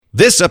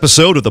This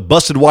episode of the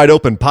Busted Wide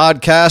Open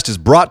podcast is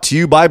brought to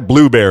you by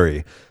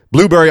Blueberry.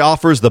 Blueberry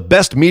offers the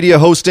best media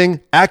hosting,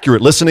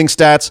 accurate listening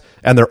stats,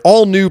 and their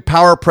all-new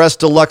PowerPress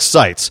Deluxe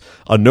sites,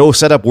 a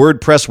no-setup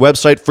WordPress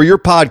website for your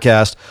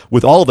podcast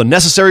with all of the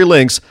necessary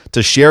links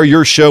to share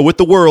your show with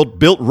the world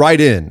built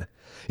right in.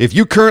 If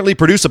you currently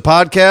produce a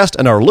podcast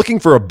and are looking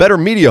for a better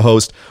media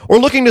host or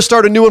looking to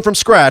start a new one from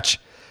scratch,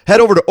 head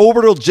over to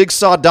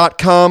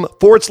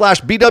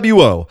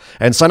orbitaljigsaw.com/BWO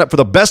and sign up for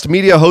the best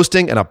media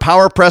hosting and a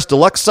PowerPress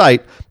Deluxe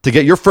site to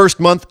get your first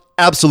month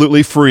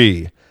absolutely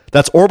free.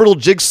 That's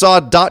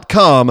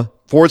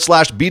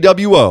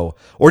orbitaljigsaw.com/BWO,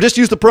 or just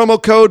use the promo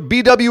code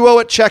BWO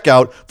at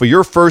checkout for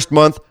your first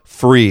month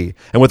free.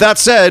 And with that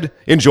said,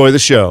 enjoy the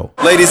show.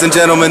 Ladies and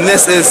gentlemen,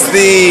 this is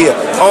the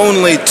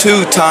only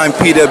two-time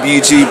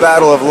PWG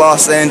Battle of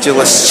Los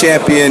Angeles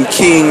champion,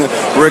 King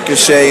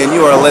Ricochet, and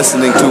you are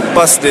listening to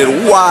Busted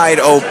Wide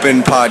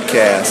Open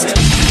Podcast.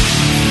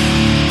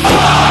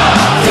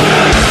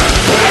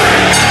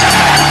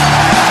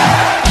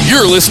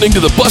 You're listening to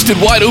the Busted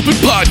Wide Open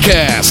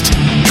Podcast,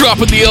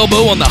 dropping the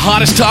elbow on the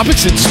hottest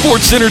topics in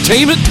sports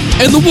entertainment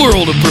and the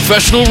world of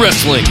professional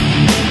wrestling.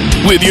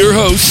 With your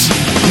hosts,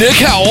 Nick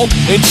Howell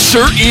and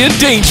Sir Ian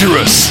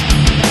Dangerous.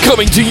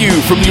 Coming to you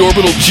from the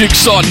Orbital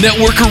Jigsaw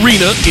Network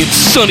Arena in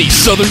sunny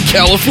Southern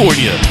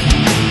California.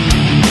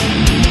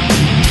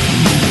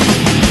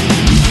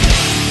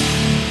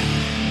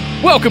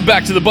 Welcome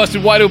back to the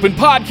Busted Wide Open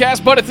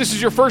Podcast, but if this is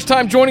your first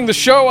time joining the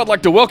show, I'd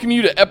like to welcome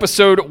you to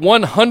episode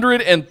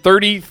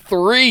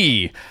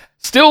 133.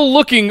 Still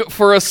looking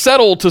for a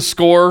settle to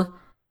score.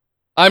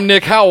 I'm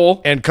Nick Howell.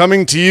 And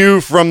coming to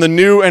you from the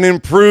new and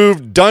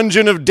improved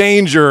Dungeon of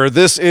Danger,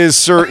 this is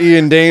Sir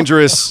Ian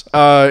Dangerous.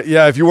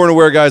 If you weren't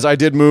aware, guys, I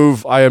did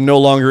move. I am no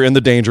longer in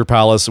the Danger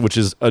Palace, which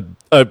is a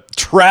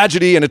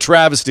tragedy and a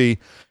travesty,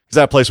 because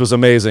that place was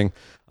amazing.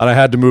 And I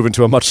had to move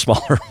into a much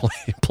smaller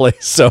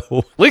place. So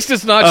at least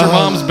it's not your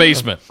mom's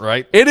basement,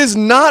 right? It is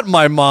not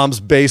my mom's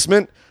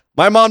basement.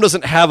 My mom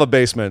doesn't have a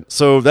basement,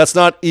 so that's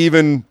not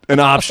even an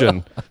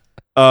option.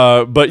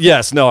 But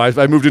yes, no,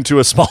 I moved into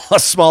a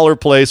smaller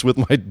place with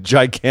my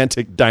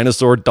gigantic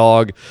dinosaur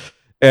dog,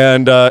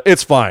 and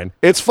it's fine.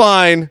 It's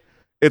fine.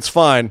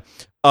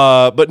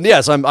 But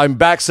yes, I'm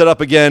back set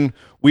up again.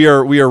 We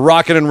are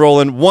rocking and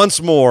rolling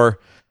once more.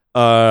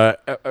 I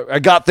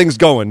got things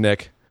going,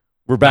 Nick.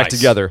 We're back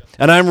together,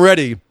 and I'm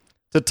ready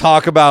to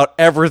talk about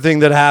everything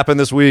that happened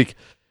this week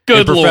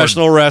in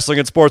professional wrestling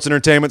and sports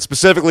entertainment,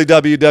 specifically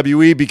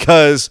WWE,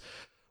 because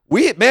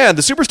the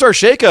Superstar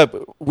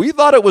Shakeup, we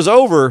thought it was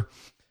over.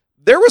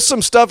 There was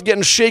some stuff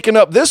getting shaken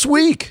up this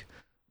week.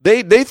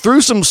 They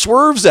threw some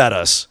swerves at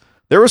us.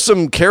 There was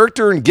some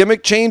character and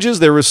gimmick changes.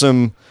 There was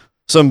some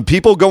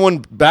people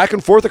going back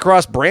and forth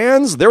across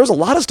brands. There was a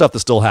lot of stuff that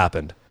still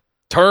happened.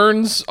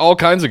 Turns, all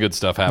kinds of good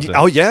stuff happened.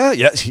 Oh yeah,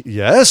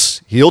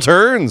 yes, heel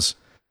turns.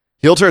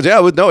 Yeah,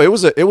 no,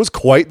 it was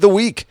quite the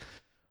week.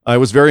 I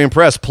was very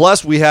impressed.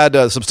 Plus, we had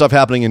some stuff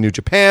happening in New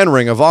Japan,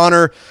 Ring of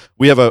Honor.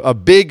 We have a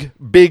big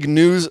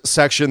news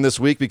section this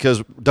week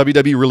because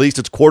WWE released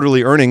its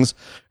quarterly earnings,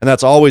 and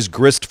that's always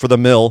grist for the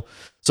mill.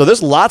 So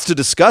there's lots to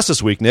discuss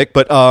this week, Nick,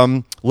 but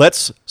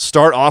let's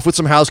start off with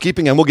some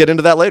housekeeping, and we'll get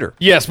into that later.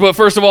 Yes, but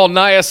first of all,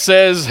 Naya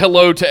says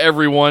hello to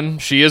everyone.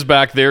 She is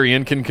back there.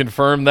 Ian can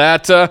confirm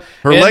that. Her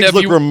legs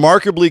look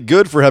remarkably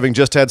good for having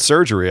just had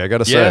surgery, I got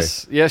to say.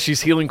 Yes,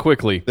 she's healing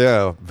quickly.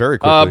 Yeah, very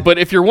quickly. But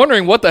if you're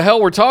wondering what the hell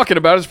we're talking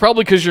about, it's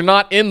probably because you're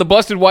not in the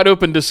Busted Wide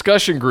Open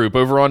discussion group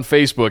over on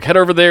Facebook. Head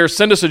over there,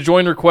 send us a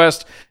join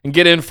request, and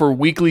get in for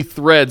weekly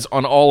threads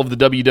on all of the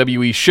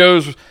WWE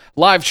shows,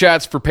 live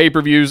chats for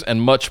pay-per-views,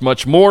 and much,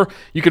 much more.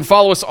 You can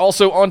follow us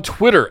also on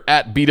Twitter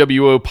at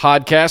BWO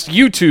Podcast,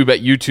 YouTube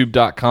at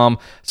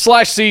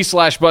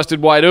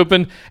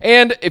youtube.com/C/BustedWideOpen.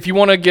 And if you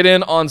want to get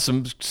in on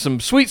some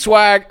sweet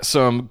swag,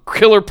 some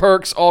killer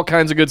perks, all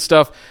kinds of good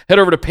stuff, head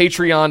over to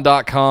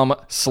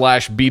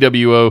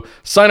patreon.com/BWO.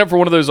 Sign up for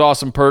one of those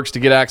awesome perks to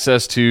get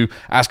access to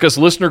Ask Us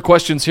Listener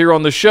questions here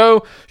on the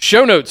show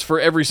notes for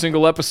every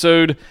single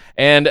episode,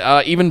 and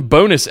even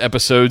bonus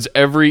episodes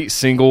every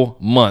single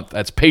month.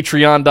 That's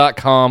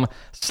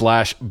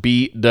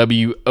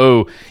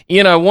patreon.com/BWO.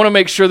 Ian, I want to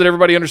make sure that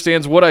everybody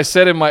understands what I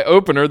said in my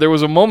opener. There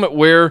was a moment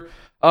where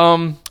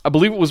I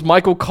believe it was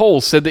Michael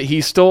Cole said that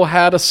he still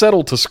had a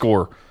settle to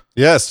score.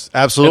 Yes,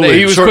 absolutely. And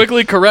he was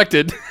quickly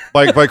corrected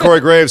by Corey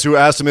Graves, who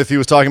asked him if he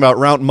was talking about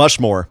Mount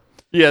Mushmore.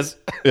 Yes.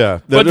 Yeah.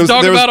 But to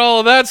talk about all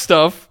of that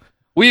stuff,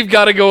 we've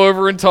got to go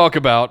over and talk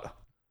about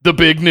the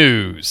big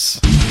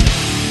news.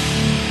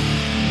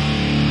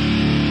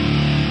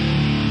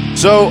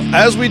 So,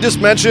 as we just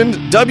mentioned,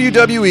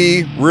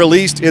 WWE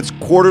released its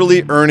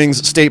quarterly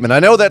earnings statement. I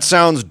know that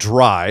sounds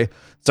dry.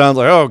 Sounds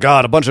like, oh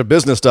God, a bunch of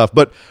business stuff.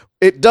 But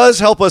it does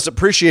help us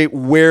appreciate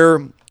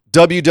where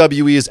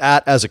WWE is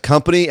at as a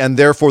company and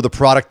therefore the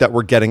product that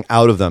we're getting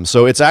out of them.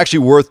 So it's actually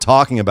worth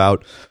talking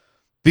about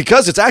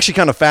because it's actually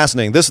kind of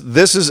fascinating. This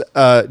is,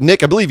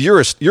 Nick, I believe you're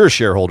a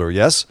shareholder,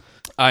 yes?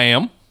 I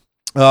am.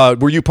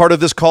 Were you part of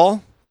this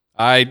call?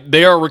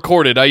 They are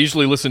recorded. I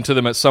usually listen to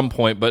them at some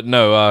point, but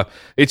no,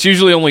 it's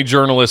usually only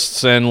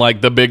journalists and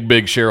like the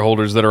big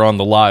shareholders that are on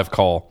the live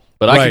call.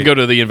 But I can go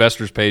to the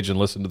investors page and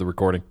listen to the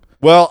recording.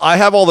 Well, I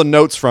have all the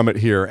notes from it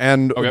here,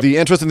 and the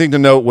interesting thing to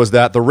note was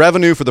that the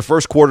revenue for the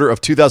first quarter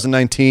of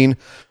 2019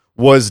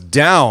 was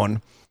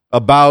down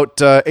about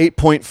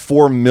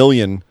 $8.4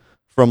 million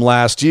from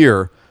last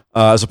year,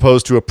 as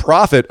opposed to a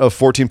profit of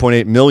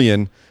 $14.8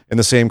 million in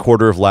the same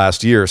quarter of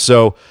last year.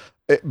 So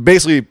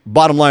basically,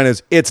 bottom line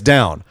is it's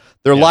down.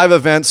 Their live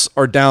events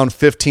are down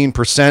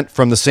 15%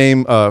 from the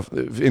same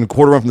in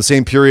quarter one from the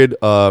same period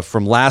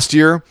from last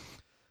year.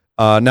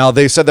 Now,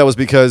 they said that was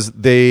because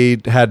they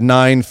had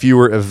 9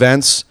 fewer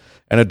events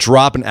and a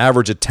drop in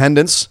average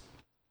attendance.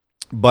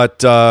 But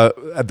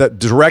the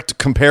direct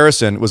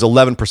comparison was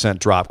 11%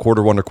 drop,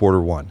 quarter one to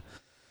quarter one.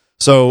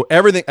 So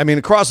everything, I mean,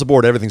 across the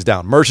board, everything's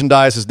down.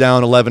 Merchandise is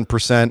down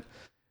 11%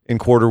 in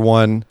quarter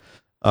one.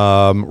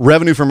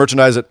 Revenue from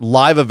merchandise at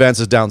live events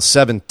is down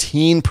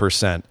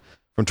 17%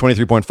 from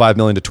 $23.5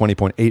 million to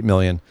 $20.8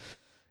 million.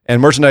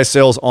 And merchandise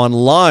sales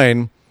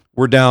online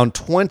were down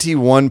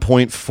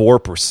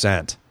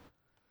 21.4%.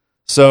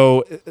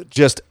 So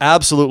just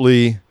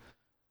absolutely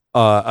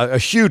a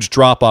huge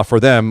drop-off for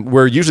them,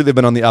 where usually they've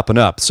been on the up and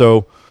up.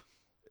 So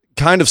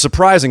kind of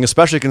surprising,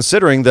 especially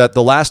considering that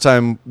the last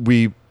time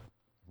we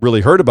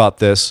really heard about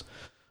this,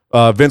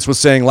 Vince was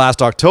saying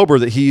last October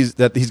that he's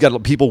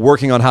got people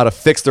working on how to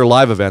fix their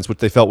live events, which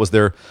they felt was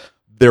their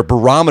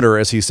barometer,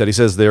 as he said. He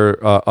says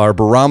they're our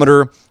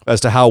barometer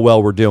as to how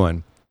well we're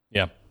doing.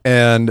 Yeah.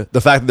 And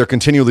the fact that they're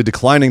continually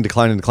declining,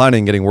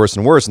 getting worse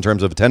and worse in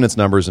terms of attendance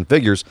numbers and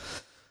figures.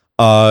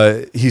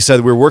 He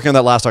said we were working on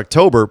that last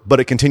October, but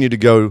it continued to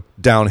go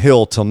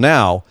downhill till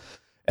now.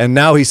 And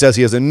now he says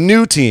he has a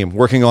new team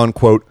working on,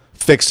 quote,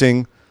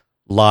 fixing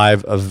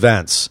live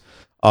events.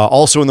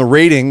 Also in the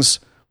ratings,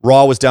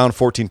 Raw was down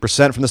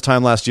 14% from this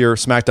time last year.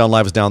 SmackDown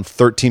Live was down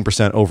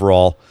 13%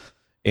 overall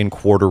in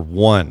quarter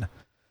one.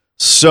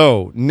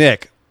 So,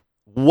 Nick,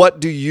 what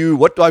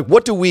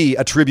do we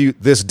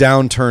attribute this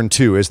downturn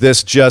to? Is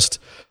this just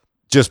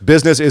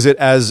business? Is it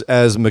as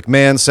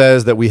McMahon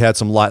says that we had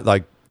some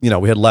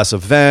we had less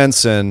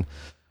events, and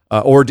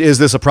or is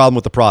this a problem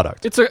with the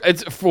product?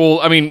 It's full.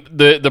 I mean,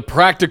 the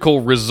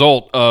practical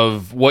result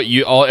of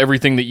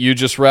everything that you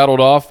just rattled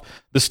off.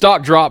 The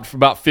stock dropped for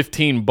about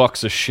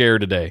 $15 a share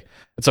today.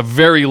 It's a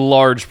very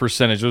large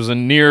percentage. It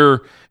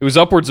was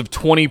upwards of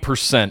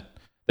 20%.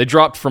 They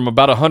dropped from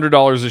about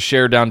 $100 a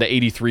share down to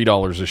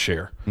 $83 a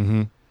share.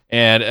 Mm-hmm.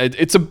 And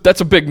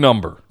that's a big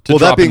number.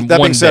 That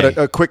being said,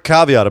 a quick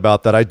caveat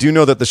about that. I do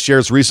know that the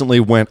shares recently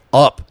went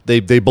up.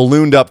 They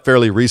ballooned up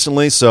fairly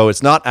recently, so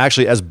it's not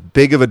actually as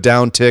big of a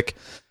downtick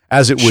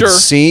as it would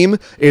seem.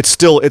 It's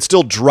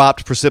still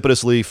dropped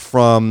precipitously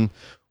from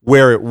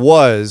where it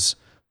was,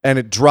 and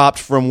it dropped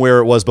from where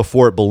it was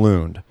before it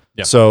ballooned.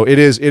 Yeah. So it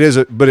is,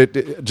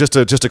 but just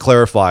to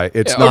clarify,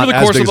 it's not over the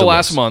course of the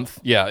last month.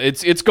 Yeah,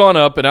 it's gone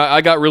up, and I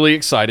got really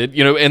excited.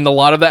 And a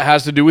lot of that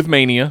has to do with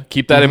Mania.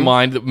 Keep that in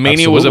mind.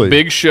 Mania was a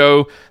big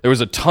show. There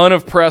was a ton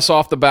of press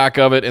off the back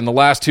of it. In the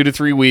last 2 to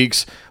 3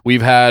 weeks,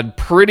 we've had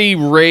pretty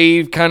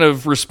rave kind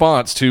of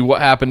response to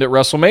what happened at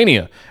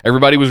WrestleMania.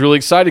 Everybody was really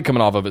excited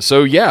coming off of it.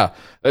 So yeah,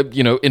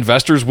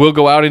 investors will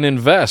go out and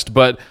invest,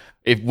 but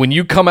when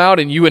you come out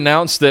and you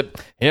announce that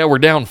we're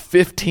down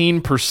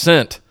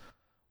 15%.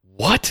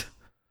 What?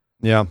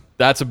 Yeah.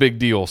 That's a big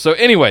deal. So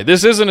anyway,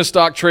 this isn't a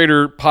stock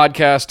trader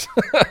podcast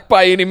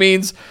by any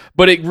means,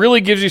 but it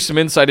really gives you some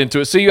insight into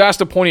it. So you asked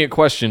a poignant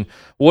question.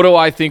 What do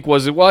I think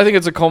was it? Well, I think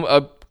it's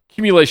a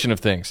accumulation of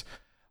things.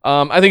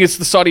 I think it's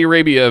the Saudi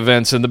Arabia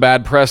events and the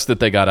bad press that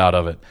they got out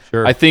of it.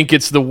 Sure. I think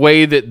it's the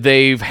way that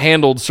they've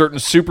handled certain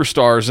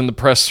superstars in the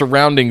press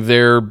surrounding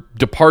their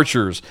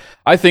departures.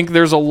 I think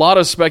there's a lot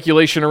of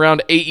speculation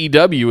around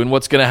AEW and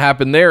what's going to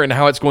happen there and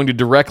how it's going to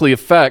directly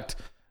affect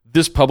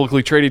this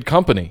publicly traded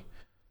company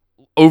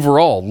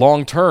overall,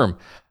 long term.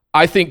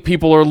 I think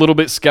people are a little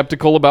bit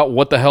skeptical about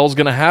what the hell's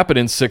going to happen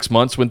in 6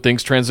 months when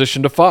things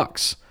transition to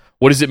Fox.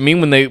 What does it mean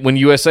when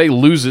USA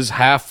loses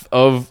half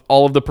of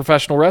all of the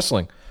professional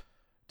wrestling?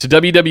 To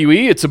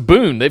WWE, it's a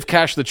boon. They've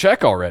cashed the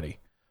check already.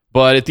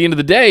 But at the end of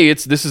the day,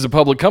 this is a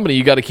public company.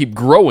 You got to keep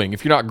growing.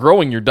 If you're not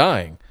growing, you're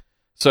dying.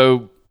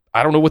 So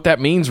I don't know what that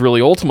means really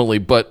ultimately,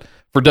 but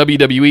for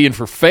WWE and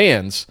for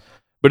fans.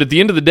 But at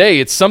the end of the day,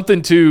 it's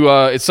something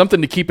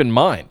to keep in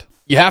mind.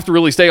 You have to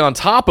really stay on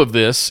top of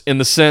this in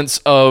the sense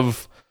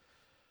of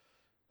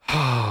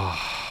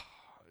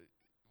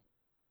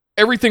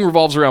everything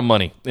revolves around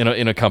money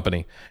in a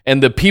company.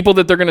 And the people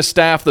that they're going to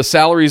staff, the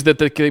salaries that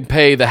they can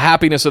pay, the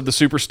happiness of the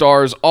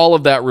superstars, all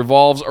of that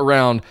revolves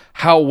around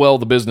how well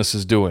the business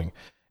is doing.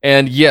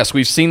 And yes,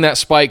 we've seen that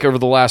spike over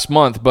the last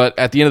month, but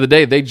at the end of the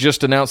day, they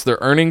just announced their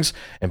earnings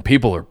and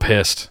people are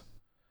pissed.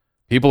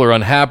 People are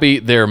unhappy.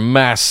 They're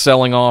mass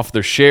selling off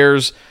their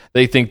shares.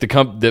 They think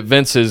that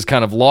Vince has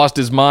kind of lost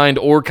his mind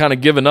or kind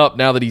of given up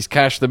now that he's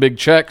cashed the big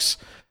checks.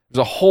 There's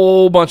a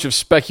whole bunch of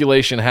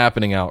speculation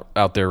happening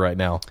out there right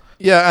now.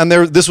 Yeah, and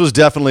this was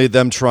definitely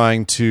them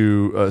trying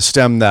to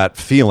stem that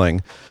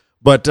feeling.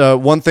 But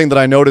one thing that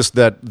I noticed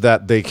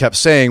that they kept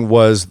saying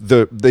was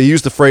they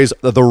used the phrase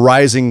the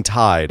rising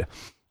tide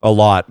a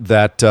lot.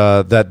 That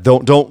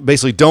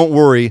don't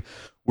worry.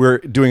 We're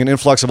doing an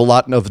influx of a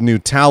lot of new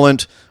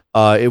talent.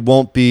 It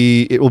will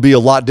be a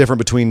lot different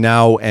between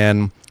now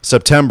and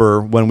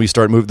September when we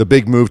start the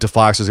big move to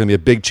Fox. Is going to be a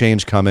big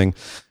change coming,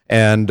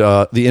 and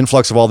the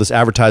influx of all this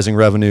advertising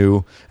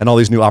revenue and all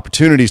these new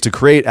opportunities to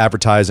create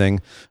advertising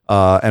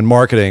and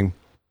marketing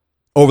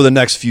over the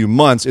next few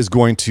months is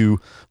going to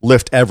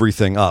lift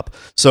everything up.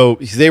 So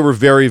they were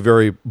very,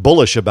 very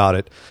bullish about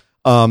it.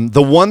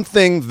 The one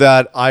thing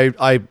that I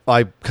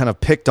kind of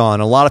picked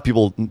on, a lot of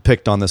people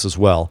picked on this as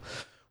well,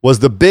 was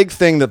the big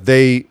thing that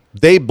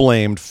they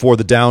blamed for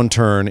the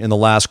downturn in the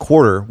last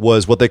quarter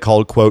was what they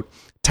called, quote,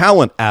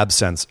 talent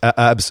absences,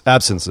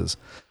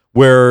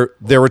 where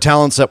there were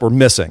talents that were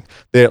missing.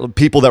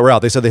 People that were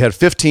out. They said they had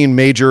 15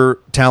 major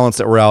talents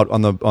that were out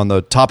on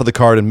the top of the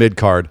card and mid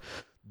card.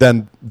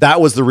 Then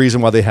that was the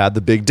reason why they had the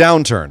big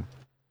downturn.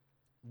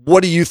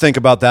 What do you think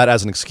about that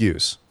as an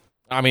excuse?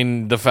 I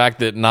mean, the fact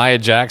that Nia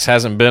Jax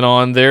hasn't been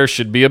on there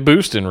should be a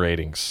boost in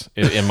ratings,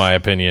 in my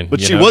opinion.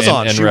 But she was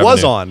on,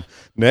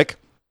 Nick.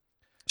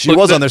 She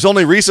was on. There's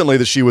only recently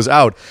that she was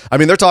out. I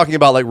mean, they're talking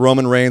about like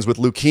Roman Reigns with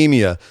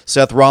leukemia.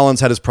 Seth Rollins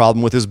had his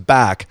problem with his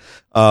back.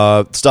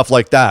 Stuff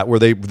like that, where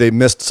they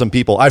missed some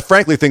people. I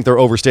frankly think they're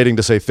overstating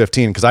to say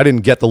 15 because I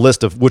didn't get the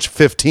list of which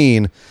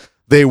 15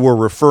 they were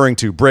referring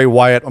to. Bray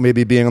Wyatt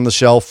maybe being on the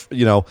shelf.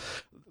 You know,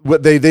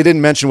 they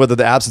didn't mention whether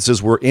the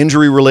absences were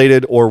injury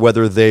related or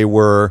whether they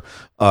were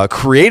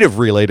creative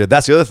related.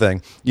 That's the other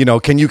thing. You know,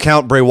 can you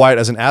count Bray Wyatt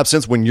as an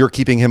absence when you're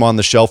keeping him on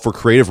the shelf for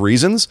creative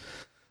reasons?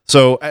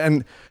 So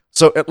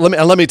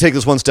let me take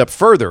this one step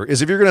further.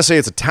 Is if you're going to say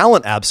it's a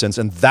talent absence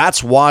and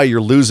that's why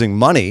you're losing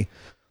money,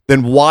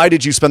 then why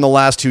did you spend the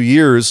last 2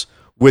 years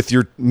with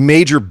your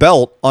major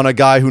belt on a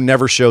guy who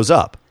never shows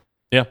up?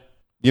 Yeah.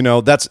 You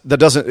know,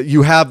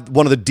 you have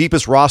one of the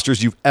deepest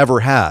rosters you've ever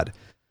had.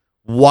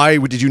 Why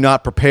did you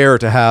not prepare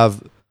to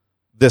have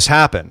this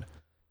happen?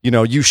 You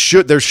know,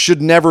 there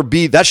should never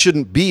be, that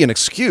shouldn't be an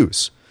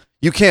excuse.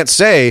 You can't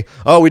say,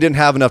 oh, we didn't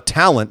have enough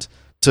talent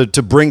to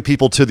bring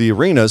people to the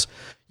arenas.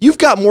 You've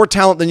got more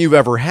talent than you've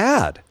ever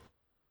had.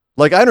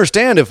 Like, I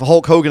understand if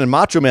Hulk Hogan and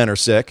Macho Man are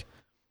sick,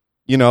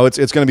 you know, it's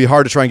going to be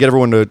hard to try and get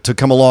everyone to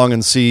come along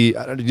and see,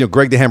 you know,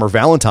 Greg the Hammer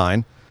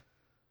Valentine.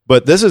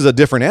 But this is a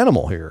different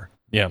animal here.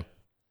 Yeah.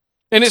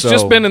 And it's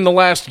just been in the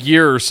last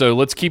year or so.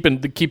 Let's keep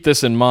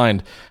this in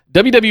mind.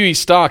 WWE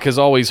stock has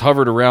always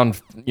hovered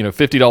around, you know,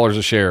 $50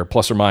 a share,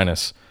 plus or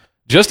minus.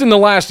 Just in the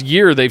last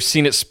year, they've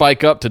seen it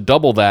spike up to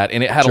double that,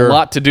 and it had a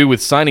lot to do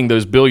with signing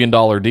those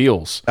billion-dollar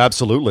deals.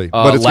 Absolutely.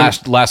 But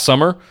it's last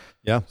summer.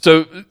 Yeah.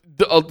 So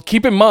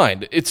keep in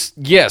mind, it's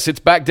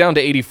back down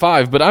to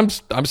 85, but I'm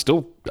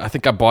still, I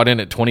think I bought in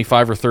at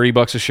 25 or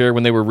 $30 a share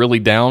when they were really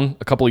down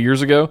a couple of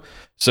years ago.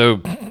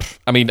 So,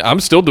 I mean, I'm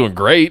still doing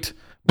great.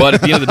 But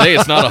at the end of the day,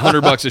 it's not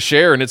 $100 a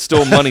share, and it's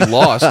still money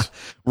lost.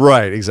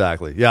 Right,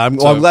 exactly. Yeah, I'm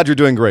glad you're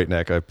doing great,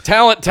 Nick.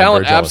 Talent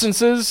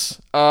absences.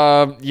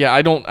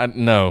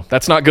 No,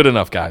 that's not good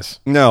enough, guys.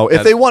 No,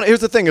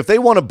 here's the thing: if they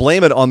want to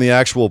blame it on the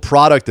actual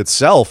product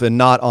itself and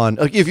not on,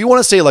 if you want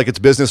to say like it's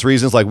business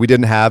reasons, like we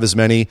didn't have as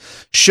many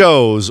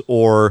shows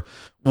or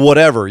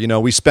whatever, you know,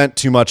 we spent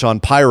too much on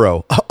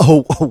pyro.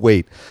 Oh,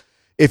 wait.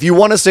 If you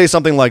want to say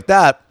something like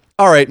that,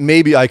 all right,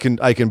 maybe I can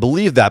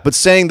believe that. But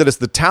saying that it's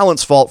the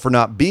talent's fault for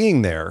not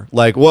being there,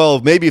 like, well,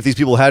 maybe if these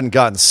people hadn't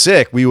gotten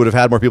sick, we would have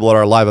had more people at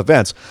our live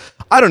events.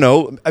 I don't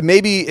know.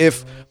 Maybe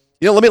if,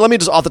 you know, let me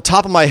just off the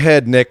top of my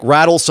head, Nick,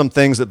 rattle off some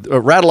things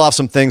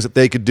that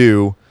they could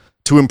do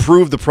to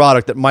improve the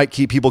product that might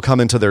keep people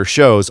coming to their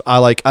shows.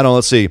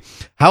 Let's see.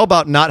 How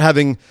about not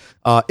having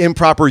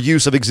improper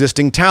use of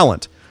existing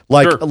talent?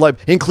 Like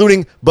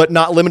including, but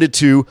not limited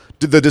to,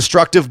 the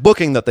destructive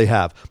booking that they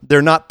have.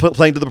 They're not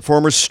playing to the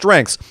performer's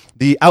strengths.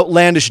 The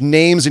outlandish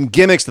names and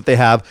gimmicks that they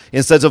have,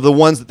 instead of the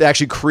ones that they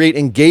actually create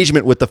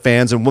engagement with the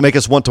fans and will make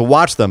us want to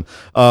watch them.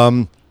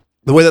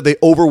 The way that they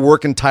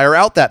overwork and tire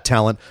out that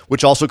talent,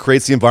 which also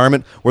creates the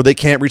environment where they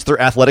can't reach their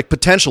athletic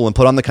potential and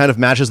put on the kind of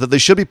matches that they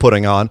should be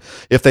putting on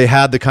if they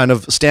had the kind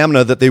of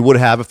stamina that they would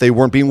have if they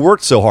weren't being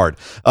worked so hard.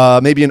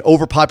 Maybe an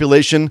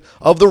overpopulation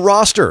of the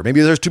roster.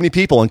 Maybe there's too many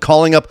people and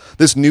calling up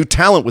this new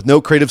talent with no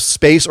creative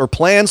space or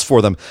plans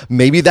for them.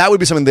 Maybe that would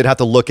be something they'd have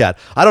to look at.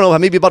 I don't know,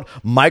 maybe about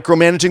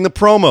micromanaging the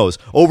promos,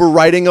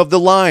 overwriting of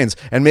the lines,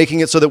 and making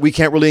it so that we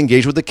can't really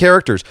engage with the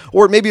characters.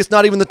 Or maybe it's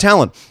not even the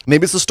talent.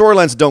 Maybe it's the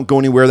storylines that don't go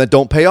anywhere, that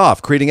don't pay off.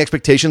 Creating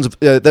expectations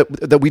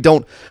that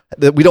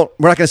we're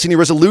not going to see any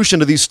resolution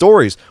to these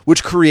stories,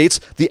 which creates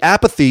the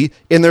apathy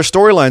in their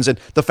storylines and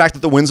the fact that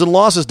the wins and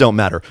losses don't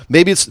matter.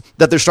 Maybe it's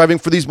that they're striving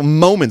for these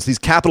moments, these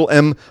capital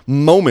M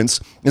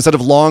moments, instead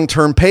of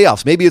long-term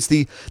payoffs. Maybe it's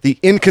the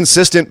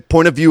inconsistent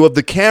point of view of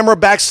the camera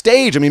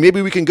backstage. I mean,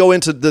 maybe we can go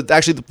into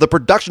the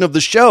production of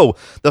the show,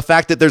 the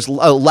fact that there's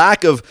a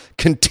lack of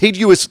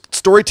contiguous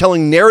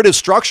storytelling narrative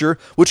structure,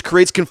 which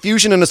creates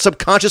confusion and a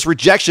subconscious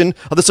rejection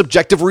of the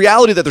subjective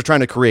reality that they're trying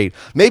to create. rate.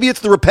 Maybe it's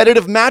the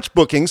repetitive match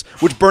bookings,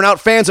 which burn out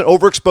fans and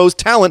overexpose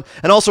talent,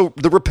 and also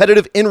the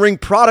repetitive in-ring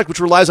product, which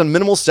relies on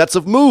minimal sets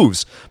of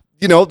moves.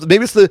 You know,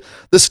 maybe it's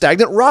the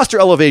stagnant roster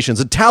elevations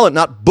and talent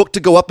not booked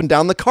to go up and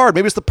down the card.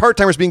 Maybe it's the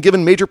part-timers being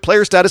given major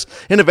player status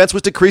in events,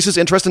 which decreases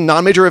interest in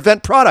non-major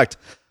event product.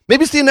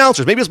 Maybe it's the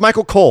announcers. Maybe it's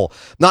Michael Cole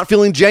not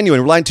feeling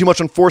genuine, relying too much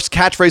on forced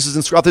catchphrases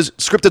and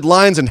scripted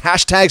lines and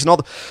hashtags and all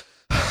the...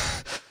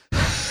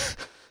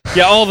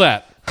 Yeah, all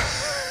that.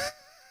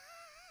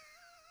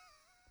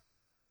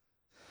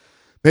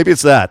 Maybe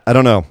it's that. I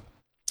don't know.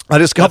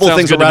 Just a couple of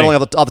things are rattling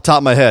off the top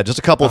of my head. Just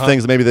a couple of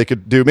things that maybe they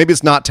could do. Maybe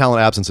it's not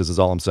talent absences is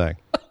all I'm saying.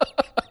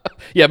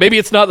 Yeah, maybe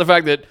it's not the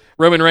fact that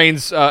Roman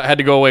Reigns had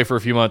to go away for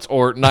a few months,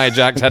 or Nia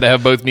Jax had to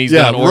have both knees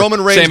down, or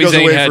Roman Reigns Sami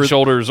Zayn had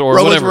shoulders,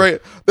 or whatever.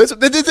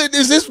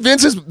 Is this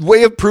Vince's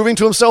way of proving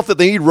to himself that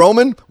they need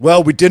Roman?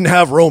 Well, we didn't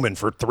have Roman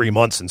for 3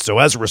 months, and so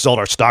as a result,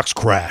 our stocks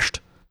crashed.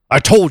 I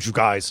told you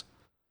guys.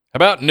 How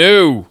about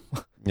no?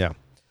 Yeah.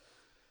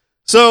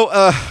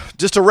 So,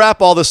 just to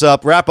wrap up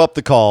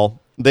the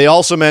call, they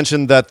also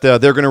mentioned that they're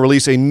going to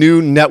release a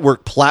new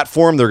network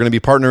platform. They're going to be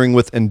partnering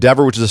with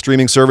Endeavor, which is a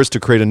streaming service, to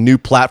create a new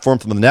platform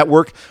for the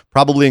network,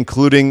 probably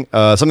including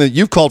something that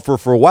you've called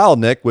for a while,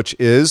 Nick, which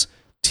is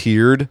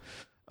tiered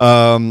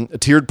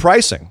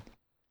pricing.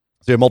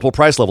 So you have multiple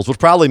price levels, which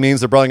probably means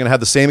they're probably going to have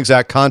the same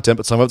exact content,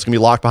 but some of it's going to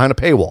be locked behind a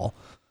paywall.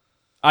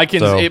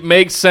 It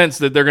makes sense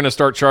that they're going to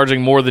start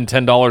charging more than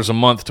 $10 a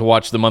month to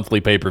watch the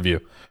monthly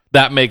pay-per-view.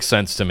 That makes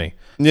sense to me.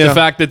 Yeah. The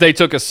fact that they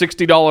took a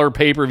 $60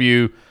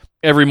 pay-per-view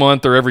every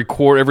month or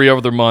every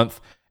other month,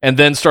 and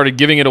then started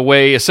giving it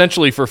away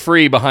essentially for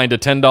free behind a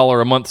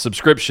 $10 a month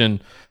subscription,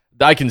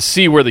 I can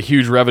see where the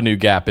huge revenue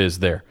gap is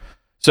there.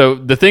 So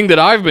the thing that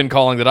I've been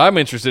calling that I'm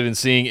interested in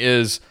seeing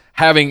is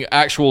having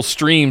actual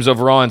streams of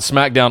Raw and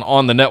SmackDown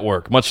on the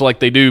network, much like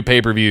they do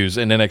pay-per-views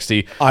in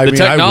NXT. The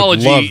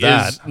technology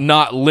is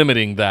not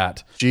limiting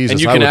that. Jesus,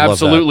 and you can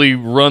absolutely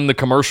run the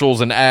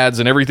commercials and ads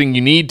and everything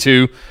you need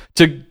to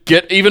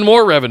get even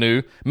more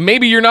revenue.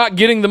 Maybe you're not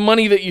getting the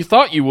money that you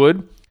thought you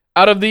would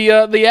out of the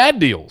ad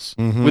deals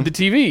with the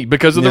TV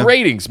because of the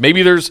ratings.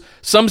 Maybe there's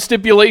some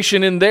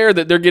stipulation in there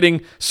that they're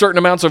getting certain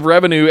amounts of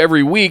revenue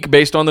every week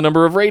based on the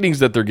number of ratings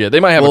that they're getting. They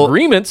might have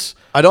agreements.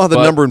 I don't have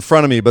the number in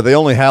front of me, but they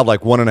only have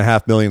like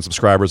 1.5 million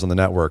subscribers on the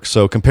network.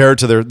 So compared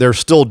to they're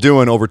still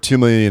doing over 2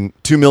 million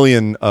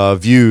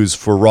views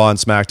for Raw and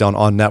SmackDown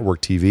on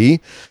network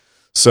TV.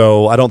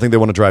 So I don't think they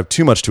want to drive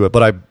too much to it.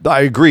 But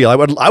I agree. I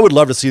would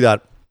love to see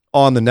that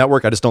on the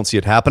network. I just don't see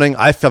it happening.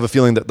 I have a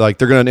feeling that like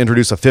they're going to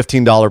introduce a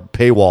 $15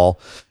 paywall,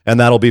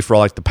 and that'll be for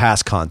like the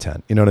past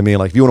content. You know what I mean?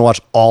 Like if you want to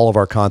watch all of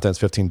our content,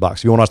 it's $15.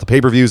 If you want to watch the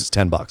pay-per-views, it's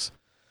 $10.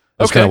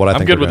 That's kind of what I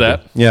think. I'm good with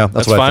that. Yeah,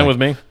 that's what fine I think. with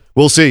me.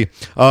 We'll see.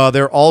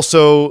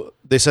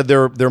 They said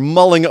they're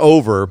mulling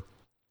over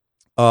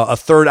a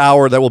third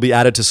hour that will be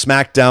added to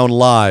SmackDown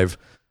Live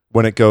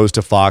when it goes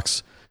to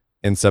Fox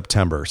in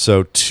September.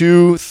 So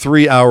 2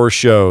 3-hour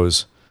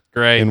shows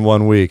in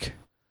 1 week.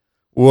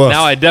 Woof.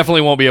 Now I definitely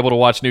won't be able to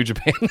watch New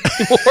Japan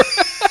anymore.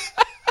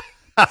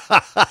 As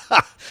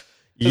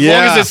long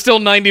as it's still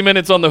 90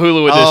 minutes on the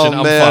Hulu edition,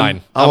 I'm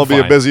fine. I'm going to be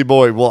a busy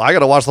boy. Well, I got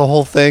to watch the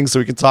whole thing so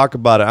we can talk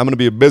about it. I'm going to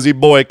be a busy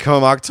boy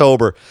come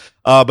October.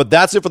 But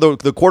that's it for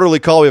the quarterly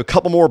call. We have a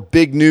couple more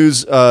big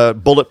news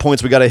bullet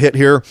points we got to hit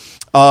here.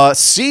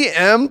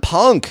 CM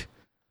Punk.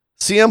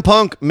 CM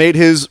Punk made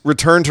his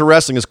return to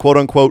wrestling, his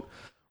quote-unquote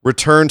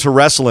return to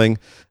wrestling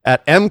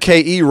at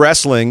MKE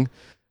Wrestling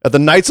at the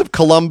Knights of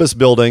Columbus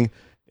building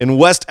in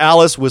West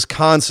Allis,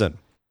 Wisconsin.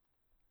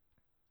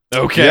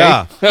 Okay.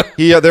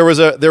 Yeah. There was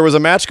a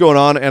match going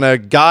on, and a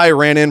guy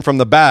ran in from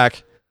the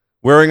back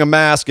wearing a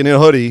mask and a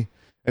hoodie,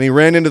 and he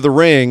ran into the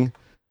ring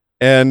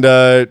and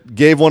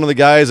gave one of the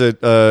guys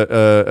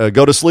a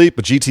go to sleep,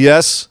 a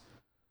GTS,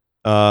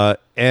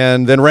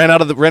 and then ran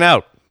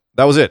out.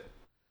 That was it.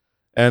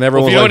 And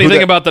everyone. If you know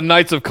anything about the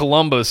Knights of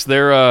Columbus,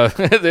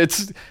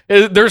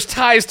 there's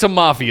ties to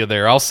mafia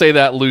there. I'll say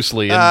that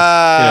loosely.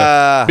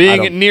 And,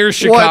 being near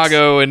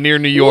Chicago and near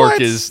New York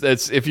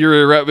that's if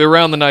you're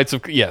around the Knights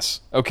of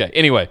okay.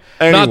 Anyway,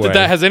 not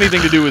that has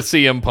anything to do with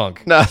CM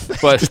Punk. Nothing.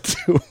 But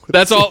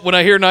that's all. When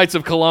I hear Knights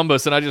of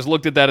Columbus, and I just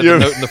looked at that at the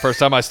note, and the first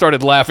time I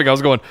started laughing, I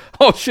was going,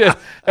 "Oh shit!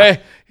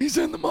 Hey, he's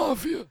in the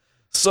mafia."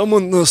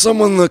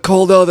 Someone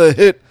called out a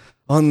hit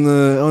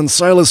on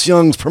Silas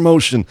Young's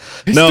promotion.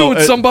 He's doing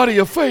somebody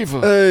a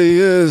favor.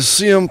 Hey,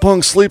 CM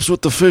Punk sleeps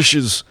with the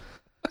fishes.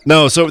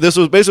 No, so this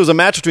was a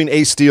match between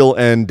Ace Steel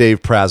and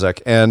Dave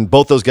Prazak, and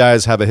both those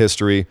guys have a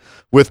history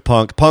with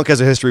Punk. Punk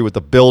has a history with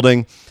the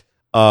building.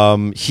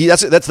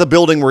 That's the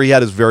building where he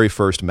had his very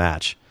first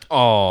match.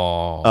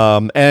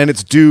 Oh. And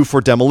it's due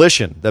for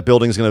demolition. That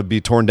building is going to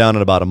be torn down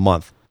in about a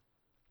month.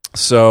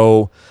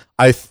 So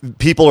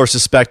people are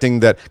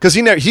suspecting that because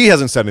he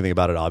hasn't said anything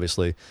about it,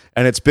 obviously,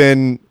 and it's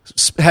been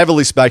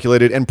heavily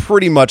speculated and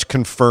pretty much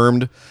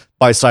confirmed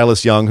by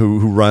Silas Young,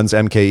 who runs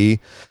MKE.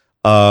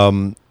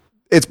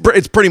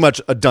 It's pretty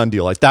much a done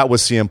deal. Like that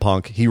was CM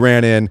Punk. He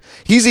ran in.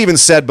 He's even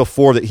said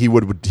before that he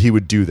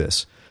would do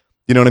this.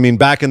 You know what I mean?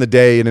 Back in the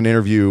day, in an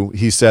interview,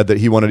 he said that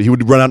he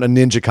would run out in a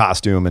ninja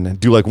costume and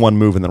do like one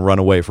move and then run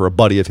away for a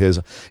buddy of his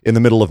in the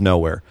middle of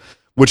nowhere,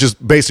 which is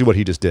basically what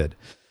he just did.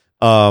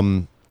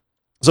 So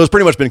it's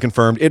pretty much been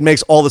confirmed. It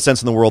makes all the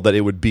sense in the world that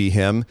it would be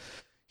him.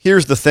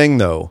 Here's the thing,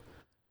 though.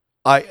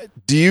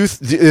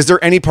 Is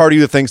there any part of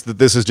you that thinks that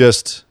this is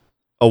just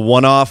a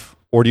one-off,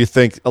 or do you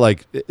think,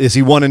 like, is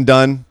he one and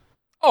done?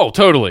 Oh,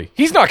 totally.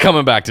 He's not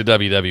coming back to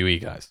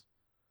WWE, guys.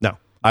 No,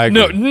 I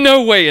agree.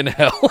 No way in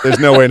hell. There's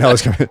no way in hell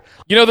he's coming.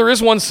 You know, there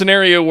is one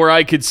scenario where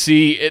I could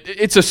see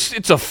it's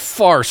a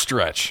far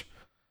stretch,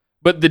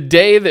 but the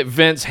day that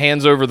Vince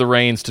hands over the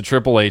reins to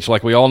Triple H,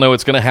 like we all know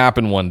it's going to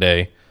happen one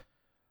day,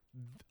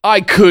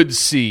 I could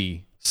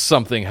see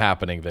something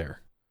happening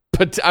there.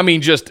 But I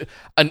mean, just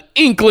an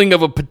inkling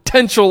of a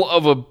potential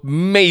of a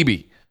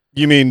maybe.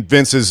 You mean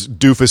Vince's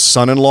doofus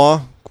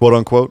son-in-law, quote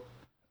unquote?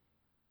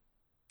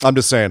 I'm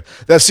just saying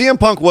that CM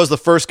Punk was the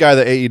first guy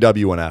that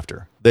AEW went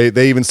after.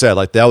 They even said,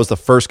 like, that was the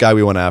first guy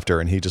we went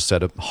after, and he just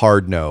said a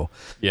hard no.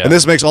 Yeah. And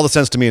this makes all the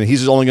sense to me, and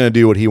he's only going to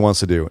do what he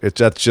wants to do.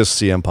 That's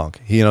just CM Punk.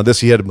 He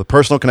had a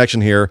personal connection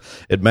here.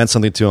 It meant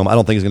something to him. I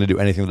don't think he's going to do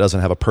anything that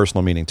doesn't have a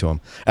personal meaning to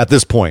him. At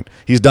this point,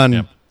 he's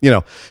done,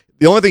 the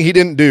only thing he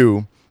didn't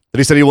do that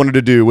he said he wanted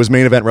to do was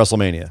main event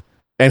WrestleMania.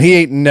 And he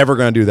ain't never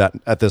going to do that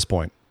at this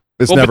point.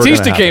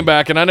 Batista came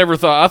back, and I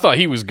thought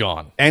he was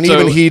gone. And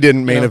even he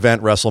didn't main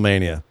event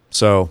WrestleMania.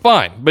 So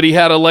fine, but he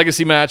had a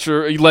legacy match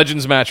or a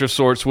Legends match of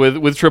sorts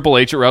with Triple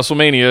H at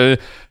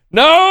WrestleMania.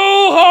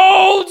 No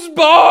holds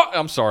barred.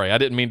 I'm sorry, I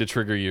didn't mean to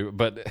trigger you,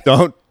 but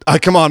don't.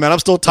 Come on, man. I'm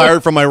still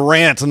tired from my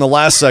rant in the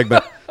last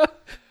segment.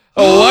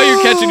 While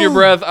you're catching your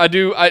breath,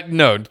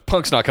 no,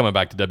 Punk's not coming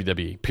back to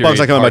WWE. Period. Punk's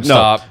not coming back.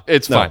 Stop.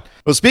 It's fine.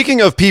 Well,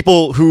 speaking of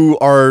people who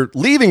are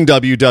leaving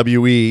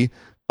WWE,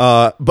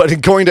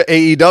 but going to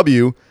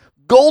AEW.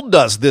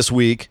 Goldust this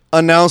week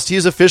announced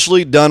he's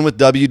officially done with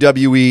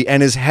WWE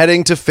and is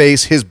heading to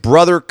face his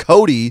brother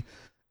Cody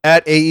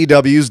at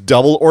AEW's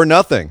Double or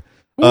Nothing.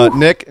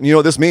 Nick, you know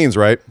what this means,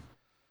 right?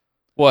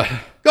 What?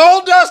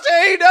 Goldust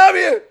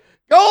AEW!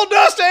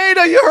 Goldust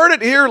AEW! You heard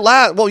it here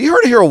you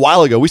heard it here a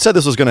while ago. We said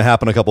this was going to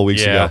happen a couple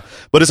weeks ago,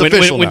 but it's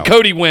official when now.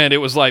 Cody went, it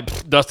was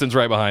like Dustin's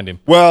right behind him.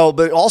 Well,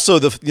 but also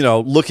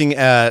looking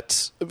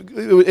at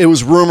it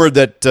was rumored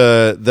that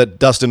that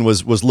Dustin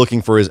was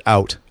looking for his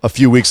out a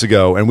few weeks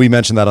ago, and we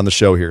mentioned that on the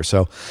show here.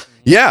 So,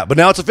 yeah, but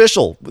now it's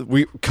official.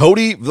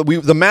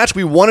 The match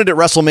we wanted at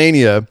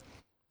WrestleMania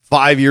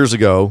 5 years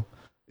ago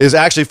is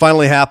actually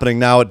finally happening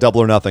now at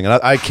Double or Nothing,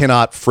 and I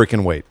cannot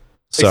freaking wait.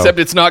 So, except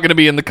it's not going to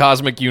be in the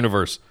cosmic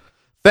universe.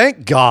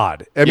 Thank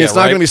God. I mean, it's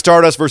not going to be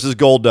Stardust versus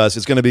Goldust.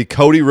 It's going to be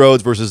Cody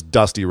Rhodes versus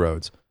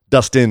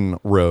Dustin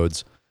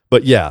Rhodes.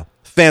 But yeah,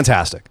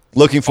 fantastic.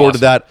 Looking forward to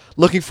that.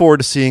 Looking forward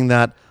to seeing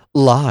that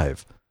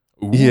live.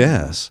 Ooh.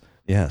 Yes,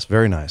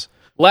 very nice.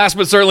 Last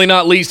but certainly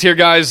not least here,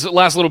 guys,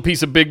 last little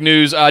piece of big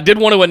news. I did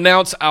want to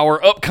announce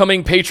our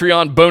upcoming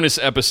Patreon bonus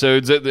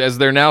episodes as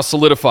they're now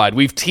solidified.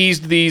 We've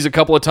teased these a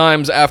couple of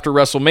times after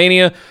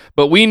WrestleMania,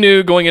 but we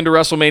knew going into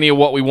WrestleMania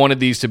what we wanted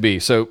these to be.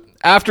 So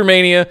after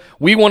Mania,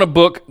 we want to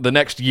book the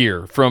next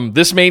year, from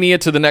this Mania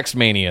to the next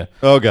Mania.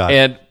 Oh, God.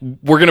 And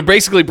we're going to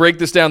basically break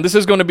this down. This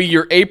is going to be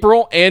your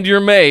April and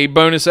your May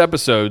bonus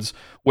episodes,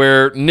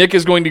 where Nick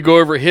is going to go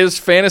over his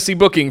fantasy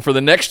booking for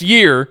the next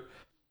year,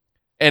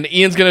 and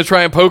Ian's going to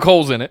try and poke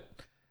holes in it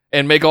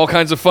and make all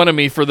kinds of fun of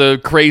me for the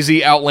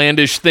crazy,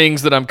 outlandish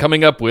things that I'm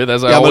coming up with,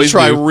 as I always do.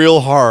 I'm going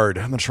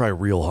to try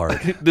real hard.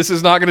 This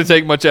is not going to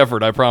take much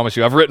effort, I promise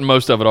you. I've written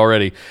most of it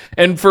already.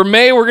 And for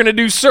May, we're going to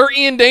do Sir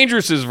Ian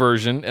Dangerous's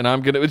version, and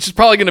it's just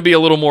probably going to be a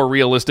little more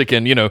realistic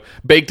and,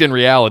 baked in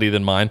reality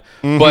than mine.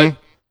 Mm-hmm. But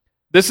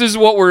this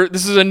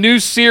is a new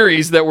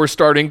series that we're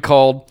starting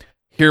called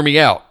Hear Me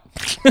Out.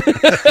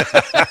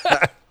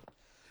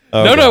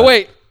 No,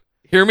 wait.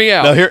 Hear Me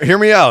Out. No, hear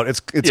me out.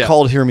 It's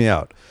called Hear Me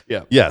Out.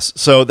 Yeah. Yes.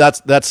 So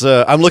that's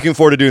I'm looking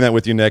forward to doing that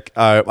with you, Nick.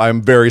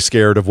 I'm very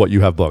scared of what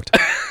you have booked.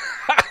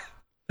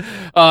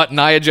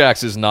 Nia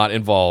Jax is not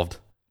involved.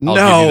 I'll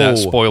give you that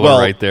spoiler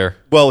right there.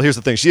 Well, here's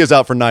the thing. She is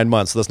out for 9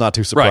 months, so that's not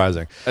too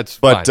surprising. Right. That's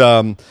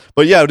fine.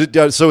 But yeah,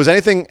 so has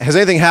anything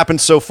happened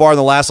so far in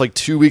the last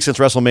 2 weeks since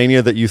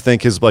WrestleMania that you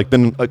think has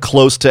been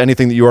close to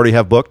anything that you already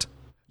have booked?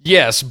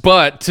 Yes,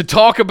 but to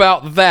talk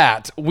about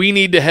that, we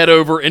need to head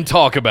over and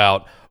talk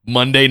about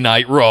Monday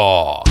Night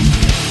Raw.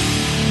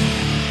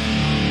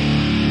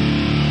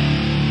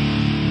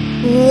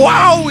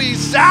 Wowie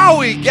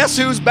zowie! Guess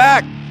who's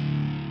back?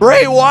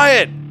 Bray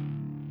Wyatt.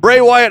 Bray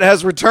Wyatt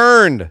has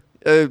returned.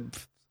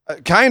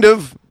 Kind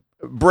of.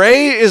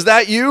 Bray, is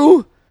that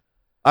you?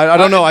 I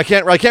don't know. I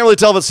can't really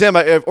tell if it's him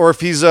or if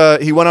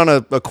he went on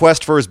a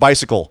quest for his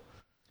bicycle.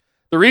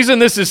 The reason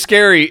this is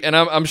scary, and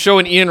I'm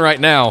showing Ian right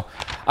now,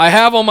 I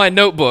have on my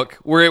notebook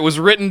where it was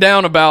written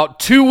down about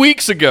 2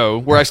 weeks ago,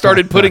 where I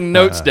started putting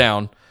notes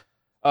down.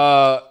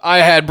 I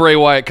had Bray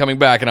Wyatt coming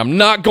back, and I'm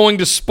not going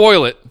to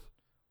spoil it.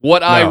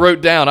 What I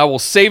wrote down, I will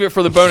save it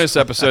for the bonus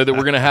episode that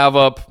we're going to have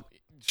up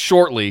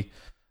shortly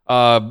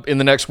in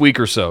the next week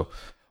or so.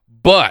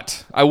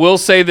 But I will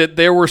say that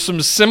there were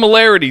some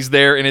similarities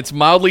there, and it's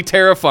mildly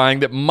terrifying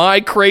that my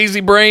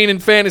crazy brain in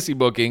fantasy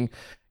booking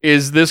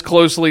is this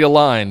closely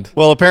aligned.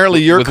 Well,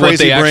 apparently your with what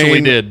crazy they actually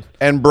brain did.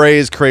 and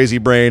Bray's crazy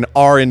brain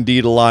are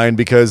indeed aligned,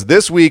 because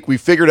this week we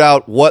figured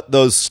out what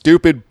those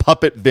stupid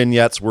puppet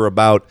vignettes were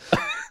about.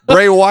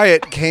 Bray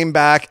Wyatt came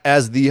back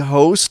as the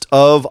host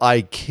of,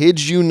 I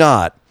kid you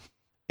not,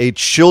 a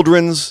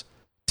children's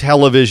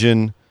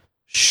television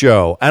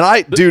show. And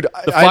the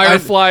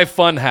Firefly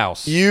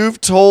Funhouse. You've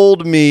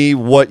told me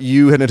what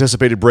you had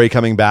anticipated Bray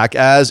coming back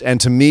as, and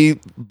to me,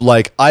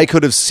 like, I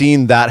could have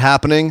seen that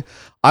happening.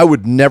 I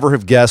would never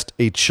have guessed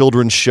a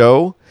children's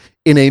show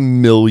in a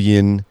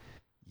million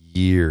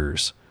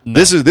years. No.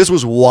 This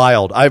was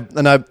wild.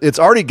 It's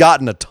already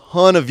gotten a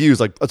ton of views.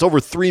 Like, it's over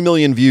 3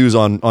 million views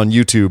on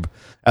YouTube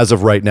as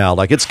of right now.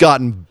 Like, it's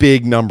gotten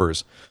big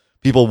numbers,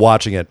 people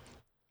watching it.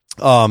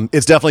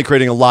 It's definitely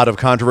creating a lot of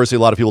controversy, a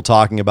lot of people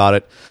talking about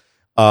it.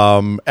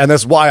 And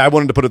that's why I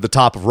wanted to put it at the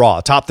top of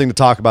Raw, top thing to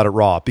talk about at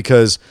Raw,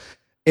 because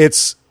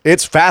it's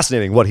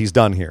fascinating what he's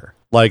done here.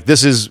 Like,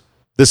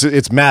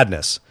 it's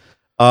madness.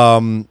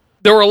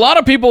 There were a lot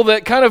of people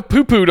that kind of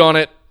poo-pooed on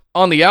it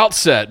on the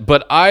outset,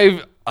 but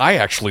I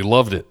actually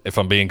loved it, if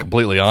I'm being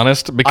completely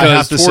honest,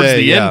 because towards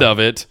the end of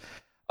it,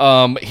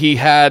 he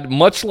had,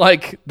 much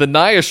like the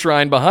Nia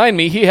Shrine behind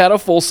me, he had a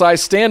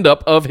full-size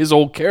stand-up of his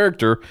old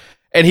character,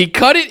 and he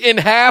cut it in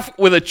half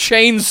with a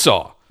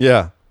chainsaw.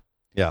 Yeah.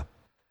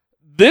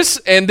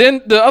 This, and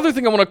then the other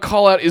thing I want to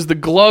call out is the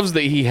gloves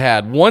that he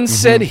had. One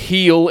said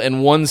heal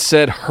and one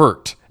said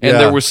hurt. And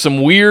there was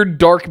some weird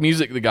dark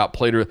music that got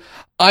played.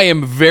 I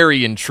am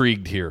very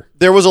intrigued here.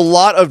 There was a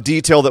lot of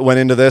detail that went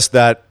into this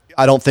that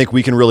I don't think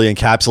we can really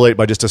encapsulate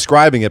by just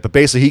describing it. But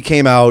basically, he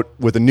came out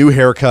with a new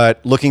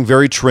haircut, looking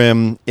very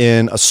trim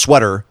in a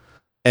sweater,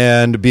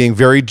 and being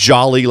very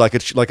jolly, like a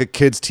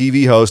kid's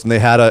TV host. And they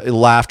had a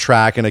laugh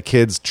track and a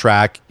kid's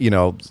track,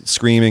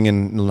 screaming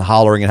and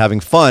hollering and having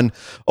fun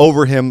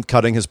over him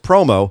cutting his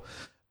promo.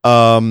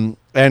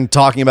 And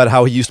talking about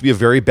how he used to be a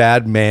very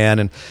bad man,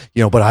 and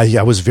but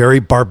I was very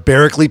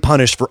barbarically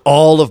punished for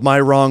all of my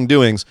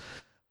wrongdoings,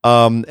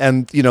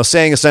 and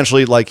saying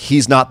essentially like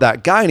he's not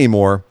that guy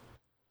anymore.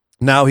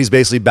 Now he's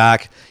basically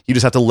back. You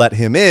just have to let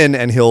him in,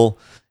 and he'll,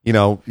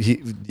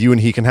 you and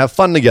he can have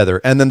fun together.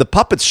 And then the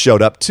puppets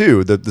showed up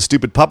too. The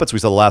stupid puppets we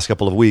saw the last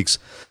couple of weeks.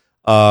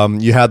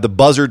 You had the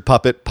buzzard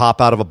puppet pop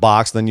out of a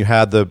box, then you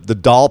had the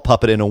doll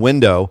puppet in a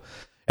window,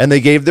 and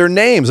they gave their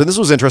names. And this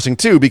was interesting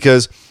too,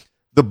 because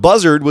the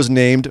buzzard was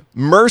named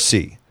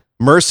Mercy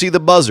the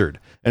Buzzard.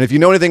 And if you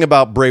know anything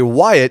about Bray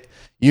Wyatt,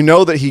 you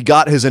know that he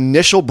got his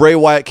initial Bray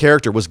Wyatt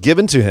character was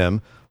given to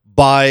him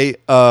by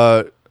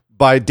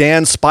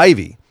Dan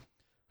Spivey,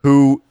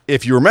 who,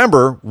 if you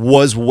remember,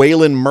 was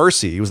Waylon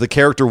Mercy. He was the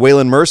character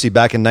Waylon Mercy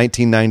back in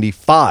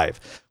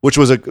 1995, which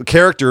was a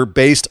character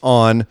based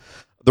on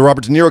the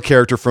Robert De Niro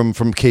character from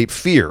Cape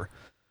Fear,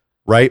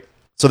 right?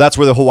 So that's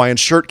where the Hawaiian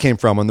shirt came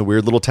from, and the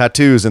weird little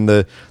tattoos and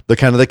the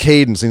kind of the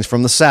cadence things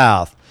from the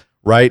South.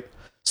 Right.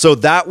 So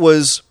that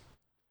was,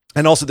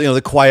 and also,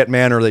 the quiet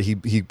manner that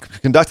he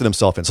conducted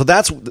himself in. So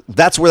that's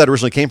where that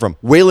originally came from.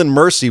 Waylon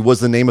Mercy was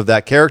the name of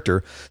that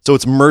character. So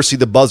it's Mercy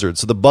the Buzzard.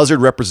 So the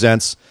buzzard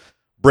represents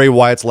Bray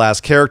Wyatt's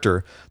last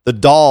character. The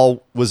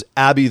doll was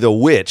Abby the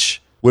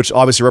Witch, which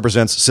obviously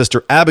represents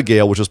Sister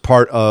Abigail, which was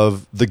part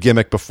of the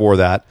gimmick before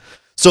that.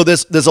 So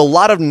there's a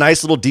lot of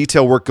nice little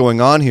detail work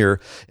going on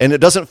here. And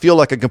it doesn't feel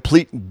like a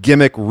complete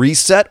gimmick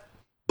reset,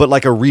 but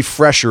like a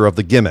refresher of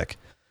the gimmick.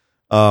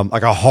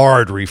 Like a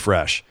hard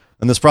refresh.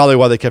 And that's probably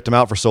why they kept him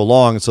out for so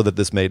long, so that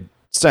this made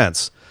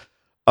sense.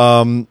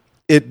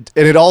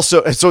 It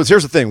also, so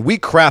here's the thing. We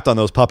crapped on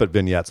those puppet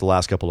vignettes the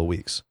last couple of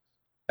weeks.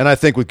 And I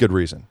think with good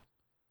reason.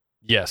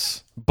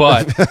 Yes.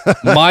 But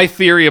my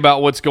theory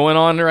about what's going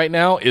on right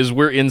now is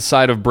we're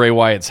inside of Bray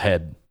Wyatt's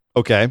head.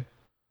 Okay.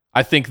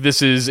 I think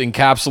this is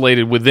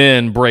encapsulated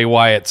within Bray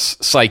Wyatt's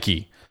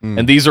psyche.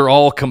 And these are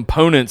all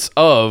components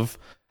of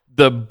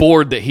the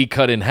board that he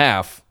cut in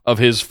half of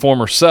his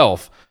former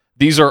self.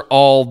 These are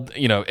all,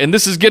 and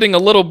this is getting a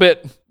little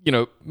bit,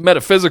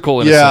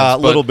 metaphysical in a sense. Yeah, a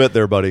little bit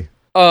there, buddy.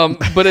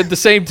 But at the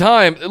same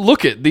time,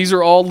 these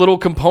are all little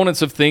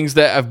components of things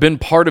that have been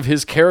part of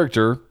his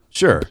character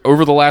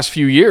over the last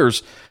few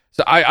years.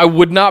 So I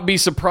would not be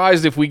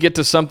surprised if we get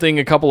to something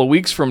a couple of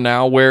weeks from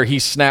now where he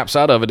snaps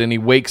out of it and he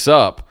wakes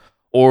up,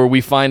 or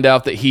we find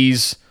out that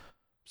he's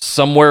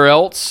somewhere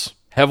else,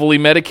 heavily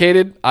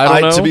medicated. I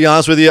don't know. To be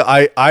honest with you,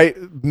 I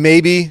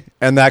maybe,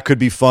 and that could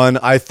be fun.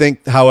 I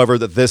think, however,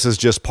 that this is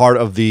just part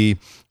of the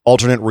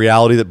alternate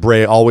reality that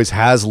Bray always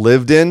has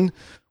lived in,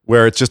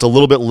 where it's just a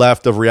little bit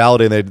left of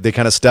reality, and they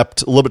kind of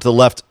stepped a little bit to the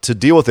left to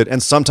deal with it.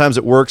 And sometimes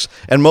it works,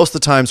 and most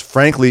of the times,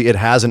 frankly, it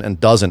hasn't and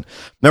doesn't.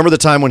 Remember the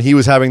time when he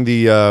was having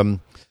the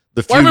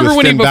feud I remember with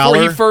when Finn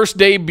before he first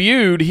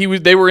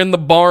debuted, they were in the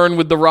barn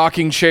with the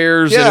rocking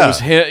chairs. Yeah. And it was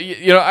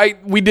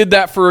him, we did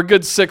that for a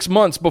good 6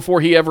 months before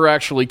he ever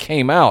actually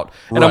came out.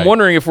 And I'm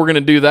wondering if we're going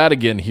to do that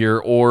again here,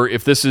 or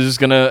if this is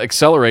going to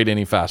accelerate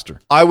any faster.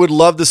 I would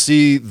love to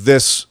see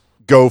this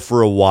go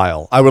for a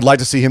while. I would like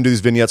to see him do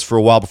these vignettes for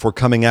a while before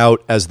coming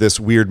out as this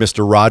weird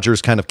Mr.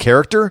 Rogers kind of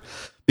character,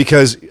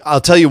 because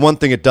I'll tell you one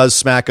thing it does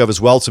smack of as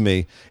well to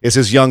me is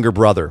his younger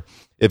brother.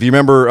 If you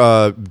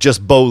remember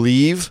just Bo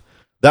Leave,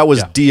 that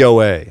was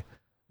DOA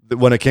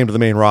when it came to the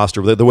main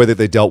roster, the way that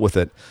they dealt with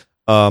it.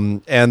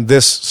 And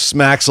this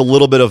smacks a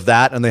little bit of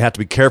that, and they have to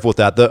be careful with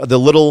that. The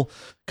little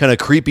kind of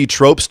creepy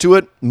tropes to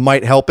it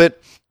might help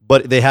it,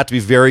 but they have to be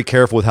very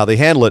careful with how they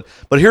handle it.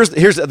 But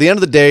here's at the end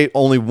of the day,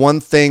 only one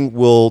thing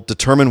will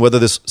determine whether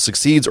this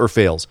succeeds or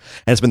fails.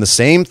 And it's been the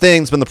same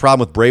thing. It's been the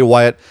problem with Bray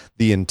Wyatt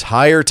the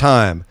entire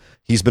time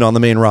he's been on the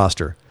main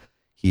roster.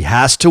 He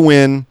has to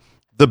win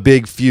the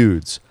big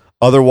feuds.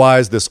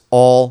 Otherwise, this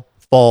all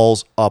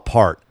falls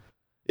apart.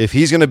 If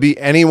he's going to be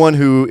anyone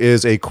who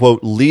is a,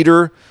 quote,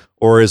 leader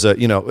or is a,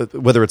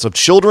 whether it's of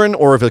children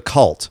or of a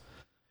cult,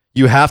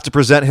 you have to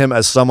present him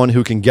as someone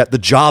who can get the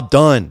job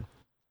done.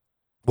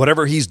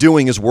 Whatever he's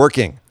doing is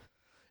working.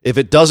 If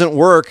it doesn't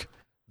work,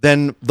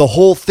 then the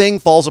whole thing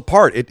falls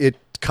apart. It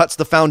cuts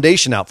the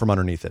foundation out from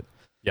underneath it.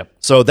 Yep.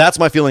 So that's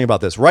my feeling about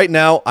this. Right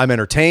now, I'm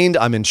entertained.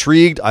 I'm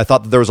intrigued. I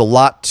thought that there was a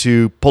lot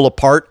to pull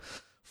apart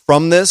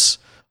from this.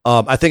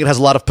 I think it has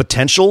a lot of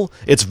potential.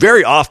 It's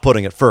very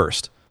off-putting at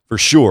first, for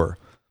sure.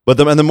 But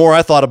the more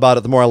I thought about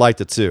it, the more I liked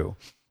it too.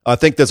 I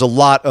think there's a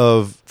lot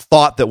of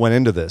thought that went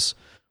into this,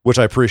 which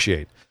I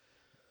appreciate.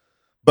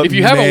 But if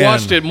you haven't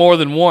watched it more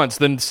than once,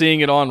 then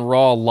seeing it on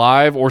Raw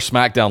Live or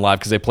SmackDown Live,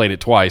 because they played it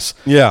twice.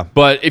 Yeah.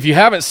 But if you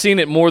haven't seen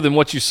it more than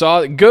what you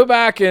saw, go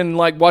back and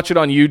watch it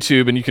on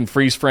YouTube, and you can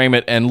freeze frame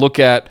it and look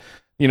at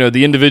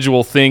the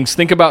individual things.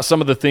 Think about some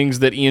of the things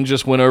that Ian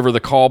just went over, the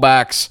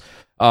callbacks,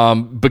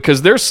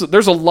 because there's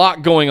a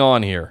lot going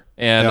on here.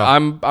 And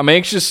I'm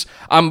anxious.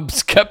 I'm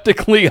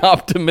skeptically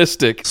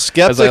optimistic.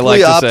 As I like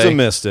to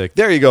optimistic. Say.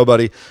 There you go,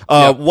 buddy.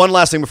 One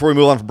last thing before we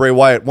move on from Bray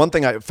Wyatt. One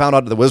thing I found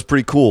out that was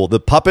pretty cool: the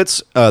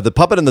puppet and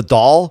the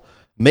doll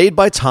made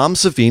by Tom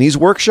Savini's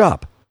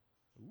workshop.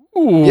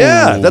 Ooh.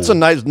 Yeah, that's a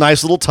nice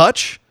little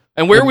touch.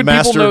 And where would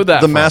people know that?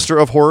 The master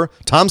of horror,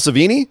 Tom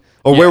Savini,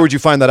 or where would you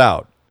find that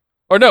out?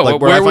 Or no,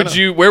 where would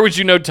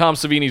you know Tom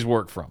Savini's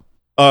work from?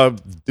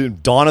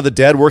 Dawn of the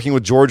Dead, working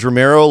with George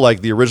Romero,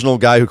 like the original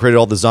guy who created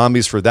all the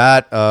zombies for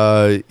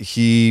that.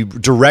 He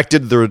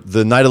directed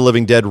the Night of the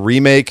Living Dead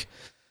remake.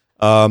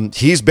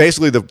 He's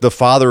basically the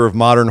father of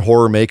modern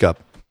horror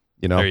makeup.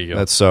 There you go.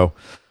 That's so.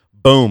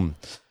 Boom.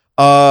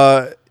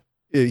 Horror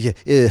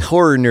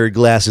nerd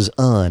glasses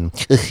on.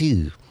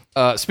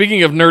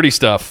 Speaking of nerdy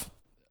stuff,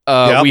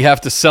 we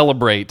have to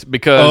celebrate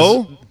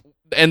because,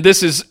 and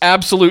this is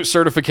absolute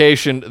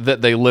certification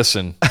that they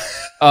listen.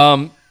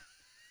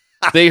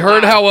 They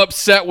heard how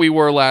upset we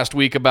were last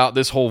week about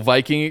this whole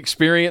Viking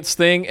Experience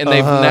thing, and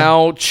they've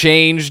now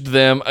changed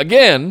them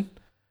again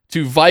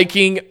to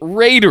Viking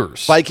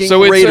Raiders.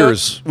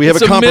 Raiders. We have a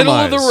compromise. Middle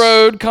of the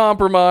road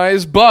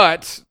compromise,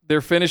 but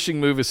their finishing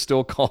move is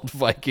still called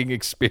Viking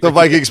Experience. The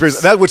Viking Experience,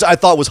 that which I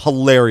thought was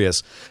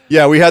hilarious.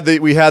 Yeah, we had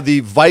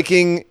the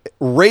Viking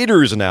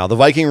Raiders now. The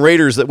Viking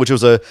Raiders, which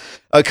was a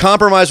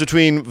compromise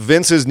between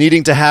Vince's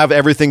needing to have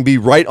everything be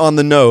right on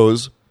the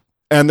nose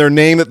and their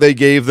name that they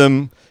gave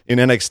them in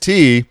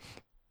NXT.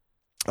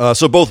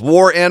 So both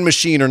War and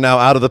Machine are now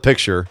out of the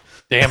picture.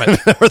 Damn it.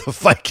 Or the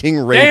Viking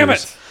Raiders. Damn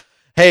it.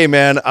 Hey,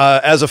 man,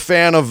 as a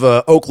fan of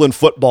Oakland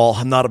football,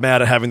 I'm not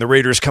mad at having the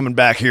Raiders coming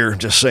back here,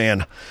 just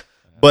saying.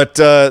 But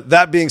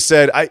that being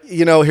said,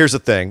 here's the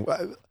thing.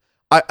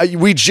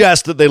 We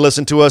jest that they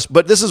listen to us,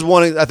 but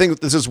I think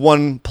this is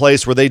one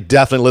place where they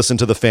definitely listen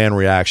to the fan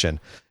reaction.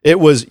 It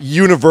was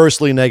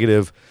universally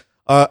negative.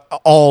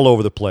 All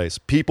over the place.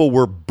 People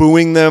were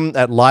booing them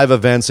at live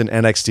events in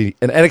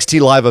NXT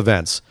live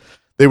events.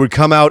 They would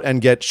come out and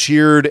get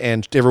cheered,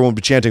 and everyone would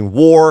be chanting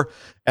war,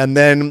 and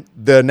then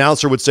the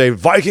announcer would say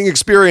Viking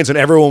Experience, and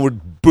everyone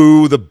would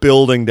boo the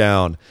building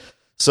down.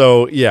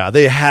 So yeah,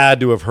 they had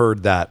to have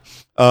heard that.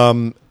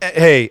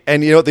 Hey,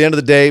 and at the end of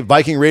the day,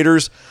 Viking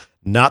Raiders,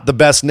 not the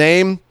best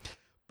name,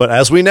 but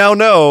as we now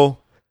know,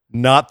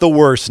 not the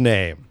worst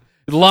name.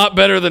 A lot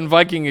better than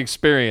Viking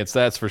Experience,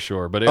 that's for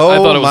sure. But I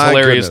thought it was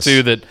hilarious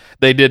too that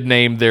they did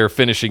name their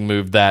finishing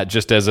move that,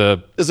 just as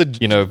a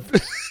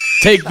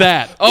take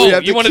that. Oh,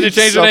 you wanted to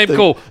change the name?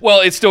 Cool. Well,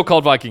 it's still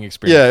called Viking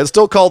Experience. Yeah, it's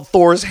still called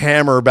Thor's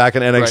Hammer back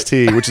in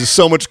NXT, right. Which is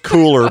so much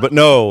cooler. But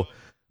no,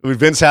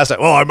 Vince has to.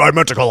 Well, I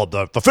meant to call it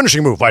the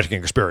finishing move, Viking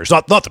Experience,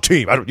 not the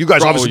team. You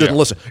guys obviously didn't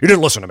listen. You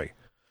didn't listen to me.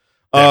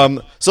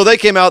 So they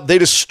came out, they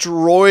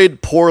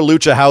destroyed poor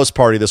Lucha House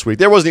Party this week.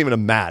 There wasn't even a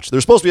match. There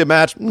was supposed to be a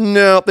match.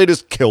 No, they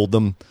just killed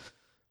them.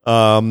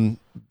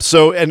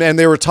 So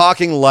they were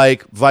talking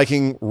like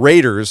Viking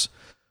Raiders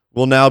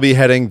will now be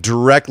heading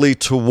directly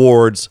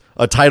towards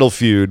a title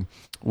feud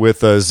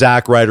with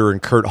Zack Ryder and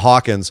Kurt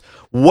Hawkins.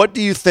 What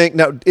do you think?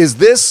 Now, is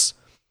this...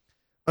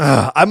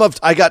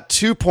 I got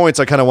 2 points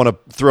I kind of want to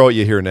throw at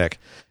you here, Nick.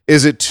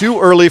 Is it too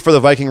early for the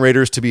Viking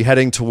Raiders to be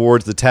heading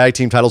towards the tag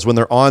team titles when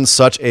they're on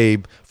such a,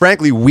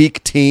 frankly,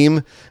 weak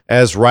team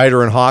as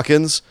Ryder and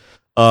Hawkins?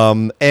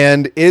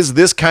 And is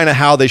this kind of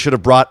how they should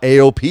have brought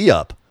AOP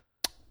up?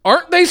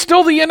 Aren't they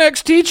still the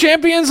NXT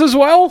champions as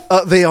well?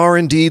 They are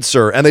indeed,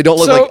 sir. And they don't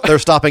look like they're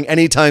stopping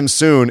anytime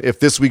soon if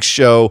this week's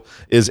show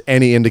is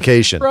any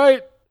indication.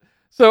 Right.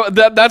 So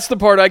that's the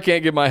part I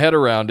can't get my head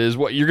around is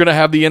what you're going to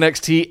have the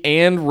NXT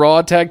and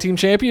Raw Tag Team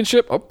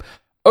Championship. Oh,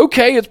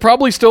 okay, it's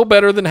probably still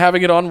better than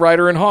having it on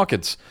Ryder and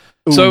Hawkins.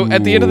 So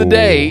at the end of the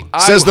day,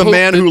 says the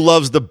man who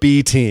loves the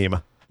B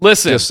team.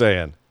 Listen, just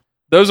saying,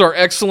 those are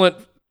excellent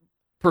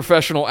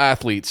professional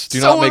athletes.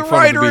 Do not make fun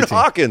Ryder of the B and team.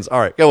 Hawkins. All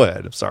right, go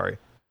ahead. I'm sorry.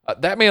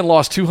 That man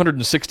lost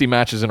 260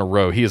 matches in a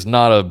row. He is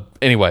not a...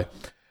 Anyway,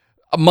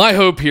 my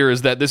hope here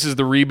is that this is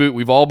the reboot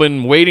we've all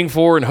been waiting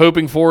for and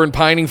hoping for and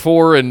pining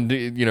for, and,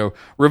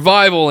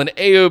 Revival and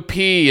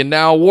AOP and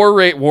now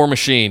War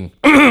Machine.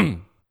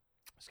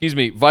 Excuse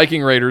me,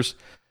 Viking Raiders.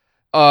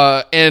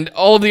 And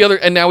all of the other...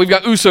 And now we've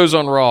got Usos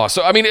on Raw.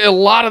 So, I mean, a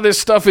lot of this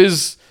stuff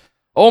is...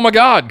 Oh my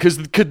God, because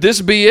could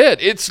this be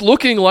it? It's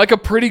looking like a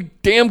pretty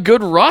damn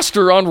good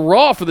roster on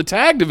Raw for the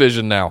tag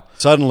division now.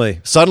 Suddenly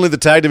the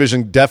tag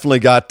division definitely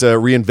got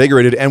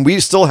reinvigorated, and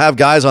we still have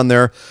guys on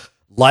there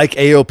like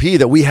AOP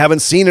that we haven't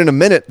seen in a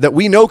minute that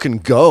we know can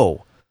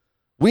go.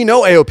 We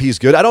know AOP's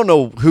good. I don't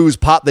know whose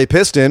pot they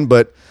pissed in,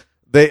 but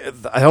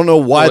I don't know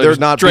why they're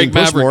not Drake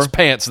being pushed Maverick's more.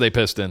 pants they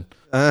pissed in.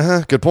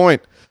 Good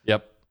point.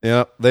 Yep.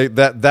 Yeah,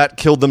 that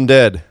killed them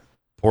dead.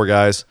 Poor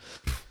guys.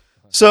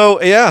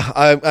 So, yeah,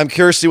 I'm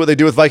curious to see what they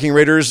do with Viking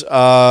Raiders,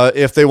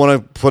 if they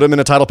want to put them in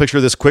a title picture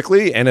this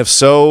quickly, and if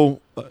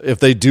so, if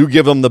they do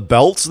give them the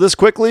belts this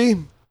quickly,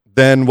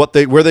 then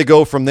where they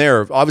go from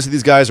there. Obviously,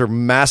 these guys are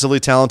massively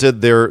talented.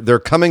 They're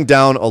coming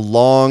down a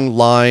long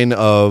line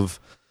of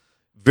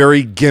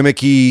very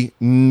gimmicky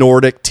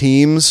Nordic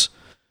teams.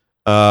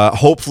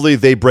 Hopefully,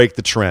 they break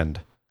the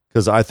trend,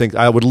 because I think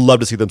I would love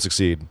to see them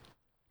succeed.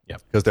 Yeah,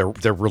 because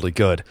they're really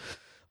good.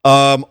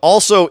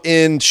 Also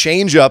in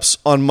change-ups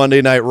on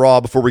Monday Night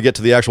Raw, before we get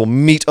to the actual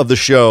meat of the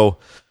show,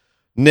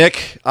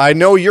 Nick, I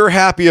know you're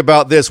happy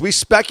about this. We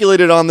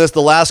speculated on this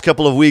the last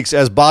couple of weeks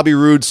as Bobby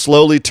Roode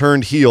slowly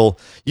turned heel.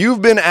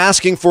 You've been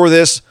asking for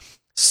this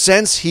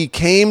since he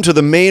came to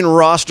the main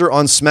roster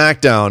on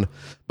SmackDown,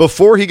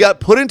 before he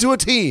got put into a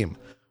team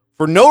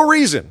for no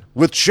reason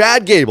with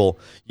Chad Gable.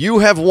 You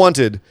have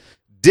wanted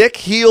Dick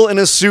Heel in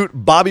a suit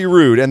Bobby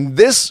Roode, and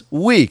this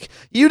week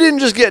you didn't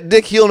just get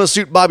Dick Heel in a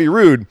suit Bobby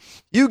Roode.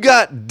 You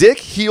got Dick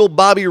Heel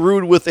Bobby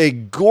Roode with a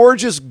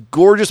gorgeous,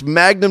 gorgeous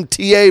Magnum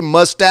TA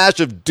mustache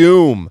of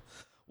doom.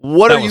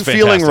 What are you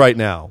feeling right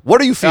now?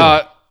 What are you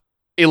feeling?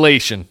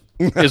 Elation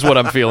is what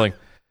I'm feeling.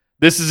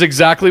 This is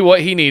exactly what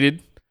he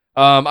needed.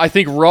 I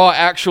think Raw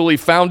actually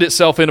found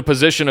itself in a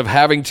position of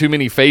having too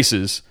many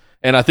faces,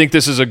 and I think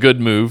this is a good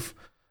move.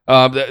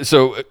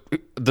 So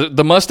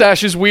the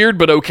mustache is weird,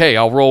 but okay,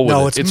 I'll roll with it.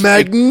 No, it's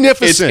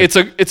magnificent.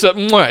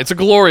 It's a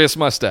glorious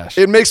mustache.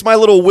 It makes my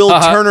little Will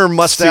Turner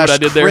mustache See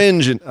what I did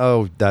cringe.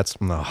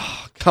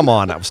 Come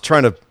on. I was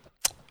trying to.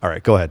 All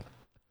right, go ahead.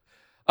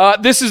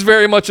 This is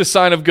very much a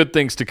sign of good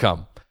things to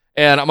come,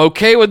 and I'm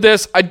okay with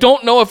this. I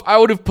don't know if I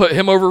would have put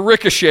him over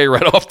Ricochet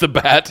right off the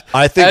bat.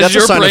 I think as that's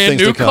your a sign of brand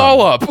things new to come.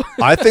 call up.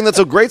 I think that's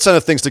a great sign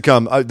of things to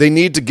come. They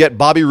need to get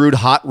Bobby Roode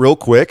hot real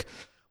quick.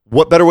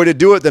 What better way to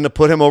do it than to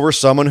put him over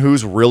someone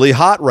who's really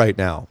hot right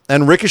now?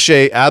 And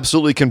Ricochet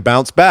absolutely can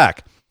bounce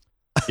back.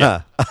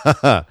 Yeah.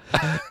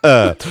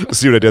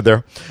 See what I did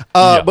there?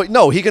 Yeah. But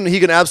no, he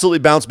can absolutely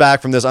bounce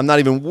back from this. I'm not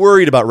even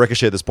worried about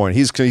Ricochet at this point.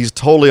 He's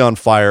totally on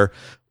fire.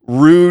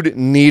 Roode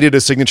needed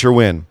a signature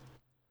win.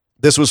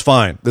 This was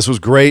fine. This was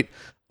great.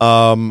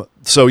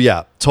 So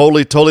yeah,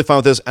 totally fine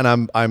with this.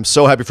 And I'm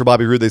so happy for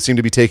Bobby Roode. They seem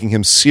to be taking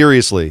him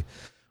seriously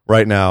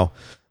right now.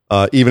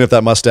 Even if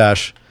that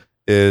mustache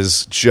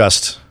is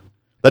just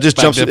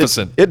jumps.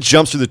 It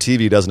jumps through the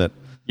TV, doesn't it?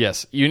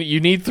 Yes, you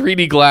need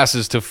 3D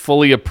glasses to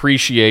fully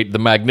appreciate the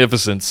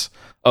magnificence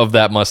of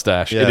that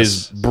mustache. Yes. It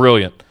is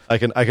brilliant. I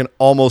can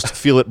almost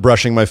feel it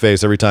brushing my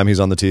face every time he's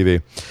on the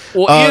TV.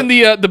 Well,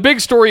 Ian, the big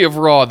story of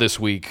Raw this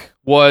week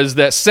was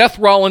that Seth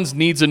Rollins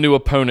needs a new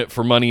opponent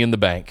for Money in the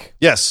Bank.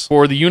 Yes.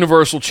 For the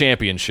Universal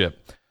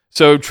Championship.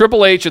 So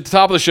Triple H, at the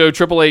top of the show,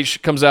 Triple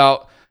H comes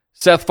out,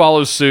 Seth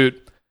follows suit,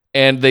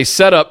 and they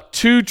set up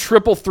 2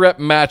 triple threat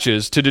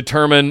matches to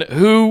determine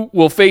who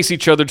will face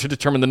each other to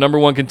determine the number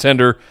 1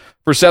 contender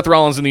for Seth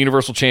Rollins in the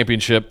Universal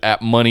Championship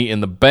at Money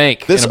in the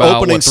Bank. This in about,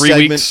 opening 3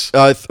 segment,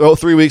 weeks?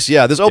 3 weeks,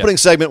 yeah. This opening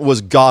segment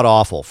was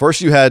god-awful. First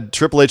you had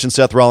Triple H and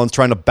Seth Rollins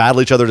trying to battle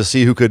each other to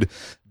see who could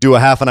do a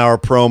half-an-hour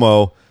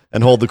promo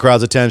and hold the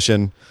crowd's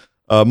attention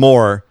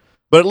more.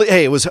 But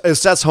hey, it was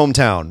Seth's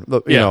hometown,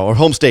 or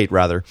home state,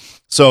 rather.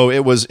 So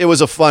it was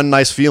a fun,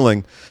 nice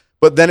feeling.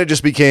 But then it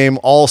just became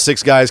all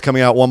 6 guys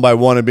coming out one by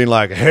one and being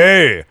like,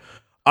 hey.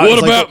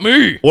 What about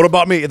me? What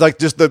about me? Like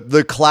just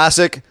the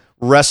classic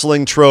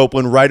wrestling trope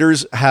when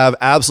writers have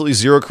absolutely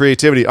zero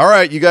creativity. All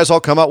right, you guys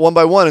all come out one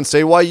by one and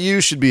say why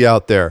you should be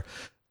out there.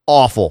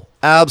 Awful.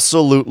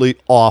 Absolutely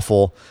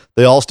awful.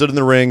 They all stood in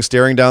the ring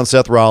staring down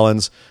Seth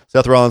Rollins.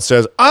 Seth Rollins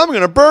says, I'm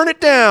going to burn it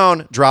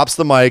down, drops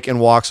the mic and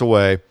walks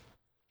away.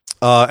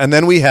 And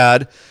then we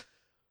had,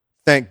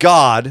 thank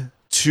God,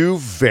 two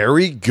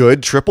very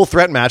good triple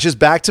threat matches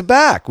back to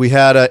back. We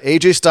had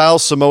AJ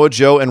Styles, Samoa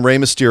Joe, and Rey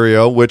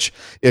Mysterio, which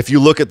if you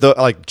look at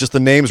just the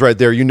names right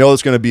there, you know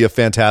it's going to be a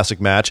fantastic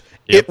match.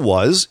 Yep. It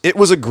was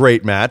a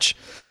great match.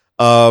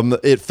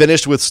 It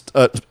finished with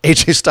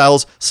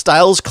AJ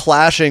Styles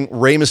clashing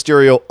Rey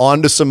Mysterio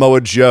onto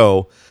Samoa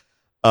Joe,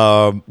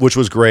 which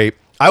was great.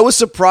 I was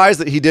surprised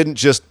that he didn't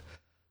just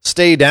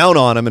stay down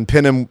on him and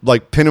pin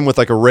him with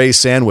like a Rey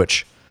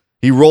sandwich.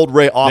 He rolled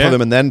Rey off of him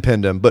and then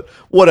pinned him, but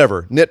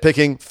whatever.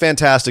 Nitpicking,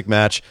 fantastic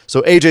match.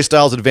 So AJ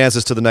Styles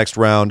advances to the next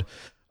round.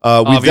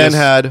 We then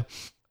had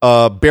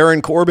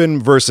Baron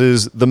Corbin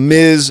versus The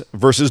Miz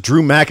versus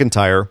Drew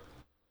McIntyre,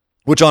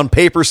 which on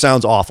paper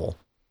sounds awful.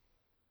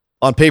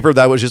 On paper,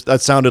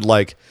 that sounded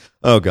like,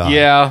 oh God.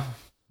 Yeah.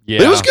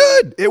 But it was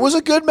good. It was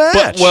a good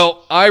match.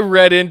 But, I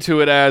read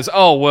into it as,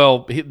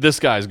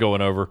 this guy's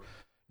going over.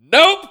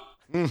 Nope.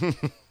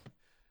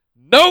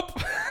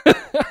 Nope.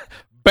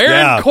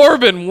 Baron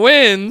Corbin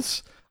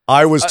wins.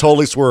 I was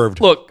totally swerved.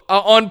 Look,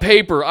 on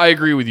paper, I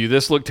agree with you.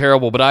 This looked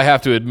terrible, but I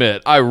have to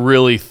admit, I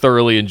really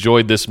thoroughly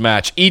enjoyed this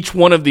match. Each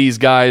one of these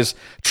guys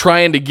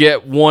trying to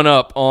get one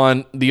up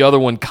on the other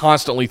one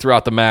constantly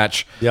throughout the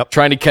match,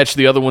 trying to catch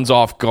the other ones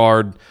off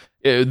guard.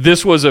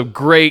 This was a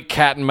great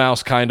cat and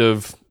mouse kind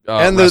of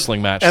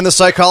wrestling match. And the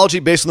psychology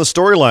based on the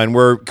storyline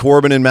where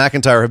Corbin and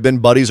McIntyre have been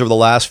buddies over the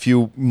last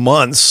few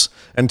months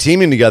and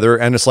teaming together,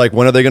 and it's like,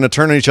 when are they going to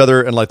turn on each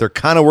other? And like, they're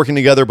kind of working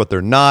together, but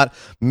they're not.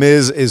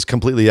 Miz is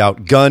completely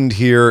outgunned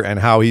here, and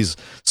how he's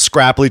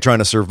scrappily trying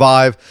to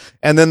survive.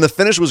 And then the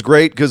finish was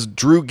great because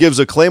Drew gives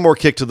a Claymore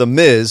kick to the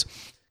Miz,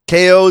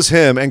 KOs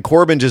him, and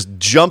Corbin just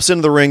jumps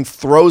into the ring,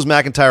 throws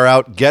McIntyre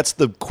out, gets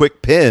the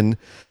quick pin,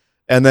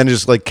 and then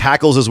just like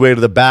cackles his way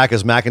to the back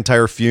as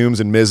McIntyre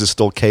fumes and Miz is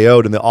still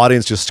KO'd, and the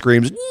audience just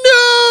screams,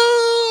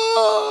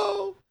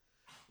 "No!"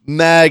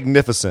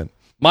 Magnificent.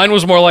 Mine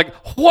was more like,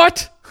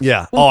 what?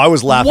 Yeah. Oh, I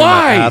was laughing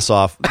my ass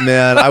off.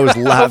 Man, I was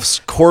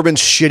laughing. Corbin's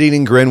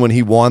shit-eating grin when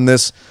he won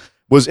this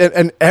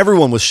and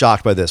everyone was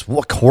shocked by this.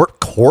 What,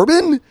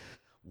 Corbin?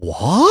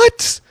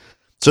 What?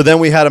 So then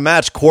we had a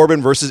match, Corbin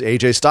versus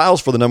AJ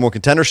Styles for the number one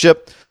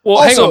contendership.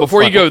 Well, hang on,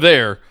 before you go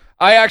there,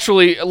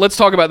 let's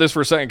talk about this for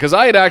a second, because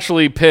I had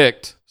actually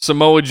picked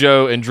Samoa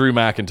Joe and Drew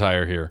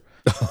McIntyre here.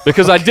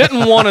 Because I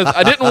didn't want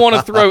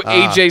to throw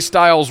AJ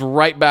Styles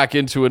right back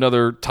into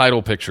another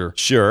title picture.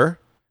 Sure.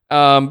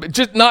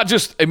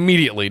 Not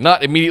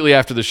immediately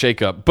after the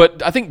shakeup,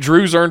 but I think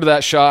Drew's earned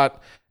that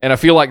shot, and I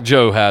feel like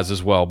Joe has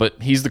as well.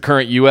 But he's the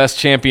current U.S.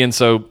 champion,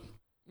 so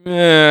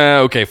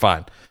okay,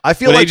 fine. I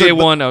feel like AJ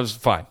won. I was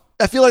fine.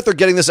 I feel like they're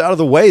getting this out of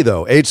the way,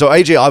 though. So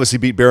AJ obviously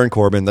beat Baron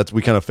Corbin.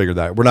 We kind of figured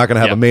that. We're not going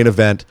to have a main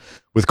event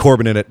with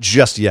Corbin in it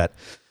just yet,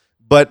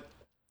 but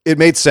it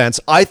made sense.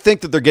 I think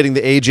that they're getting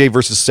the AJ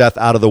versus Seth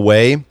out of the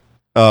way,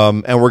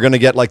 and we're going to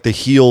get like the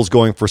heels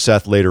going for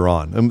Seth later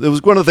on. And it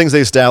was one of the things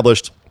they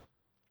established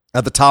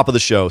at the top of the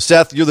show.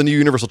 Seth, you're the new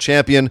Universal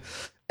Champion.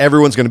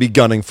 Everyone's going to be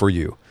gunning for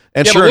you.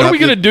 And but what are we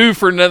going to do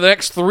for the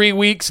next 3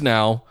 weeks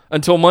now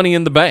until Money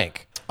in the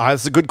Bank?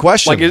 That's a good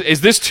question. Like, is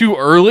this too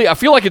early? I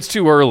feel like it's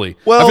too early.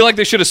 Well, I feel like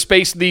they should have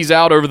spaced these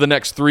out over the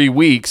next 3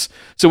 weeks.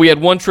 So we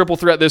had one triple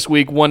threat this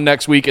week, one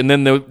next week, and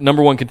then the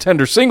number one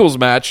contender singles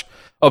match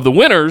of the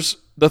winners,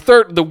 the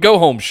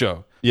go-home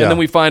show. Yeah. And then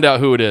we find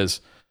out who it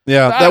is.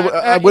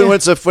 Yeah, when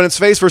it's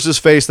face versus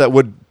face, that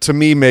would, to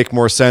me, make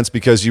more sense,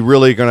 because you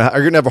really are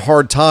gonna have a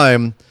hard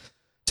time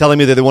telling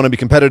me that they want to be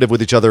competitive with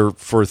each other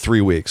for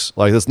 3 weeks.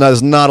 Like,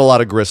 there's not a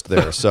lot of grist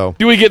there. So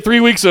do we get 3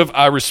 weeks of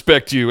 "I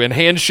respect you" and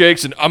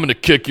handshakes and "I'm going to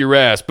kick your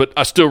ass, but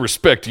I still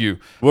respect you"?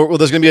 Well,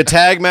 there's going to be a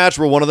tag match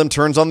where one of them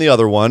turns on the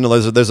other one.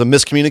 There's a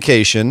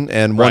miscommunication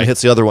and one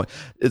hits the other one.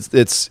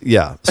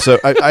 Yeah. So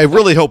I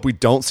really hope we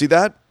don't see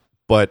that,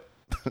 but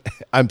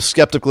I'm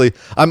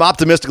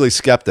optimistically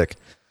skeptic.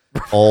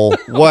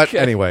 Okay.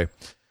 Anyway.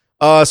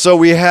 So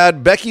we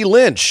had Becky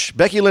Lynch,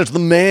 the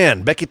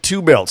man, Becky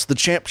Two Belts, the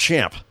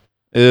champ,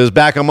 is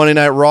back on Monday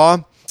Night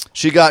Raw.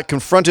 She got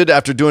confronted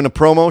after doing a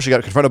promo. She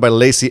got confronted by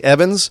Lacey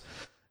Evans,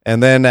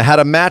 and then had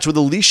a match with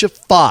Alicia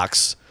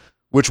Fox,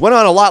 which went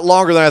on a lot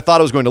longer than I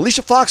thought it was going to.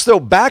 Alicia Fox, though,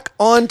 back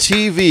on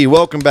TV.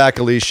 Welcome back,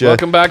 Alicia.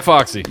 Welcome back,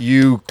 Foxy.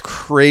 You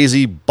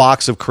crazy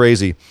box of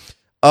crazy.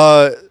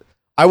 I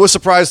was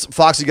surprised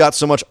Foxy got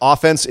so much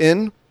offense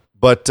in,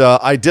 but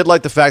I did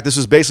like the fact this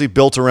was basically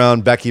built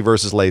around Becky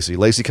versus Lacey.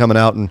 Lacey coming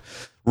out and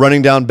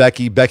running down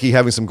Becky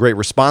having some great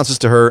responses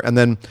to her, and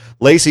then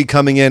Lacey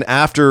coming in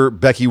after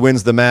Becky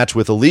wins the match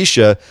with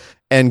Alicia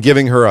and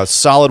giving her a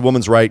solid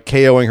woman's right,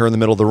 KOing her in the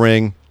middle of the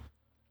ring,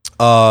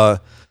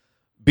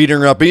 beating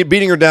her up,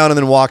 beating her down, and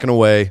then walking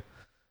away.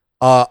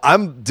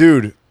 I'm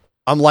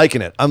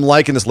liking it. I'm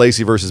liking this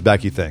Lacey versus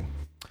Becky thing.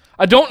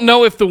 I don't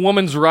know if the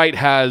woman's right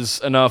has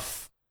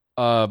enough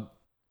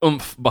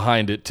oomph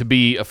behind it to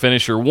be a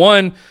finisher.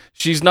 One,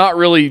 she's not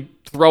really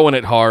throwing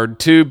it hard.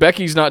 Two,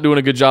 Becky's not doing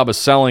a good job of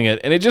selling it,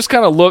 and it just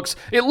kind of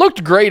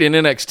looked great in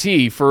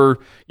NXT for,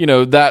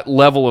 that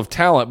level of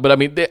talent. But I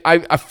mean,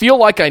 I feel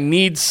like I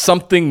need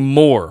something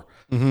more.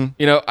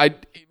 Mm-hmm.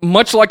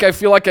 I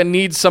feel like I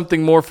need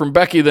something more from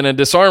Becky than a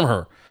disarm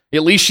her.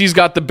 At least she's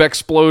got the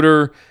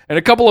Bexploder and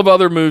a couple of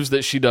other moves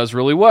that she does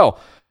really well.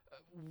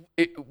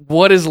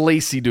 What is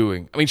Lacey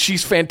doing? I mean,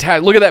 she's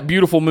fantastic. Look at that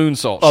beautiful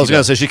moonsault. I was going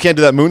to say she can't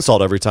do that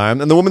moonsault every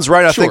time. And the woman's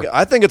right.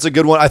 I think it's a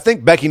good one. I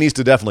think Becky needs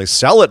to definitely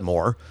sell it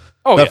more.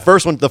 Oh, the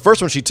first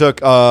one she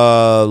took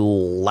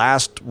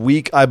last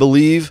week, I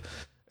believe,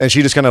 and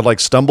she just kind of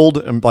like stumbled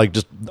and like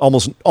just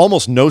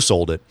almost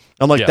no-sold it.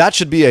 I'm like, that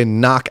should be a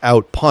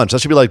knockout punch. That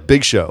should be like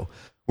Big Show,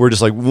 where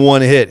just like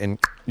one hit and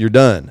you're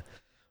done.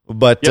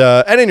 But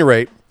at any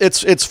rate,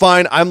 it's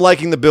fine. I'm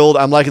liking the build.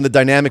 I'm liking the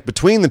dynamic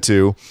between the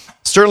two.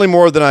 Certainly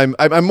more than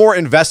I'm more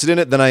invested in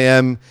it than I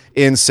am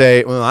in,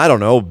 say, well, I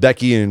don't know,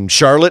 Becky and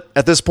Charlotte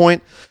at this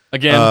point.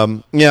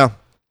 Again. Yeah.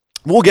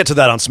 We'll get to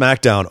that on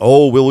SmackDown.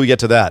 Oh, will we get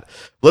to that?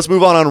 Let's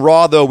move on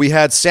Raw, though. We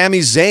had Sami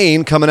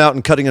Zayn coming out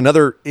and cutting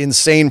another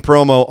insane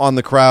promo on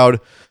the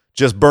crowd,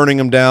 just burning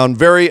him down.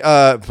 Very,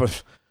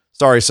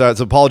 sorry,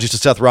 apologies to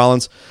Seth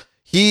Rollins.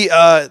 These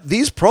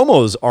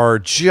promos are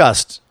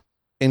just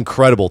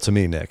incredible to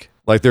me, Nick.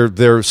 Like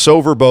they're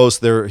so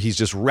verbose. He's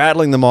just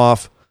rattling them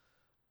off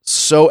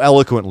so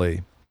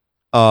eloquently.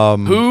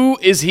 Who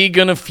is he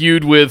gonna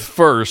feud with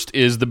first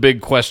is the big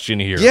question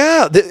here.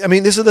 Yeah, I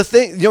mean, this is the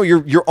thing. You know,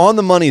 you're on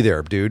the money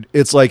there, dude.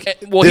 It's like,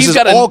 well, they've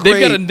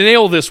got to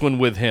nail this one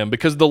with him,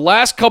 because the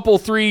last couple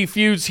 3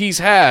 feuds he's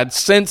had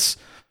since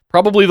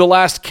probably the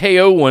last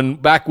KO one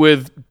back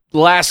with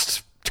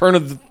last turn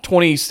of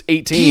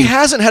 2018, he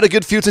hasn't had a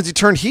good feud since he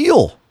turned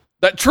heel.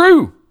 That's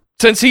true.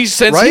 Since he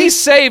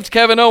saved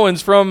Kevin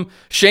Owens from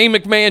Shane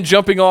McMahon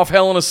jumping off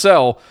Hell in a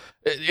Cell,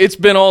 it's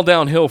been all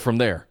downhill from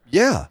there.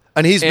 Yeah.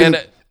 And he's been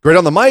great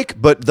on the mic,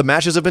 but the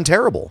matches have been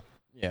terrible.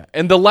 Yeah.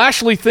 And the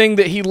Lashley thing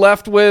that he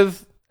left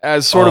with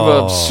as sort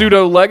of a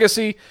pseudo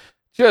legacy,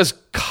 just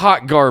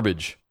hot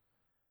garbage.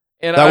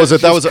 And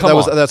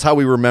that's how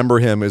we remember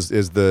him is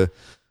the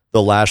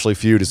Lashley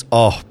feud is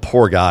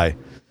poor guy.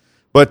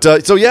 But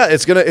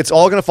it's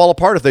all gonna fall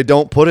apart if they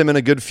don't put him in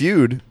a good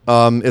feud.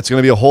 It's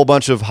gonna be a whole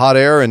bunch of hot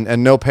air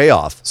and no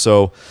payoff.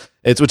 So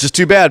which is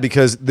too bad,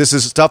 because this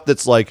is stuff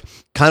that's like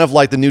kind of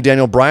like the new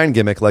Daniel Bryan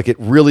gimmick. Like, it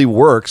really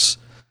works,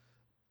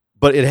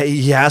 but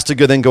he has to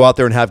then go out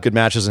there and have good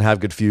matches and have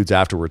good feuds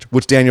afterwards,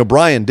 which Daniel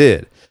Bryan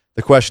did.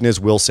 The question is,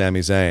 will Sami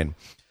Zayn?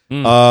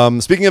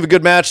 Speaking of a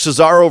good match,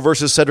 Cesaro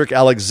versus Cedric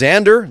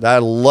Alexander. I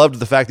loved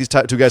the fact these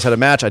two guys had a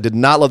match. I did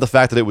not love the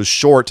fact that it was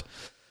short.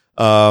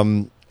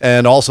 And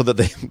also that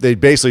they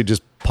basically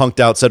just punked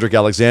out Cedric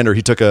Alexander.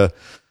 He took a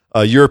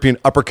European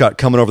uppercut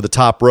coming off the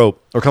top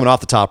rope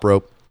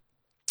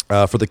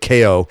for the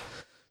KO.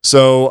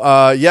 So,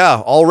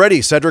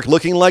 already Cedric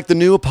looking like the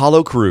new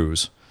Apollo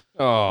Crews.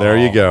 Oh. There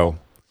you go.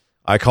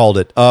 I called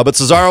it. But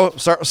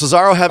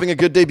Cesaro having a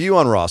good debut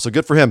on Raw, so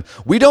good for him.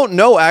 We don't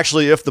know,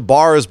 actually, if the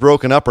bar is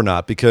broken up or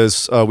not,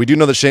 because we do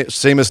know that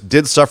Sheamus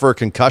did suffer a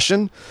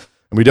concussion,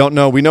 and we don't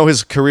know. We know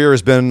his career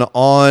has been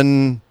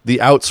on the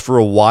outs for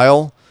a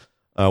while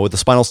with the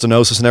spinal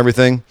stenosis and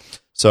everything.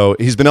 So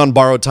he's been on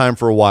borrowed time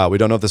for a while. We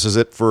don't know if this is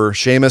it for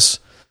Sheamus,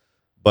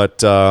 but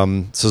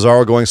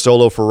Cesaro going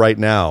solo for right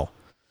now.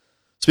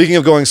 Speaking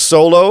of going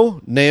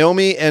solo,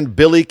 Naomi and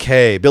Billie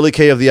Kay. Billie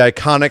Kay of the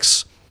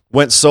Iconics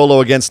went solo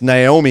against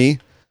Naomi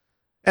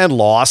and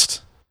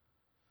lost.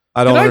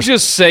 Can I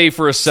just say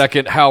for a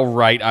second how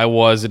right I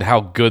was and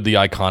how good the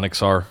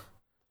Iconics are?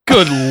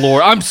 Good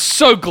Lord. I'm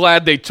so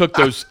glad they took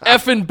those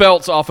effing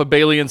belts off of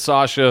Bayley and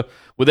Sasha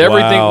with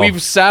everything. Wow.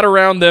 We've sat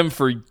around them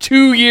for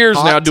 2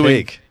 years now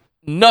doing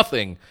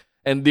nothing.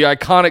 And the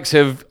Iconics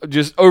have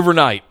just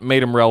overnight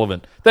made them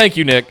relevant. Thank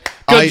you, Nick.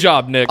 Good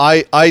job, Nick.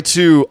 I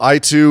too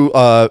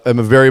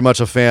am very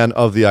much a fan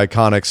of the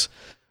Iconics,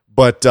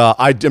 but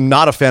I am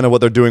not a fan of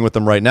what they're doing with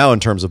them right now in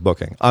terms of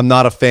booking. I'm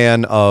not a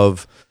fan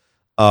of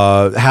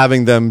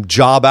having them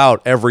job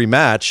out every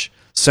match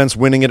since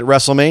winning it at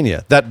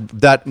WrestleMania.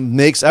 That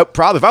makes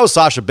probably, if I was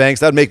Sasha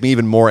Banks, that would make me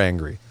even more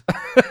angry.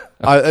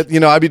 I'd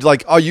be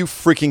like, "Are you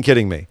freaking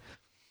kidding me?"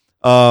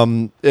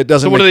 It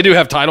doesn't. So what do they do?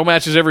 Have title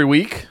matches every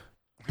week?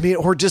 I mean,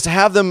 or just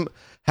have them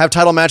have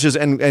title matches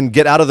and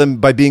get out of them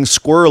by being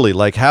squirrely.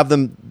 Like,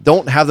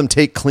 don't have them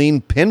take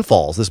clean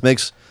pinfalls. This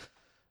makes,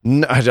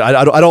 I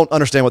don't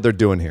understand what they're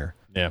doing here.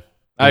 Yeah,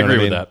 I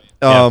agree with that.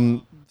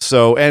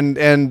 So,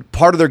 and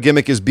part of their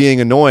gimmick is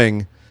being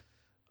annoying.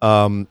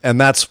 And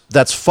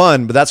that's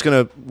fun, but that's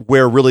going to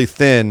wear really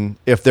thin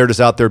if they're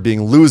just out there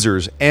being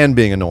losers and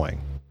being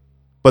annoying.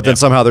 But then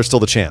somehow they're still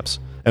the champs.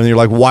 And you're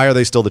like, why are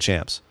they still the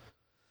champs?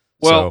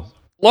 Well,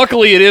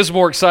 luckily, it is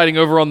more exciting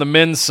over on the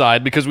men's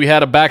side, because we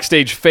had a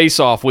backstage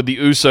face-off with the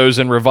Usos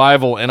and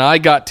Revival, and I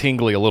got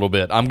tingly a little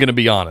bit. I'm going to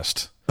be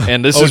honest.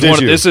 And this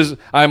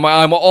I'm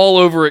all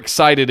over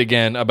excited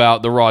again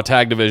about the Raw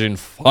Tag Division.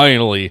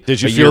 Finally,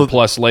 year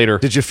plus later.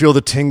 Did you feel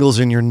the tingles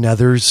in your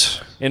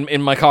nethers?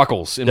 In my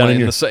cockles, in the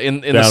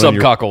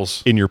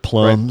subcockles, in your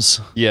plums.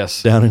 Right.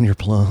 Yes, down in your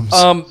plums.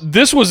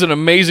 This was an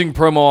amazing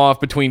promo off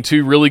between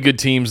two really good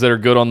teams that are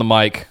good on the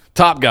mic,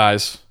 top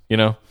guys. You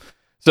know.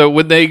 So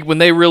when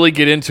they really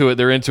get into it,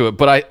 they're into it.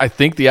 But I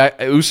think the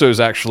Usos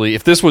actually,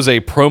 if this was a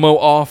promo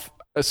off,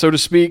 so to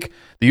speak,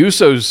 the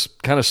Usos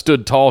kind of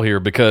stood tall here,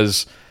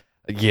 because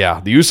Yeah,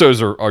 the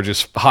Usos are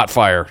just hot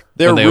fire.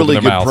 They're when they really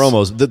open their good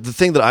mouths. promos. The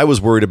thing that I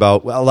was worried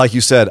about, well, like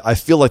you said, I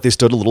feel like they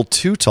stood a little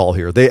too tall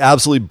here. They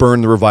absolutely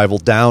burned the Revival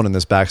down in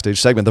this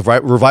backstage segment.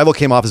 The Revival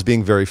came off as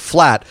being very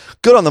flat,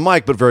 good on the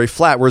mic, but very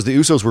flat, whereas the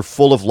Usos were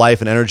full of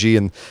life and energy.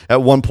 And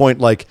at one point,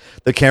 like,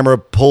 the camera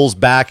pulls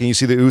back and you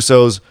see the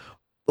Usos,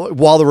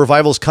 while the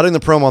Revival is cutting the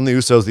promo on the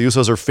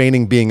Usos are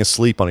feigning being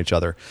asleep on each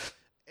other.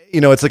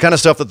 You know, it's the kind of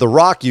stuff that The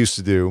Rock used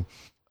to do.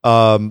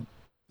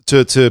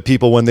 To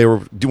people when they were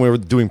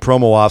doing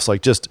promo offs,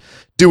 like just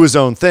do his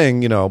own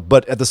thing, you know.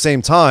 But at the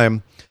same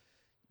time,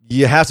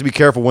 you have to be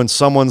careful when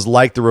someone's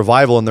like the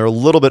Revival and they're a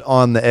little bit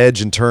on the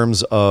edge in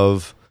terms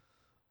of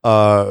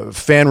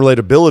fan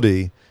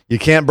relatability. You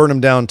can't burn them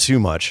down too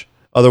much.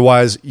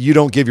 Otherwise, you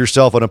don't give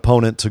yourself an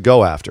opponent to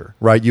go after,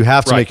 right? You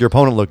have to make your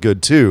opponent look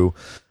good too.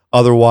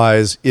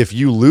 Otherwise, if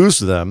you lose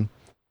to them,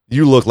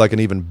 you look like an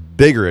even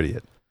bigger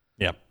idiot.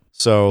 Yeah.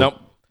 So, nope.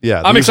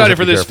 Yeah, I'm excited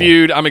for this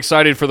feud. I'm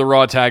excited for the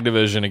Raw Tag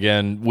Division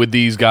again with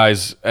these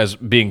guys as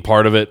being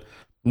part of it.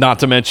 Not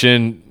to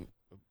mention,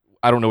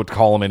 I don't know what to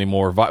call them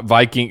anymore.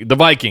 The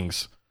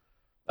Vikings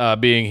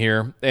being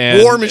here.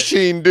 And War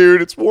Machine,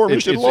 dude. It's War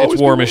Machine. It's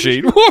War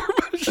Machine. War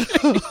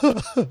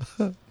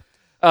Machine.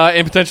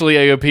 And potentially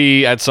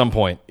AOP at some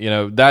point. You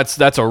know,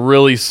 that's a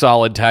really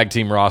solid tag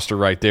team roster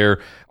right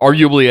there.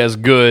 Arguably as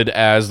good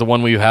as the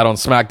one we've had on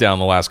SmackDown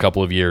the last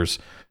couple of years.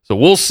 So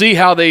we'll see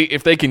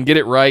if they can get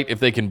it right, if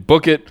they can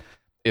book it,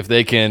 if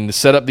they can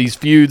set up these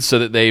feuds so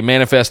that they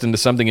manifest into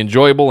something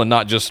enjoyable and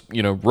not just,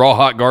 you know, raw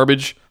hot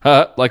garbage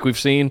like we've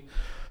seen.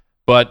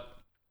 But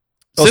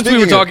since we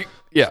were talking...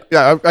 Yeah,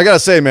 I got to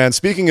say, man,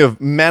 speaking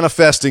of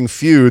manifesting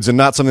feuds and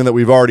not something that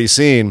we've already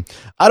seen,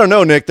 I don't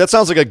know, Nick, that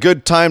sounds like a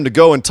good time to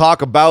go and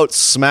talk about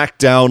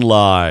SmackDown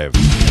Live.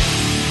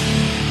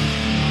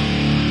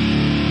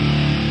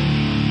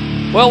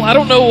 Well, I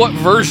don't know what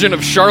version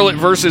of Charlotte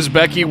versus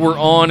Becky we're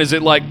on. Is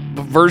it like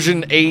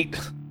version 8?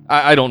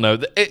 I don't know.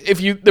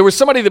 There was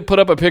somebody that put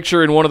up a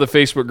picture in one of the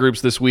Facebook groups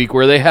this week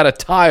where they had a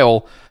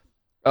tile,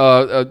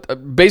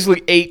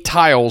 basically 8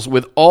 tiles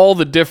with all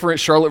the different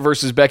Charlotte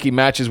versus Becky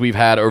matches we've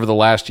had over the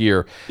last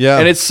year. Yeah.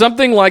 And it's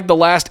something like the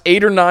last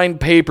 8 or 9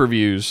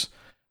 pay-per-views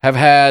have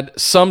had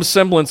some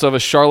semblance of a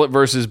Charlotte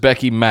versus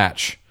Becky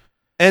match.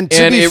 And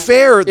to be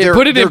fair, it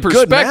put it in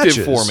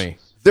perspective for me.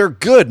 They're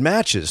good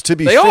matches, to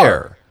be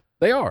fair.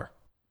 They are.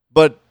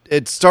 But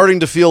it's starting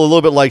to feel a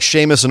little bit like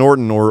Sheamus and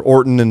Orton or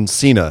Orton and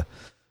Cena.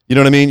 You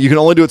know what I mean? You can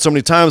only do it so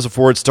many times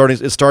before it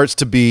starts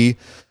to be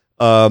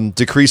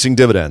decreasing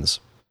dividends.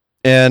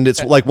 And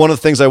it's like one of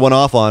the things I went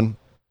off on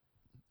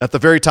at the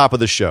very top of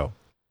the show.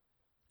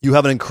 You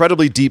have an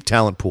incredibly deep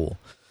talent pool.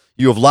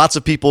 You have lots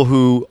of people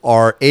who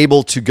are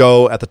able to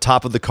go at the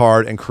top of the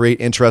card and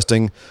create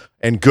interesting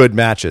and good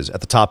matches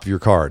at the top of your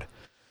card.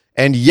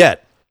 And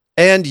yet,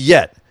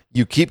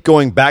 you keep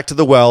going back to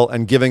the well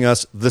and giving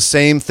us the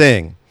same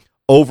thing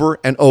over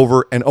and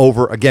over and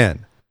over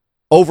again.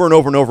 Over and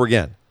over and over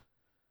again.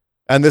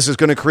 And this is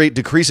going to create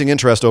decreasing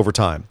interest over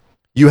time.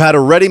 You had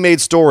a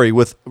ready-made story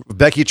with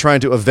Becky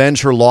trying to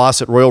avenge her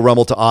loss at Royal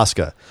Rumble to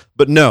Asuka.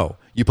 But no,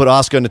 you put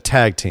Asuka in a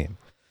tag team.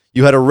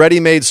 You had a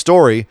ready-made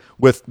story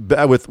with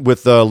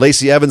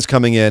Lacey Evans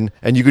coming in,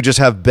 and you could just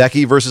have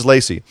Becky versus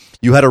Lacey.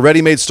 You had a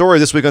ready-made story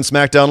this week on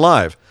SmackDown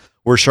Live,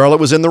 where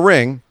Charlotte was in the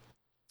ring,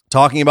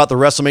 talking about the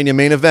WrestleMania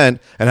main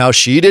event and how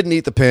she didn't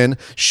eat the pin,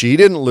 she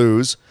didn't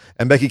lose,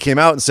 and Becky came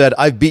out and said,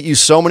 I've beat you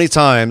so many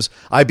times,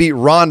 I beat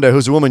Ronda,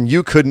 who's a woman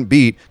you couldn't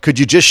beat, could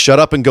you just shut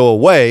up and go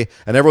away?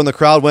 And everyone in the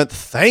crowd went,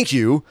 thank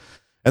you.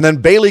 And then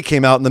Bayley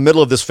came out in the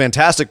middle of this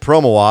fantastic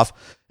promo off,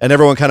 and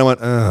everyone kind of went,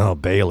 oh,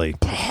 Bayley,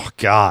 oh,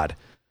 God.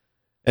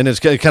 And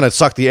it kind of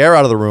sucked the air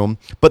out of the room.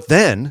 But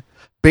then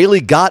Bayley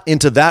got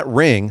into that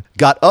ring,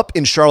 got up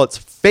in Charlotte's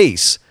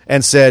face,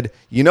 and said,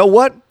 you know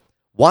what?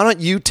 Why don't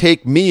you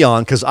take me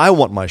on because I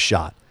want my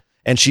shot?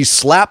 And she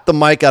slapped the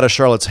mic out of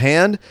Charlotte's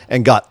hand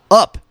and got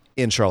up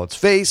in Charlotte's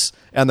face,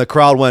 and the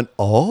crowd went,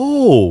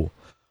 oh,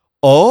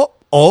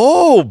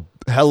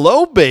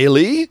 hello,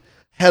 Bayley.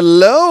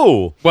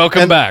 Hello.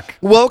 Welcome back.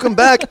 Welcome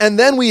back. And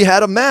then we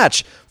had a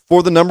match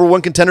for the number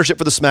 1 contendership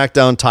for the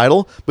SmackDown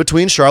title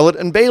between Charlotte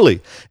and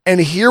Bayley. And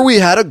here we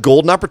had a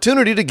golden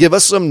opportunity to give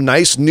us some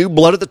nice new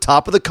blood at the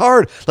top of the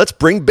card. Let's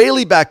bring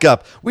Bayley back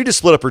up. We just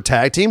split up her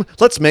tag team.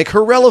 Let's make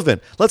her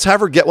relevant. Let's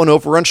have her get one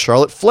over on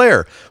Charlotte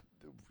Flair.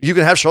 You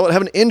can have Charlotte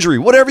have an injury,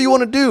 whatever you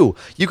want to do.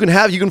 You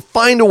can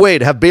find a way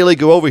to have Bayley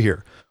go over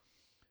here.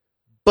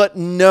 But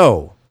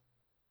no,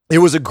 it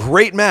was a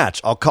great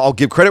match. I'll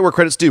give credit where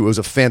credit's due. It was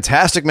a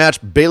fantastic match.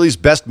 Bayley's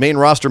best main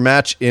roster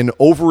match in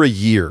over a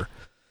year.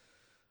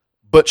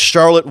 But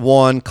Charlotte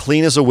won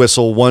clean as a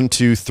whistle, 1,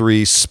 2,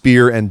 3,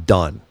 spear and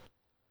done.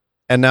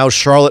 And now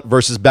Charlotte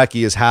versus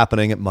Becky is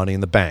happening at Money in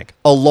the Bank,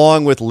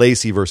 along with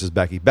Lacey versus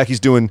Becky.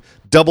 Becky's doing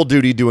double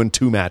duty, doing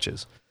 2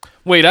 matches.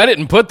 Wait, I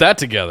didn't put that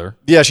together.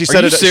 Yeah, she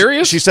said it. Are you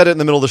serious? She said it in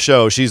the middle of the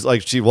show. She's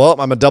like,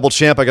 I'm a double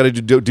champ. I got to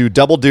do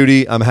double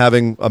duty. I'm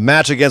having a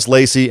match against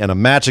Lacey and a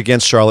match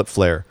against Charlotte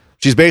Flair.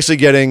 She's basically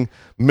getting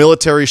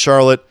military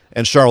Charlotte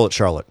and Charlotte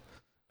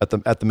at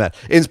the Met.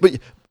 But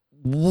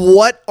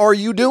what are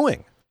you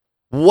doing?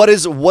 What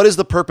is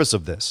the purpose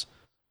of this?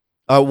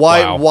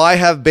 Why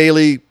have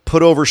Bayley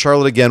put over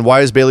Charlotte again?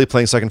 Why is Bayley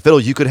playing second fiddle?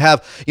 You could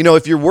have,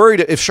 if you're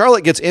worried, if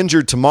Charlotte gets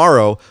injured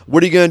tomorrow,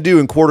 what are you going to do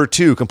in quarter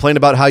 2? Complain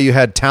about how you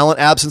had talent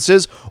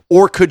absences?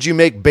 Or could you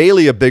make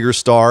Bayley a bigger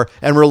star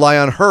and rely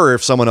on her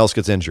if someone else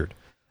gets injured?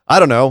 I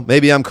don't know.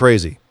 Maybe I'm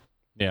crazy.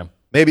 Yeah.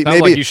 Maybe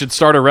like you should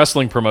start a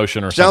wrestling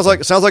promotion or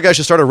something. Sounds like I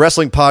should start a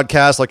wrestling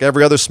podcast like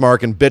every other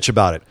smark and bitch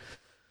about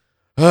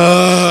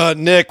it.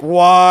 Nick,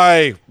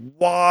 why?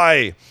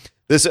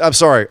 I'm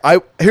sorry.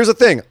 Here's the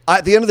thing.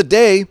 At the end of the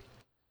day,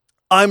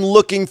 I'm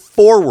looking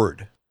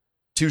forward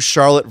to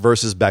Charlotte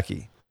versus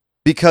Becky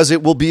because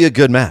it will be a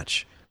good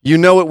match. You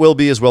know it will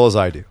be as well as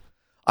I do.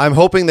 I'm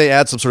hoping they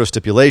add some sort of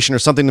stipulation or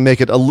something to make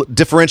it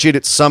differentiate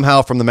it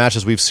somehow from the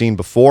matches we've seen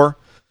before.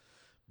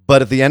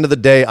 But at the end of the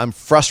day, I'm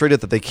frustrated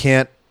that they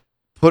can't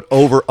put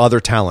over other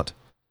talent.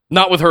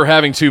 Not with her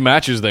having 2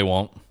 matches, they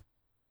won't.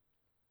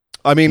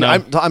 I mean,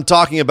 No. I'm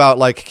talking about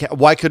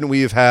why couldn't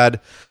we have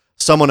had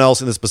someone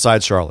else in this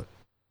besides Charlotte?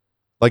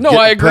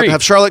 I agree.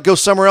 Have Charlotte go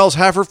somewhere else.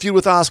 Have her feud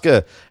with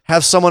Asuka.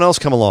 Have someone else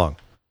come along.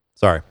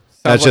 Sorry,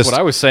 Sounds like what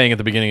I was saying at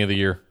the beginning of the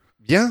year.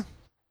 Yeah.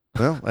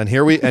 Well, and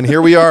here we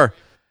are.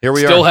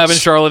 Still having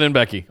Charlotte and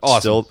Becky.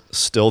 Awesome.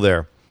 Still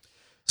there.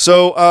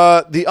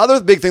 So the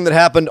other big thing that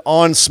happened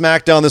on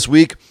SmackDown this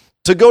week,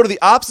 to go to the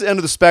opposite end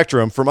of the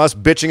spectrum from us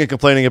bitching and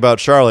complaining about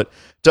Charlotte,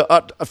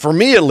 to for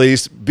me at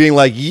least, being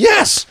like,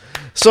 yes,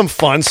 some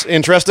fun,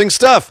 interesting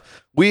stuff.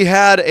 We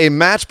had a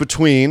match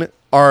between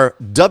our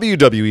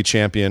WWE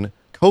champion,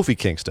 Kofi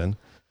Kingston,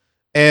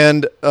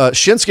 and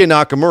Shinsuke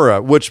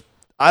Nakamura, which,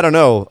 I don't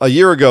know, a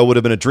year ago would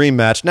have been a dream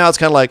match. Now it's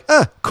kind of like,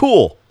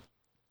 cool.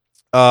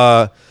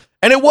 And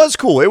it was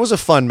cool. It was a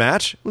fun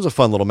match. It was a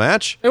fun little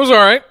match. It was all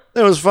right.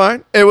 It was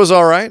fine. It was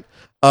all right.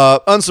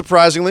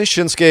 Unsurprisingly,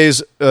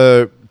 Shinsuke's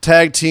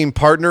tag team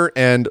partner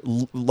and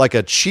like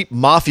a cheap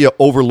mafia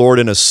overlord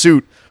in a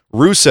suit,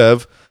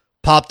 Rusev,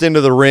 popped into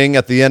the ring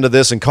at the end of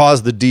this and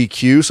caused the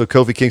DQ. So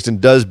Kofi Kingston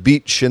does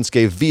beat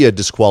Shinsuke via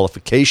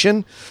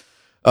disqualification.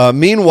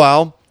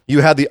 Meanwhile, you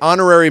had the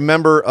honorary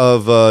member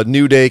of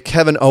New Day,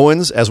 Kevin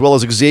Owens, as well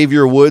as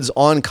Xavier Woods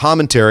on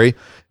commentary,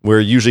 where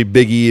usually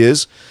Big E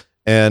is.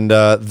 And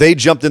they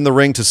jumped in the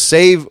ring to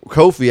save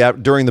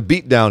Kofi during the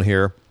beatdown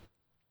here.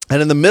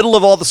 And in the middle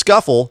of all the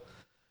scuffle,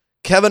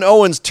 Kevin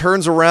Owens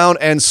turns around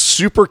and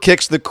super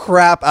kicks the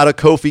crap out of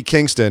Kofi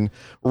Kingston,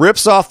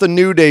 rips off the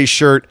New Day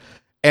shirt,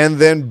 and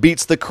then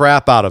beats the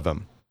crap out of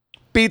him.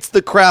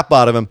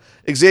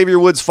 Xavier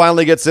Woods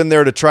finally gets in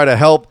there to try to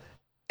help,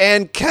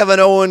 and Kevin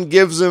Owens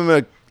gives him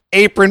an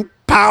apron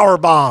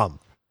powerbomb.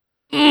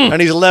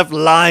 And he's left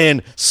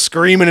lying,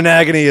 screaming in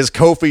agony as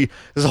Kofi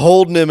is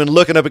holding him and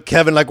looking up at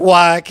Kevin like,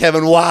 why,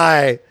 Kevin,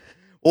 why?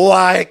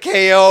 Why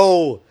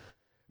KO?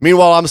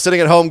 Meanwhile, I'm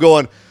sitting at home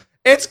going,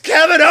 it's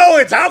Kevin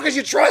Owens. How could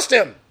you trust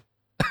him?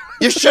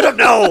 You should have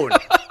known.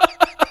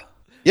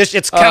 Yes,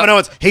 it's Kevin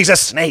Owens. He's a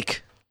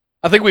snake.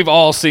 I think we've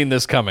all seen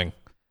this coming.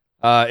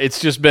 It's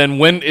just been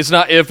when. It's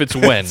not if, it's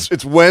when.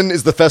 It's when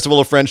is the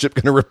Festival of Friendship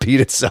going to repeat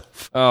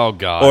itself? Oh,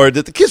 God. Or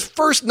his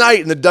first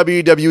night in the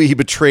WWE, he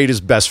betrayed his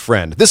best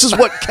friend. This is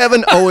what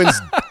Kevin Owens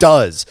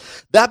does.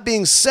 That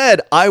being said,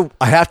 I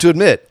have to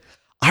admit,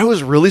 I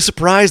was really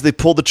surprised they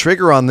pulled the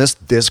trigger on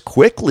this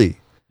quickly.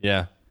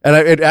 Yeah. And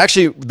it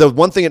actually, the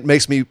one thing it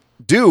makes me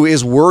do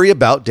is worry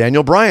about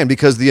Daniel Bryan,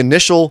 because the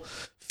initial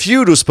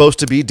feud was supposed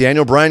to be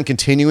Daniel Bryan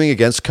continuing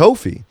against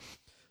Kofi.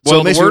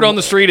 Well, the word on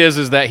the street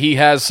is that he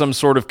has some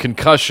sort of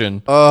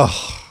concussion. A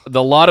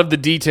lot of the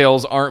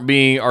details are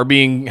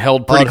being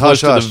held pretty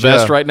close to the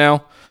vest right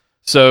now.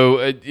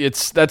 So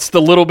that's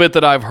the little bit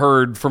that I've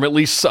heard from at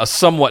least a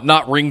somewhat,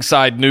 not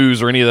Ringside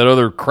News or any of that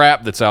other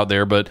crap that's out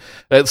there, but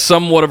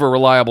somewhat of a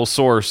reliable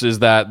source is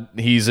that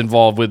he's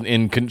involved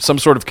in some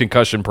sort of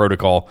concussion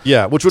protocol.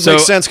 Yeah, which would make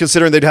sense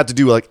considering they'd have to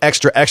do like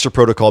extra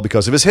protocol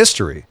because of his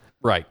history.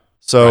 Right.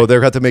 So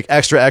they'd have to make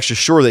extra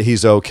sure that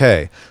he's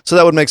okay. So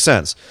that would make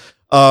sense.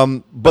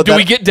 But do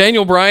we get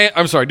Daniel Bryan?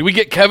 I'm sorry. Do we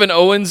get Kevin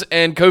Owens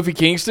and Kofi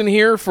Kingston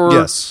here for?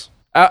 Yes.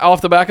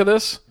 Off the back of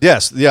this?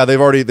 Yes. Yeah. They've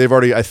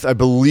already. I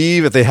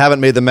believe if they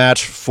haven't made the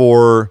match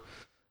for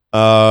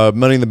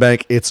Money in the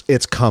Bank,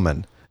 it's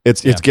coming.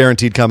 It's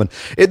guaranteed coming.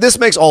 This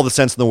makes all the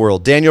sense in the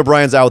world. Daniel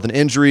Bryan's out with an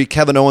injury.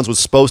 Kevin Owens was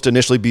supposed to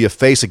initially be a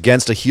face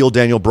against a heel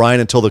Daniel Bryan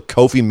until the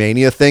Kofi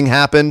Mania thing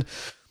happened.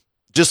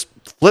 Just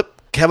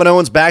flip Kevin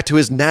Owens back to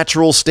his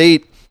natural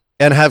state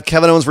and have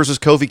Kevin Owens versus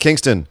Kofi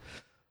Kingston.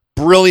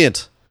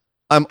 Brilliant.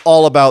 I'm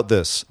all about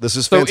this. This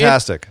is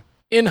fantastic.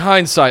 In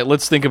hindsight,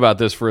 let's think about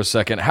this for a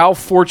second. How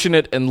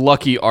fortunate and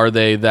lucky are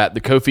they that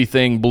the Kofi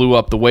thing blew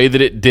up the way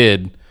that it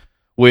did,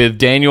 with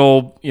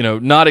Daniel,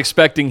 not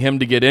expecting him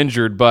to get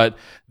injured, but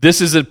this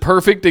is a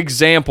perfect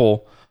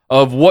example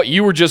of what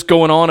you were just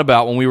going on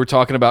about when we were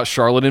talking about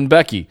Charlotte and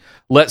Becky.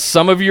 Let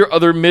some of your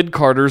other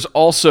mid-carders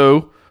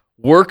also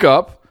work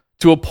up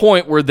to a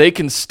point where they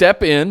can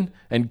step in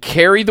and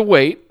carry the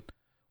weight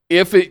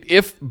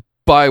if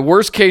by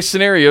worst case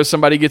scenario,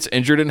 somebody gets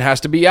injured and has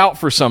to be out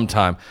for some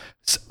time.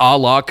 It's a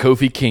la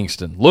Kofi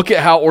Kingston. Look at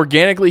how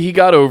organically he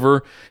got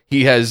over.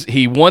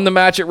 He won the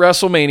match at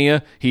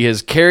WrestleMania. He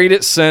has carried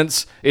it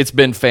since. It's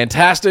been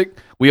fantastic.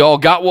 We all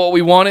got what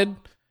we wanted,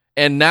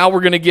 and now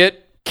we're going to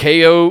get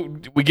KO.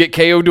 We get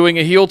KO doing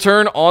a heel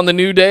turn on the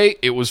New Day.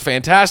 It was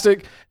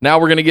fantastic. Now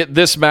we're going to get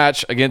this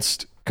match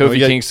against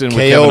Kofi Kingston with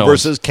Kevin KO Owens.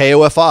 versus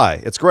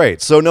KOFI. It's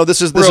great. So no,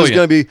 this is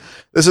going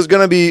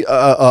to be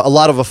a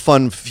lot of a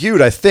fun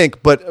feud, I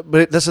think. But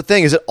that's the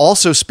thing, is it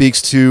also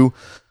speaks to,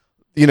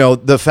 you know,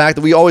 the fact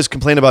that we always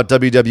complain about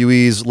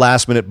WWE's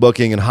last minute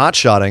booking and hot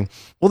shotting.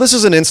 Well, this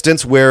is an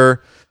instance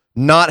where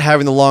not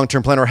having the long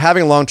term plan, or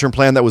having a long term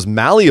plan that was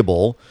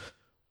malleable,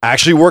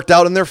 actually worked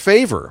out in their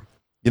favor.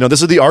 You know,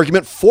 this is the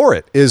argument for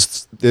it,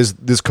 is this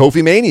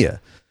Kofi Mania,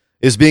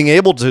 is being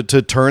able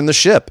to turn the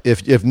ship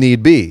if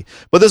need be.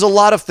 But there's a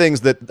lot of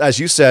things that, as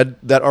you said,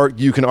 that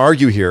you can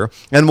argue here.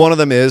 And one of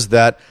them is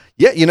that,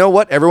 yeah, you know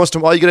what? Every once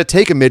in a while, you got to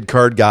take a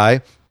mid-card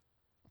guy,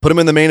 put him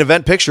in the main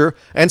event picture,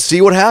 and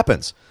see what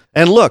happens.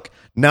 And look,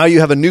 now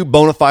you have a new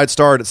bona fide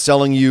star that's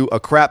selling you a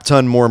crap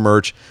ton more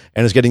merch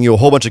and is getting you a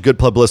whole bunch of good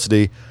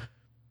publicity.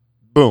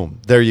 Boom.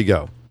 There you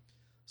go.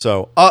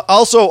 So,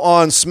 also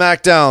on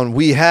SmackDown,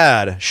 we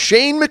had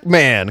Shane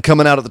McMahon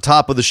coming out at the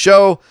top of the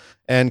show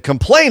and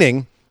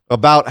complaining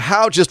about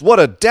what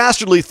a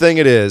dastardly thing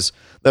it is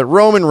that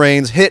Roman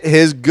Reigns hit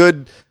his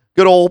good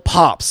old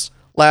pops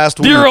last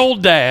week. Dear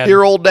old dad.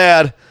 Dear old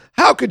dad.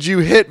 How could you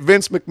hit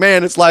Vince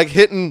McMahon? It's like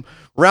hitting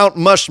Mount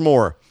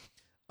Mushmore.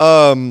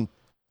 I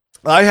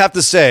have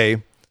to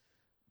say,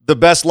 the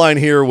best line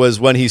here was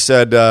when he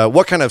said,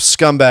 what kind of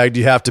scumbag do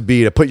you have to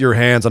be to put your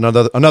hands on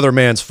another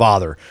man's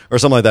father, or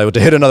something like that, to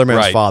hit another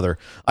man's father.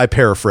 I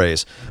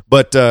paraphrase.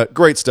 But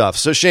great stuff.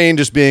 So Shane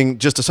just being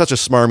such a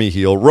smarmy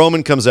heel.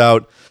 Roman comes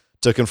out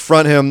to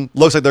confront him.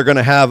 Looks like they're going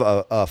to have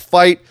a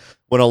fight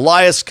when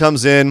Elias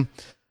comes in,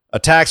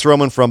 attacks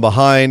Roman from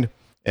behind,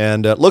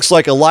 and it looks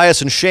like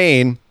Elias and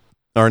Shane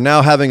are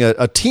now having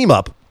a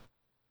team-up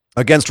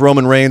against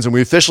Roman Reigns, and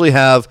we officially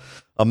have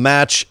a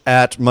match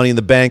at Money in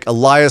the Bank,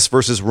 Elias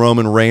versus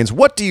Roman Reigns.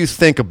 What do you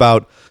think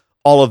about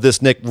all of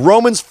this, Nick?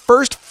 Roman's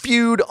first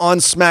feud on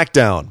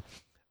SmackDown,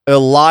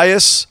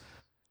 Elias,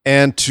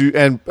 and to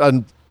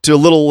a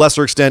little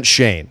lesser extent,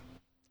 Shane.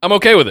 I'm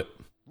okay with it.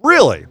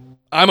 Really?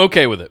 I'm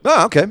okay with it.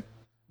 Oh, okay.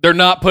 They're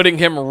not putting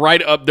him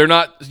right up. They're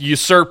not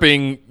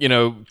usurping,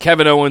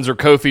 Kevin Owens or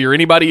Kofi or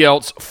anybody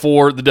else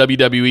for the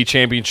WWE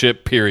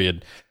Championship,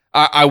 period.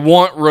 I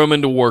want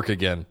Roman to work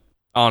again,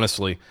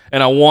 honestly,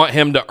 and I want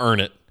him to earn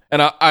it.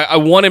 And I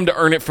want him to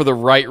earn it for the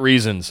right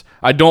reasons.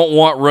 I don't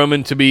want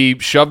Roman to be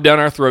shoved down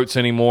our throats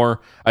anymore.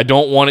 I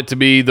don't want it to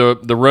be the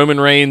Roman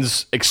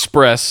Reigns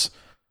Express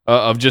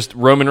of just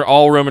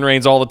all Roman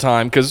Reigns all the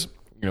time. Because,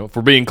 if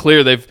we're being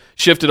clear, they've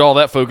shifted all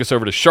that focus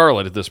over to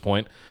Charlotte at this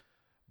point.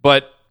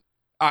 But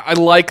I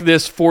like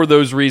this for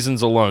those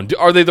reasons alone.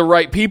 Are they the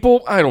right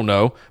people? I don't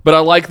know. But I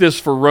like this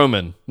for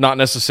Roman, not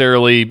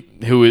necessarily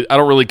I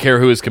don't really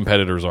care who his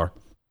competitors are.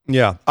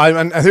 Yeah.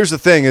 And here's the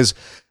thing is,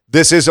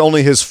 this is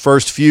only his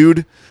first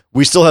feud.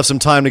 We still have some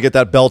time to get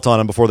that belt on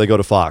him before they go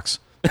to Fox,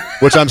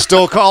 which I'm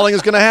still calling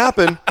is going to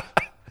happen.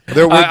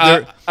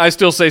 I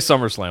still say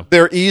SummerSlam.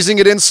 They're easing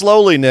it in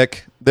slowly,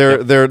 Nick. They're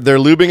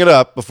lubing it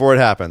up before it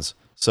happens.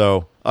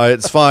 So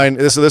it's fine.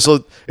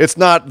 It's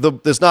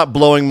not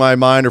blowing my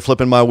mind or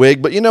flipping my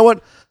wig. But you know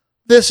what?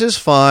 This is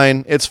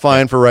fine. It's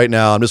fine for right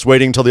now. I'm just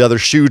waiting until the other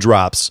shoe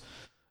drops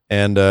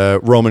and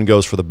Roman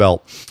goes for the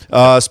belt.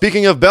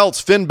 Speaking of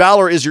belts, Finn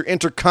Balor is your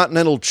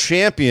Intercontinental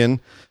Champion.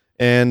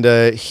 And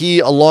he,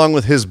 along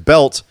with his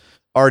belt,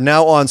 are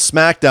now on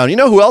SmackDown. You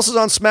know who else is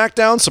on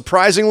SmackDown?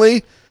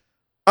 Surprisingly,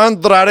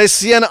 Andrade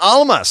Cien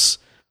Almas.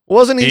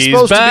 Wasn't he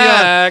supposed to be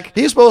on?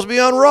 He's supposed to be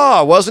on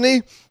Raw, wasn't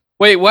he?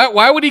 Wait,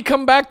 why would he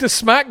come back to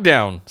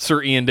SmackDown,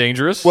 Sir Ian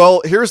Dangerous?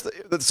 Well,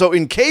 so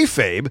in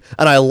kayfabe,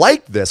 and I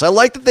like this. I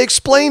like that they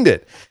explained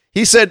it.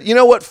 He said, "You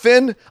know what,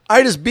 Finn?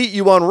 I just beat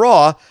you on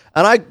Raw,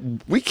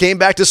 and we came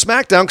back to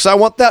SmackDown because I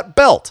want that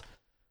belt.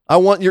 I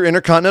want your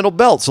Intercontinental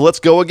belt. So let's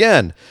go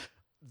again."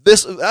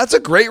 That's a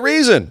great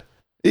reason.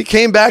 He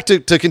came back to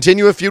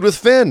continue a feud with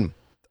Finn.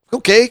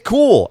 Okay,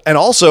 cool. And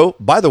also,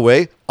 by the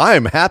way, I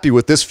am happy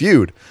with this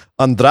feud.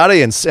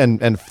 Andrade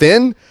and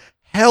Finn,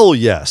 hell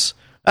yes.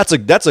 That's a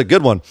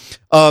good one.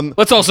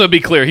 Let's also be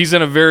clear. He's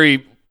in a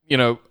very,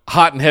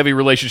 hot and heavy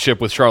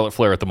relationship with Charlotte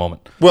Flair at the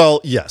moment.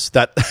 Well, yes,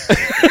 that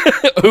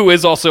who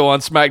is also on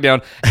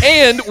SmackDown.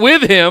 And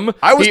with him,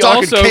 I was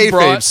talking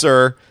kayfabe,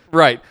 sir.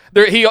 Right.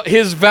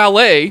 His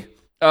valet,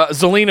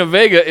 Zelina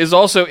Vega, is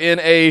also in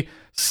a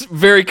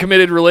very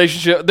committed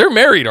relationship. They're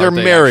married, aren't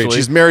they? They're married. Actually?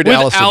 She's married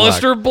to with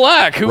Aleister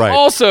Black, who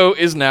also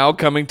is now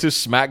coming to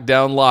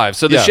SmackDown Live.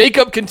 So the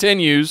shakeup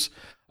continues.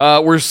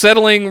 We're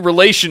settling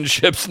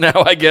relationships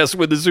now, I guess,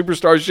 with the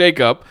Superstar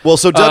shakeup. Well,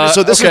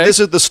 this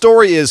is the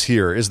story is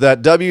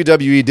that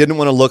WWE didn't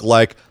want to look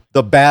like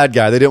the bad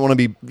guy. They didn't want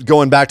to be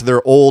going back to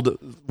their old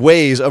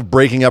ways of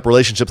breaking up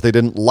relationships they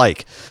didn't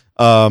like,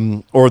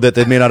 or that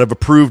they may not have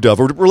approved of,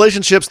 or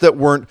relationships that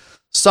weren't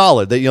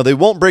solid. They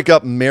won't break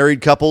up married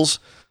couples.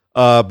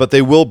 But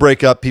they will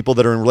break up people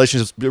that are in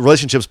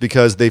relationships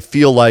because they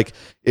feel like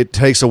it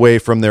takes away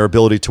from their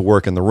ability to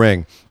work in the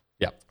ring.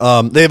 Yeah.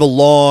 They have a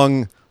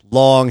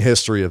long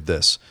history of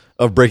this,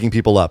 of breaking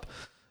people up.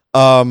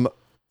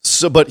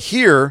 But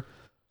here,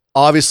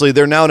 obviously,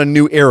 they're now in a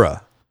new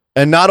era.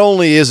 And not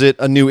only is it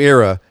a new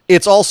era,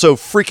 it's also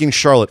freaking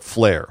Charlotte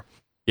Flair.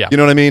 Yeah. You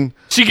know what I mean?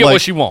 She get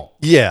what she want.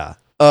 Yeah.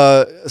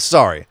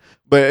 Sorry.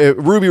 But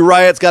Ruby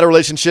Riot's got a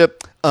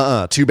relationship.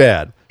 Too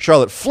bad.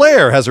 Charlotte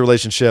Flair has a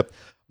relationship.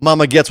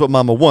 Mama gets what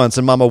Mama wants,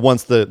 and Mama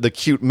wants the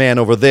cute man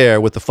over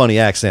there with the funny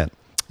accent.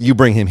 You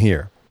bring him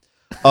here.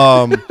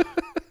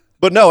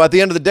 But no, at the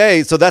end of the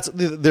day, so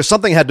there's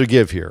something had to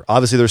give here.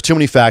 Obviously, there's too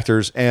many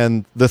factors,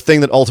 and the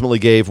thing that ultimately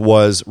gave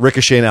was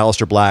Ricochet and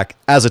Aleister Black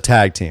as a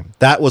tag team.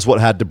 That was what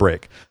had to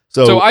break.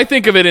 So I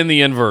think of it in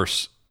the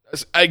inverse.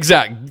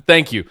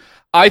 Thank you.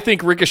 I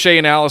think Ricochet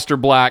and Aleister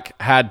Black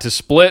had to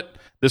split.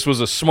 This was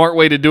a smart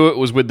way to do it,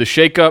 was with the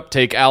shakeup,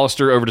 take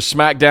Aleister over to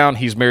SmackDown.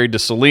 He's married to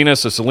Selena,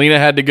 so Selena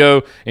had to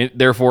go, and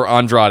therefore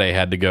Andrade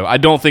had to go. I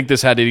don't think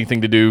this had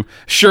anything to do.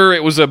 Sure,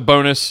 it was a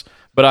bonus,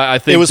 but I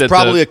think it was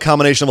probably a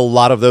combination of a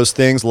lot of those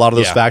things, a lot of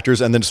those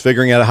factors, and then just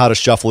figuring out how to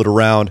shuffle it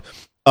around.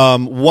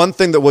 One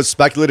thing that was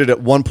speculated at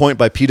one point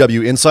by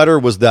PW Insider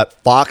was that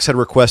Fox had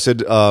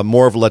requested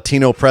more of a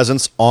Latino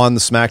presence on the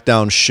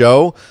SmackDown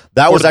show.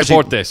 That was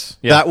actually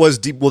that was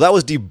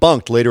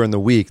debunked later in the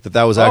week.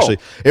 That was actually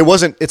it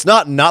wasn't. It's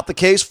not the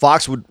case.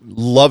 Fox would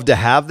love to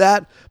have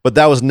that, but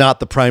that was not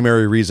the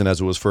primary reason as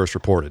it was first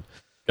reported.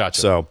 Gotcha.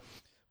 So,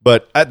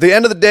 but at the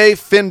end of the day,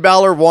 Finn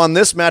Balor won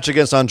this match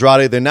against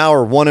Andrade. They now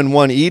are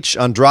 1-1 each.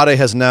 Andrade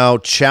has now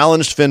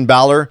challenged Finn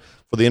Balor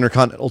for the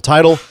Intercontinental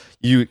title.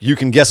 You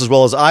can guess as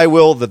well as I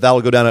will that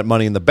will go down at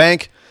Money in the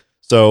Bank.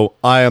 So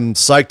I am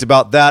psyched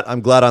about that.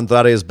 I'm glad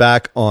Andrade is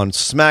back on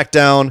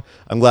SmackDown.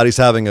 I'm glad he's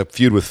having a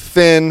feud with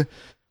Finn.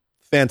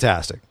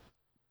 Fantastic.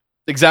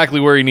 Exactly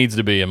where he needs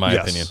to be, in my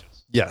opinion.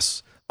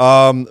 Yes.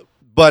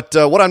 But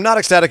what I'm not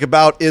ecstatic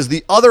about is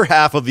the other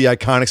half of the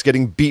Iconics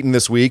getting beaten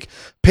this week.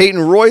 Peyton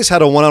Royce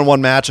had a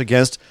one-on-one match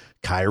against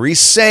Kairi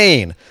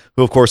Sane,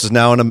 who, of course, is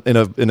now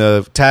in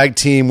a tag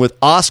team with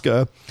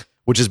Asuka,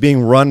 which is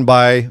being run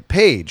by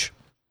Paige.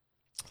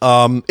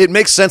 It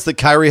makes sense that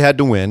Kairi had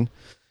to win.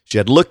 She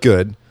had to look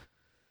good.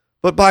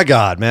 But by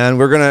God, man,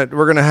 we're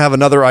gonna have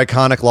another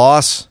Iconic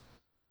loss.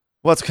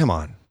 Come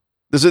on.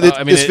 This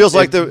feels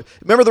like the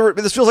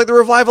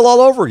Revival all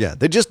over again.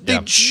 They just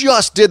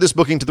did this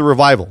booking to the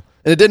Revival,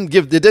 and it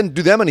didn't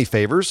do them any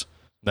favors.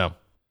 No.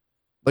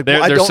 I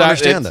don't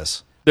understand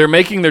this. They're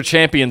making their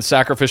champions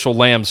sacrificial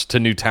lambs to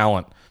new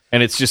talent,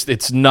 and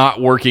it's not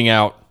working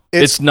out.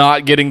 It's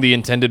not getting the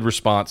intended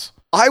response.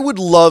 I would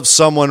love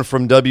someone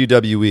from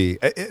WWE,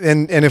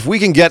 and if we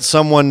can get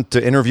someone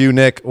to interview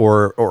Nick,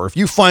 or if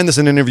you find this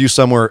in an interview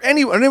somewhere,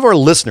 any of our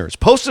listeners,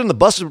 post it in the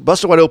Busted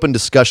Wide Open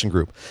discussion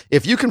group.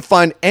 If you can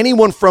find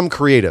anyone from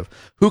creative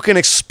who can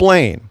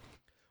explain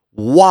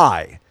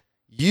why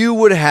you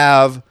would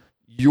have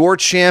your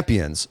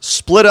champions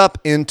split up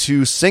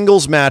into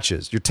singles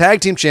matches, your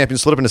tag team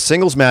champions split up into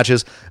singles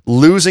matches,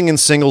 losing in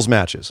singles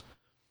matches.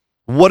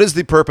 What is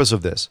the purpose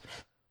of this?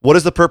 What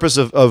is the purpose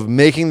of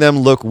making them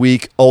look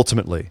weak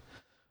ultimately?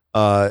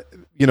 They're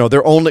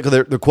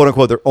quote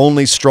unquote, they're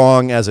only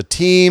strong as a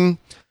team.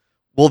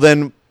 Well,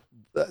 then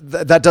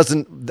that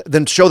doesn't,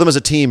 then show them as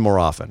a team more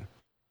often.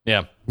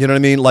 Yeah. You know what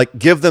I mean? Like,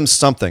 give them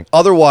something.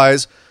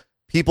 Otherwise,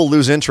 people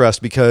lose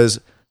interest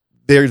because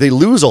they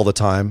lose all the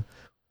time.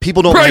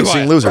 People don't like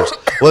seeing losers.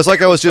 Well, it's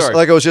like I was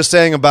just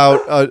saying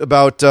about at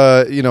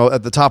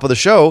the top of the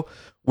show,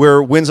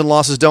 where wins and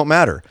losses don't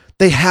matter.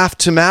 They have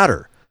to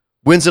matter.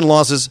 Wins and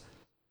losses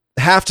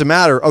have to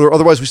matter,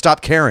 otherwise we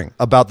stop caring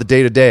about the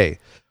day-to-day.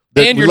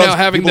 And you're now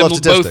having them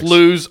both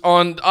lose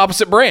on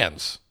opposite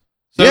brands.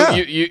 So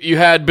you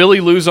had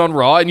Billy lose on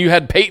Raw, and you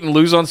had Peyton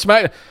lose on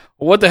SmackDown.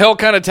 What the hell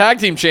kind of tag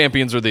team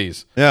champions are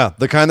these? Yeah,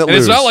 the kind that lose.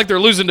 It's not like they're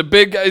losing to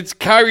it's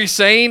Kairi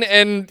Sane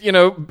and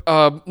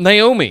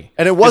Naomi.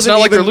 And it wasn't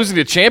like they're losing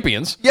to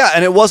champions. Yeah,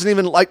 and it wasn't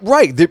even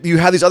you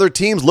had these other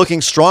teams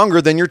looking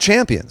stronger than your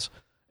champions.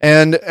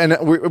 And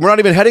we're not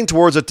even heading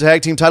towards a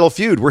tag team title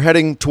feud. We're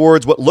heading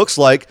towards what looks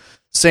like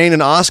Sane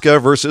and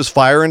Asuka versus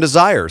Fire and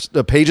Desire,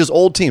 Paige's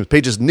old team,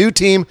 Paige's new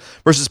team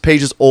versus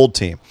Paige's old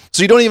team.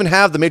 So you don't even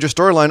have the major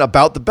storyline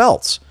about the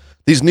belts,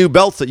 these new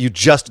belts that you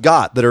just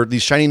got that are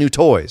these shiny new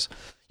toys.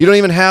 You don't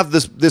even have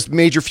this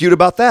major feud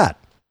about that.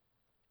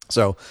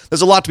 So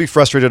there's a lot to be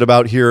frustrated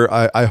about here.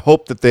 I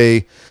hope that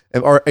they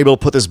are able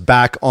to put this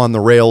back on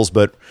the rails,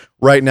 but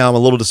right now I'm a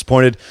little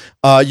disappointed.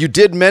 You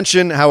did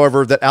mention,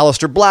 however, that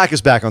Aleister Black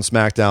is back on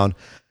SmackDown.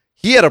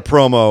 He had a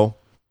promo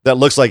that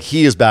looks like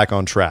he is back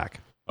on track.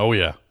 Oh,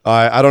 yeah.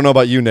 I don't know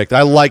about you, Nick.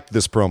 I liked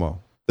this promo.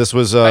 This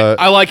was...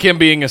 I like him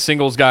being a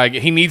singles guy.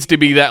 He needs to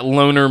be that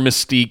loner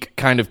mystique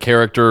kind of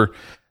character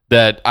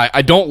that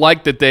I don't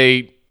like that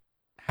they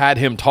had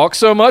him talk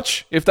so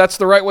much, if that's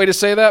the right way to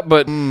say that,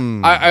 but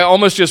I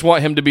almost just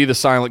want him to be the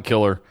silent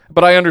killer.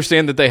 But I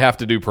understand that they have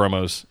to do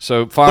promos,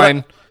 so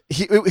fine.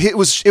 It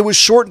was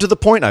short and to the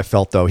point, I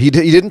felt, though. He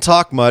didn't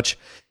talk much.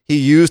 he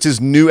used his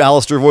new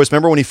Alistair voice.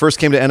 Remember when he first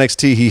came to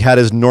NXT, he had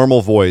his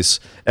normal voice,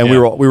 and we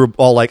were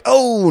all like,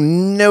 "Oh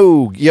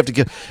no, you have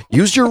to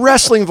use your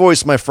wrestling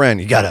voice, my friend.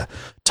 You gotta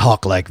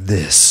talk like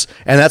this."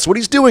 And that's what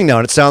he's doing now,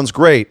 and it sounds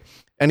great.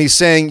 And he's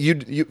saying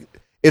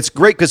it's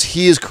great because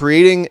he is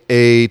creating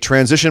a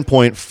transition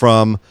point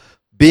from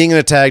being in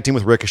a tag team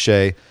with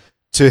Ricochet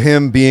to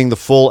him being the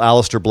full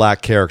Aleister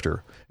Black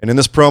character. And in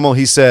this promo,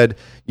 he said,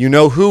 "You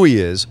know who he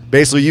is.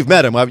 Basically, you've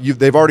met him.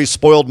 They've already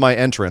spoiled my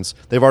entrance.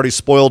 They've already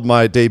spoiled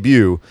my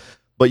debut,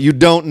 but you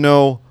don't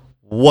know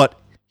what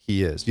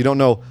he is. You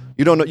know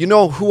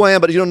who I am,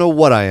 but you don't know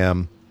what I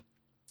am.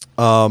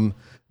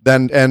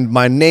 And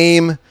my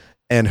name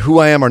and who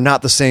I am are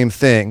not the same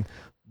thing.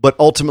 But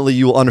ultimately,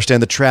 you will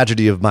understand the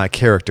tragedy of my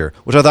character,"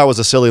 which I thought was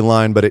a silly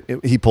line, but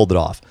he pulled it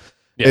off.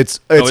 Yeah. It's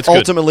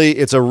ultimately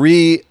it's a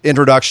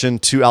reintroduction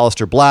to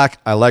Aleister Black.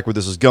 I like where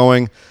this is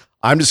going.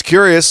 I'm just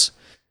curious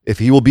if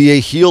he will be a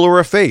heel or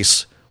a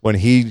face when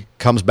he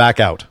comes back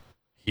out.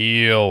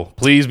 Heel.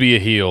 Please be a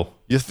heel.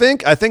 You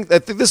think? I think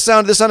this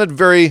sounded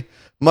very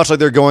much like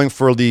they're going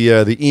for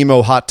the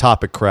emo Hot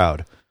Topic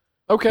crowd.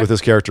 Okay. With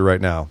this character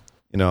right now,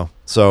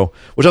 so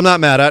which I'm not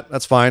mad at.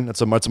 That's fine.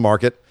 It's a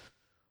market.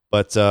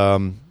 But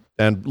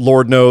and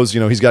Lord knows,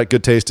 he's got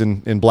good taste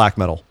in black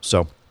metal.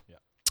 So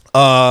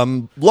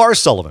Lars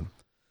Sullivan.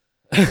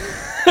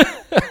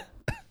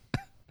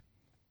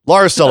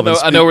 Lars Sullivan.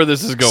 I know where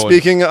this is going.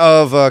 Speaking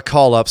of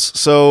call-ups,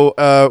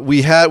 so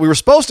we were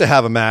supposed to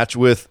have a match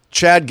with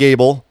Chad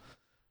Gable,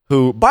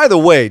 who, by the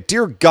way,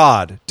 dear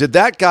God, did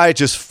that guy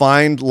just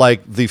find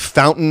like the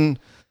fountain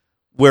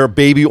where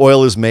baby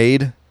oil is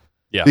made?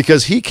 Yeah.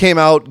 Because he came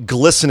out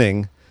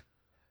glistening.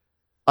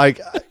 Like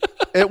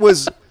it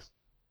was,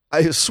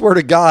 I swear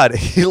to God,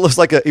 he was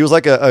like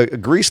a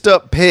greased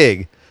up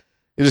pig.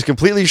 He was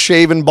completely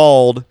shaven,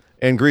 bald,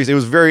 and greased. It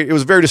was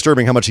very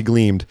disturbing how much he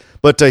gleamed.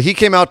 But he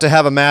came out to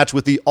have a match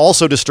with the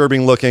also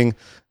disturbing looking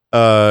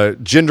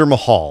Jinder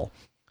Mahal,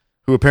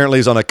 who apparently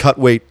is on a cut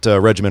weight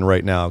regimen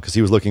right now because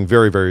he was looking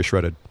very, very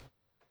shredded.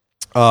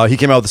 He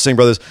came out with the Singh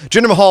brothers.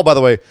 Jinder Mahal, by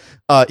the way,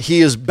 he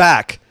is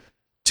back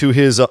to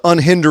his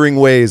unhindering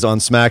ways on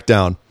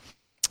SmackDown.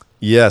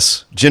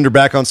 Yes, Jinder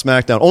back on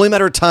SmackDown. Only a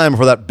matter of time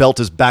before that belt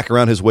is back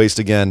around his waist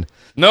again.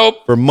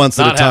 Nope. For months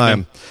at a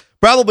time. Happening.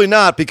 Probably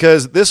not,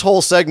 because this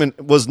whole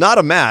segment was not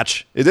a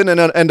match. It didn't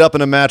end up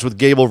in a match with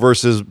Gable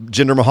versus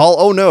Jinder Mahal.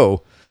 Oh,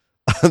 no.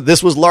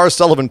 This was Lars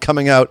Sullivan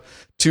coming out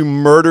to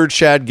murder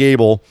Chad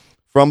Gable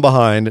from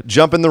behind,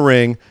 jump in the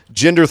ring.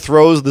 Jinder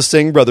throws the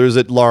Singh brothers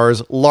at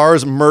Lars.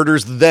 Lars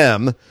murders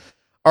them.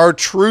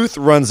 R-Truth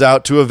runs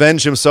out to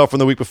avenge himself from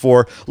the week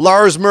before.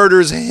 Lars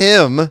murders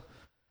him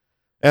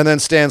and then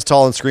stands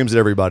tall and screams at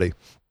everybody.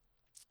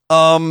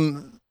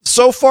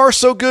 So far,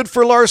 so good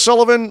for Lars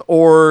Sullivan,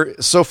 or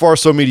so far,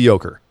 so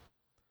mediocre?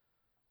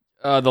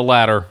 The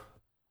latter.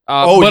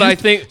 I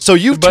think so.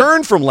 You've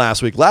turned from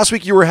last week. Last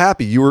week you were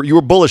happy. You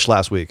were bullish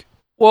last week.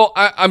 Well,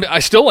 I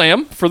still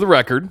am, for the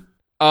record.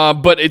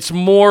 But it's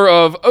more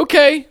of,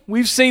 okay,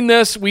 we've seen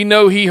this. We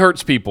know he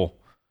hurts people.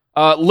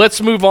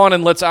 Let's move on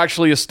and let's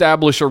actually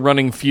establish a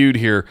running feud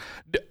here.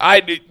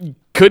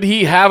 Could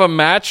he have a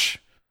match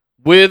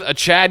with a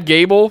Chad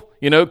Gable?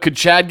 Could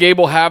Chad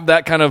Gable have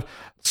that kind of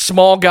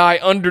small guy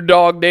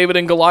underdog David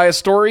and Goliath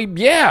story?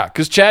 Yeah,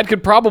 because Chad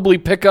could probably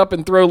pick up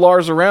and throw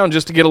Lars around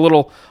just to get a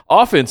little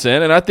offense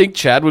in, and I think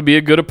Chad would be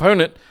a good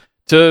opponent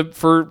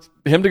for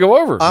him to go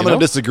over. I'm going to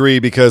disagree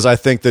because I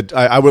think that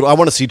I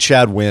want to see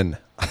Chad win,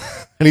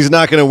 and he's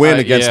not going to win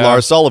against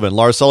Lars Sullivan.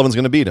 Lars Sullivan's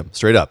going to beat him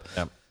straight up.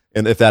 Yeah.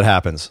 And if that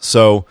happens.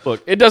 So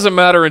look, it doesn't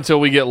matter until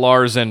we get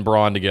Lars and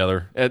Braun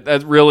together.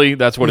 That's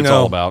what it's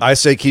all about. I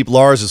say keep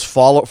Lars as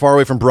far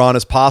away from Braun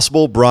as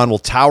possible. Braun will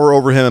tower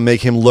over him and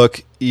make him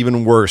look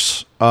even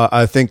worse.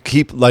 I think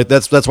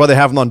that's why they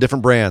have them on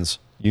different brands.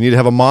 You need to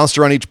have a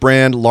monster on each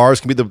brand. Lars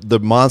can be the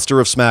monster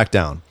of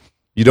SmackDown.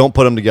 You don't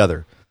put them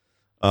together.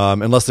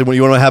 Unless you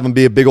want to have them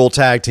be a big old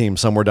tag team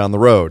somewhere down the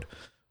road.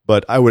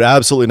 But I would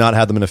absolutely not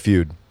have them in a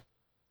feud.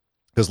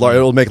 Because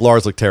it'll make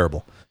Lars look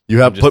terrible.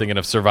 I'm just thinking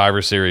of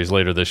Survivor Series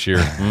later this year.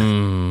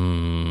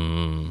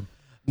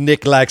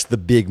 Nick likes the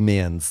big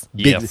men's,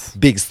 yes.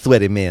 big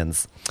sweaty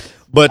men's.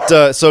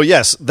 But so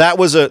yes, that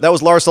was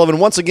Lars Sullivan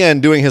once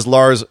again doing his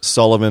Lars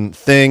Sullivan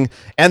thing,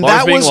 and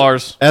Lars being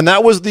Lars. And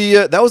that was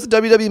the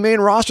WWE main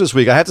roster this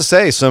week. I have to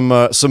say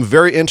some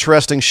very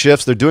interesting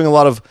shifts. They're doing a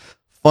lot of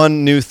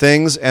fun new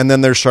things, and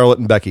then there's Charlotte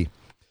and Becky.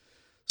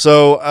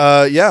 So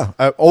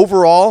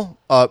overall,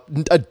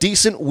 a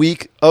decent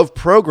week of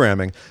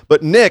programming.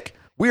 But Nick,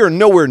 we are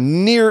nowhere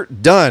near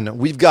done.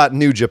 We've got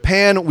New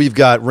Japan, we've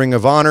got Ring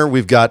of Honor,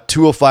 we've got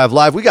 205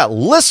 Live, we got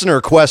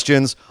listener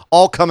questions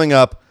all coming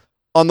up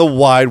on the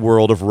wide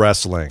world of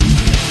wrestling.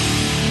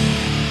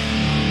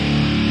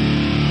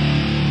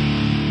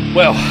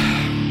 Well,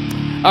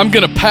 I'm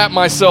going to pat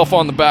myself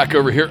on the back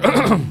over here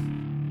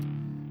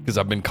because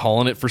I've been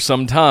calling it for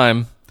some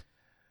time.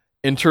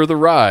 Enter the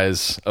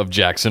rise of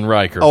Jackson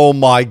Riker. Oh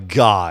my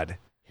God.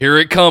 Here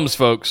it comes,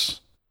 folks.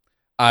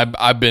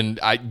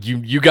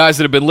 You guys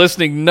that have been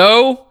listening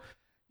know,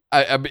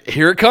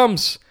 here it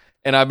comes.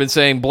 and I've been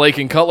saying Blake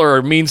and Cutler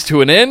are means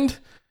to an end.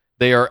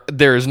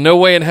 There is no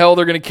way in hell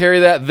they're going to carry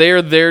that.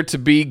 They're there to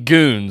be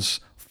goons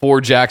for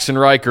Jackson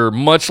Riker,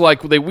 much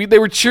like they were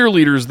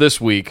cheerleaders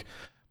this week,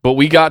 but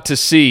we got to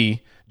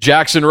see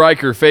Jackson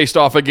Riker faced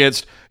off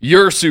against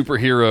your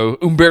superhero,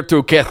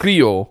 Humberto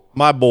Carrillo.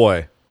 My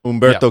boy,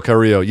 Humberto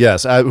Carrillo,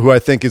 yes, who I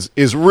think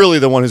is really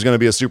the one who's going to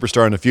be a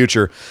superstar in the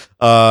future.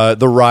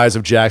 The rise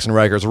of Jackson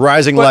Riker is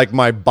rising like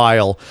my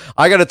bile.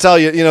 I got to tell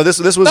you, this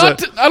was I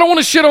don't want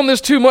to shit on this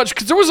too much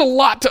because there was a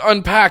lot to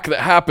unpack that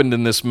happened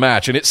in this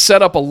match, and it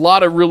set up a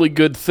lot of really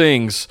good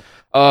things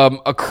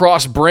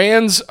across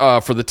brands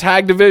for the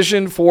tag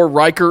division, for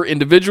Riker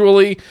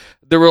individually.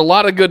 There were a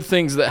lot of good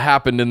things that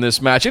happened in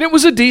this match, and it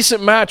was a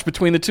decent match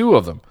between the two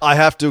of them.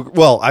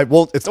 It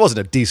wasn't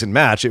a decent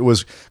match. It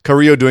was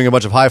Carrillo doing a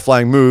bunch of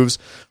high-flying moves,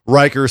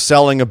 Riker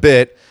selling a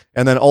bit,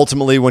 and then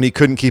ultimately when he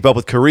couldn't keep up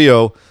with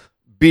Carrillo,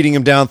 beating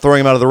him down, throwing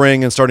him out of the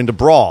ring, and starting to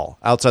brawl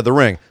outside the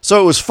ring.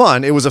 So it was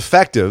fun. It was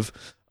effective.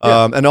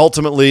 And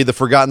ultimately, the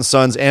Forgotten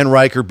Sons and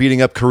Riker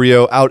beating up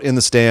Carrillo out in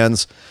the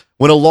stands.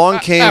 When along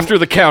came... After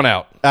the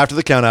countout.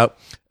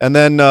 And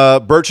then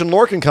Birch and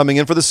Lorcan coming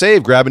in for the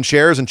save, grabbing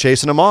chairs and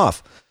chasing him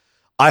off.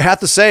 I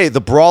have to say,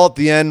 the brawl at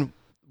the end,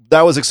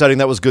 that was exciting.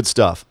 That was good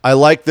stuff. I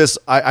like this.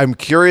 I'm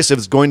curious if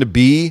it's going to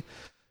be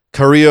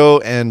Carrillo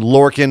and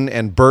Lorcan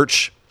and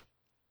Birch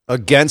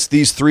against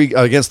these three,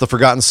 against the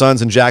Forgotten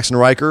Sons and Jackson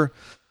Riker.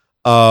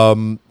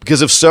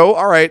 Because if so,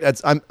 all right,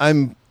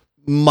 I'm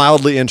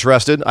mildly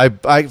interested.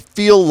 I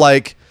feel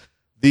like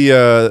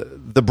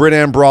the Brit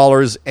Ann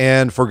Brawlers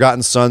and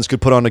Forgotten Sons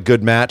could put on a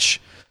good match.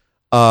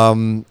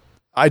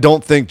 I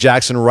don't think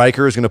Jackson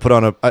Riker is going to put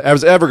on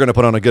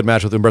a good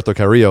match with Humberto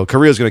Carrillo.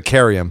 Carrillo's going to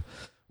carry him,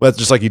 well,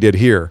 just like he did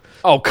here.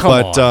 Oh, come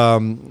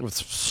on.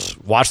 But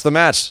watch the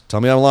match.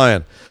 Tell me I'm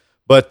lying.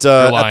 But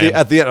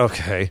at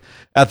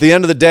the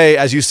end of the day,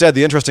 as you said,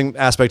 the interesting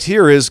aspect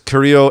here is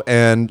Carrillo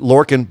and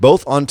Lorcan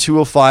both on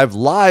 205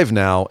 Live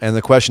now, and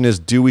the question is,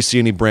 do we see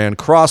any brand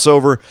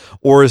crossover,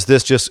 or is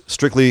this just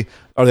strictly,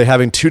 are they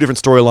having two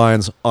different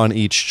storylines on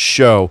each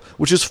show,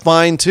 which is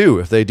fine too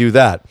if they do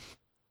that.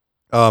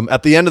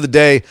 At the end of the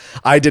day,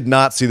 I did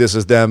not see this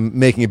as them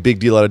making a big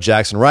deal out of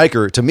Jackson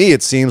Riker. To me,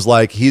 it seems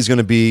like he's going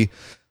to be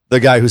the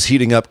guy who's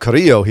heating up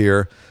Carrillo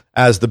here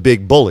as the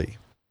big bully.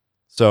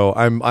 So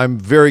I'm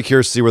very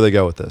curious to see where they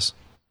go with this.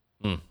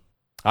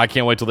 I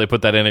can't wait till they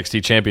put that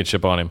NXT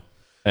championship on him.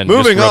 And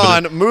moving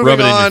rub it in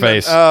your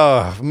face.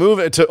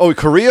 Moving to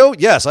Carrillo.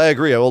 Yes, I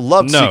agree. I will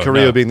love to see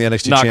Carrillo being the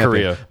NXT champion.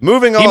 Carrillo.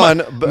 Moving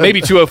on,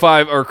 maybe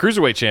 205 or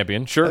cruiserweight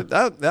champion. Sure.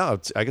 No,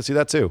 I can see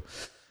that too.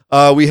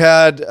 We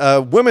had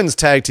women's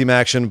tag team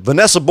action: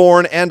 Vanessa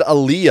Bourne and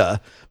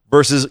Aaliyah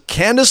versus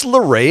Candice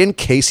LeRae and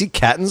Kacy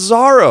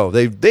Catanzaro.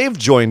 They've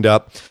joined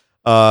up.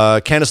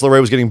 Candice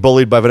LeRae was getting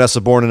bullied by Vanessa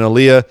Bourne and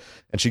Aaliyah,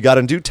 and she got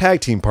a new tag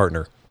team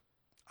partner.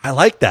 I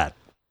like that.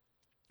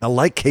 I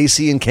like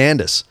Kacy and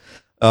Candice.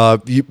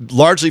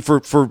 Largely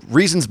for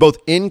reasons both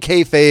in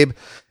kayfabe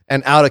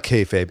and out of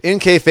kayfabe. In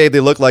kayfabe, they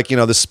look like,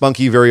 this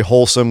spunky, very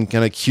wholesome,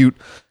 kind of cute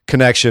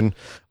connection.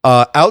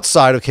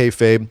 Outside of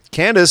kayfabe,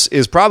 Candice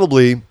is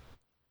probably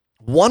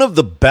one of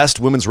the best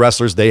women's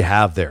wrestlers they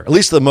have there, at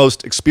least the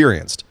most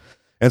experienced.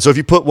 And so if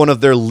you put one of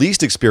their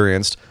least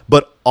experienced,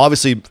 but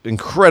obviously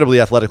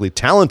incredibly athletically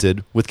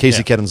talented with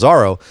Kacy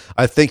Catanzaro,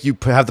 I think you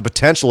have the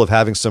potential of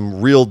having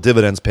some real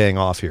dividends paying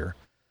off here.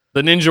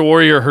 The Ninja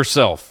Warrior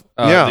herself.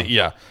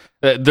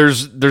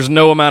 There's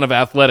no amount of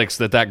athletics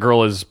that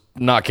girl is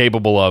not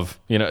capable of.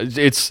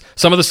 It's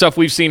some of the stuff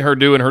we've seen her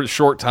do in her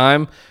short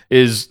time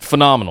is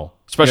phenomenal,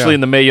 especially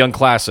in the Mae Young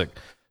Classic.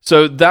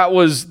 So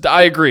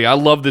I agree. I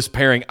love this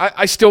pairing.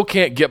 I still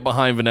can't get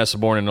behind Vanessa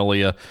Bourne and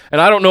Aaliyah. And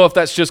I don't know if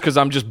that's just because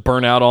I'm just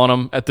burnt out on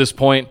them at this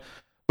point,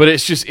 but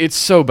it's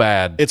so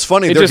bad. It's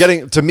funny. They're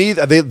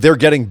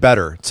getting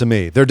better to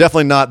me. They're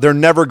definitely not, they're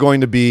never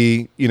going to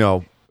be,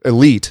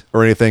 elite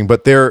or anything,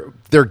 but they're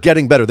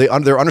getting better.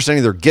 They're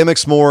understanding their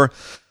gimmicks more.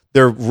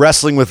 They're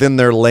wrestling within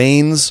their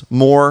lanes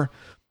more.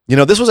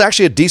 This was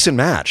actually a decent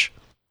match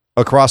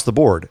across the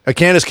board.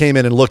 Candice came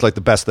in and looked like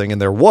the best thing, and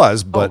there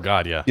was, but oh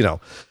God, yeah.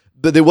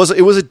 But it was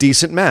a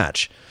decent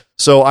match.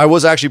 So I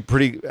was actually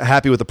pretty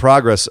happy with the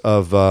progress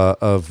of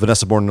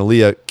Vanessa Bourne and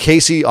Aaliyah.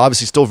 Kacy,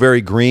 obviously still very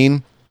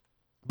green,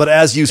 but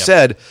as you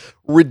said,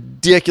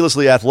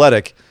 ridiculously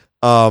athletic.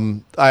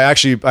 I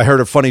heard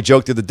a funny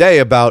joke the other day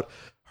about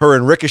her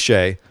and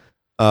Ricochet.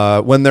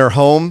 When they're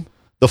home,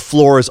 the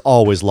floor is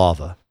always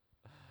lava.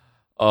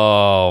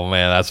 Oh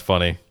man, that's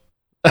funny.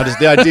 That is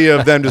the idea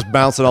of them just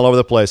bouncing all over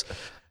the place.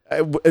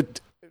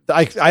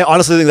 I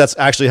honestly think that's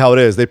actually how it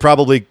is. They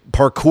probably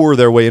parkour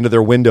their way into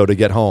their window to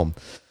get home.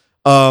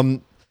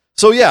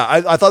 So yeah,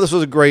 I thought this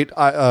was a great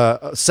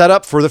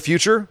setup for the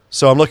future.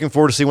 So I'm looking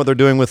forward to seeing what they're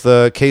doing with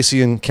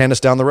Kacy and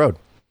Candice down the road.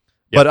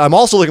 Yep. But I'm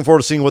also looking forward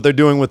to seeing what they're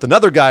doing with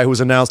another guy who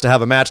was announced to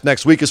have a match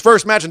next week. His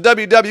first match in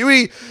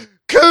WWE.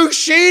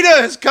 Kushida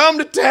has come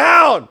to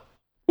town.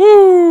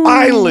 Woo!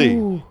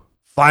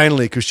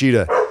 Finally,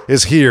 Kushida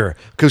is here.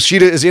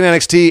 Kushida is in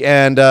NXT,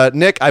 and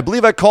Nick, I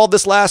believe I called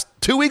this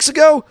 2 weeks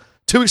ago.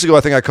 2 weeks ago,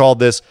 I think I called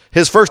this.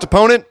 His first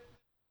opponent,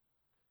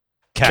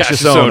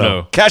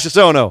 Cassius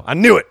Ohno. I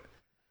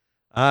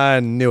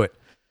knew it.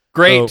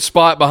 Great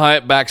spot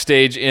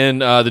backstage in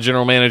the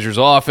general manager's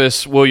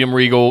office. William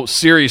Regal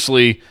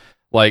seriously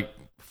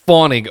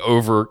fawning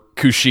over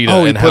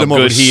Kushida and how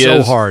good he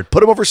is.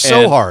 Put him over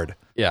so hard.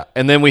 Yeah,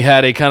 and then we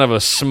had a kind of a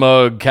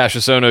smug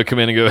Cassius Ohno come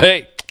in and go,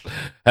 "Hey,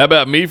 how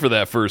about me for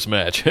that first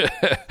match?"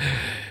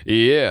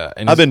 Yeah,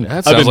 and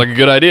that sounds like a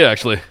good idea,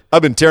 actually.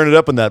 I've been tearing it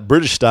up in that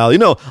British style.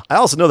 I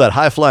also know that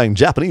high-flying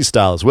Japanese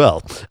style as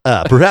well.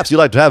 Perhaps you'd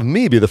like to have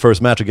me be the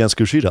first match against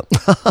Kushida.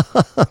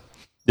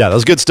 Yeah, that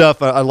was good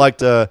stuff. I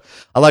liked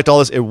all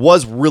this. It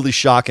was really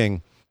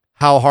shocking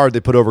how hard they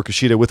put over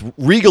Kushida, with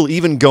Regal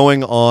even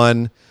going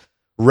on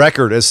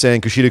record as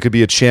saying Kushida could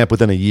be a champ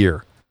within a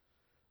year.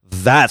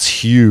 That's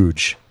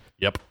huge.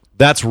 Yep.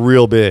 That's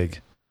real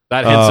big.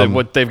 That hints at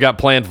what they've got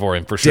planned for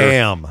him, for sure.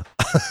 Damn.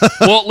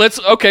 Well, let's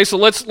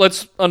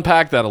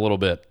unpack that a little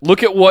bit.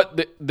 Look at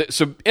what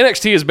so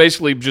NXT has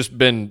basically just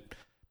been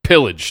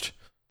pillaged,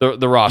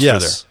 the roster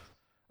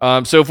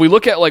there. So if we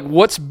look at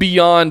what's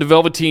beyond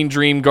Velveteen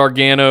Dream,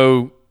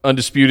 Gargano,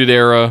 Undisputed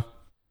Era,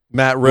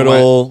 Matt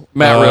Riddle,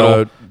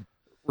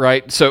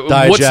 right? So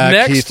Dijak, what's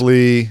next? Keith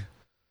Lee.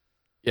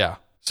 Yeah.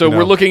 So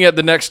we're looking at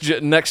the next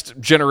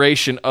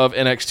generation of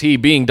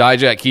NXT being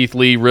Dijak, Keith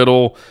Lee,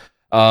 Riddle,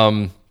 oh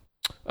my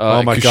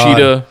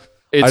Kushida. God.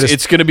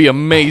 It's going to be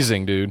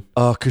amazing, dude.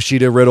 Oh,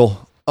 Kushida,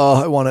 Riddle.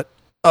 Oh, I want it.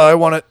 I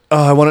want it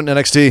in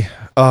NXT.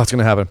 Oh, it's going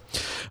to happen.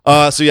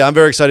 So yeah, I'm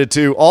very excited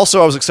too.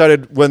 Also, I was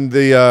excited when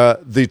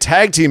the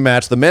tag team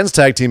match, the men's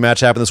tag team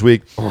match, happened this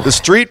week. The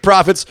Street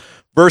Profits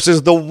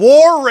versus the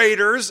War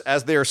Raiders,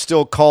 as they are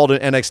still called in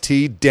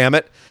NXT. Damn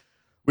it.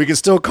 We can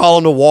still call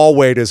them the Wall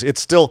Waiters. It's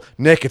still,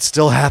 Nick, it's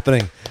still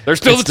happening. They're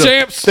still the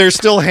champs. They're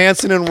still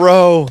Hanson and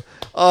Rowe.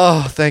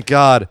 Oh, thank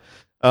God.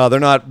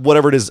 They're not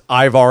whatever it is,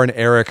 Ivar and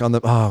Eric on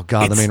the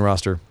the main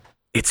roster.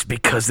 It's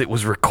because it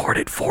was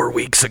recorded 4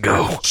 weeks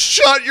ago.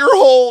 Shut your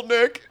hole,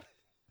 Nick.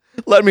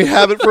 Let me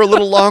have it for a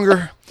little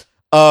longer.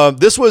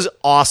 This was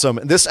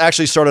awesome. This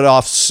actually started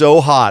off so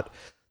hot.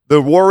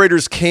 The War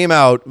Raiders came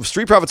out.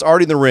 Street Profits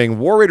already in the ring.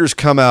 War Raiders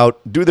come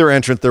out, do their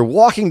entrance. They're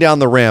walking down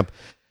the ramp.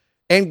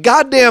 And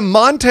goddamn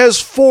Montez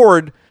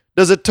Ford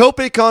does a tope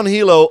con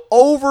hilo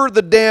over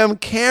the damn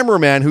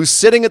cameraman who's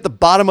sitting at the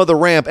bottom of the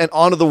ramp and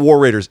onto the War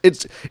Raiders.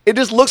 It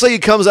just looks like he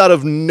comes out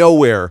of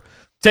nowhere.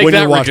 Take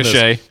that,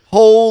 Ricochet.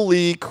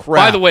 Holy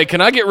crap. By the way,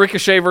 can I get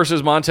Ricochet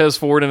versus Montez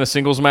Ford in a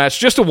singles match?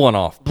 Just a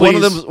one-off,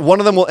 please. One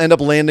of them will end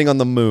up landing on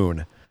the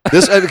moon.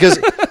 Because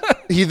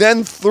he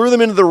then threw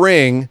them into the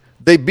ring.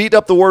 They beat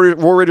up the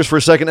War Raiders for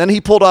a second, and he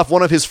pulled off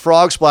one of his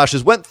frog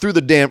splashes, went through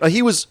the damn...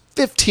 he was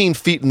 15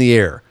 feet in the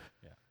air.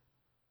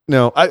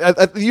 No,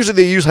 I usually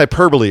they use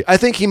hyperbole. I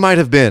think he might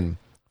have been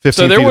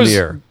 15 feet in the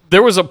air.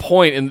 There was a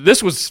point, and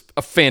this was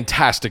a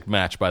fantastic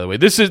match, by the way.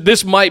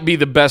 This might be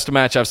the best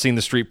match I've seen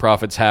the Street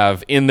Profits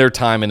have in their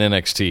time in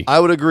NXT. I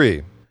would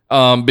agree.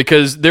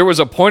 Because there was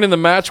a point in the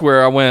match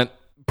where I went,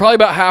 probably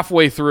about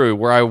halfway through,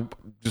 where I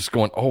just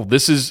going, oh,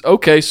 this is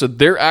okay, so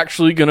they're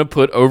actually going to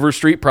put over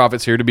Street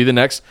Profits here to be the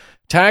next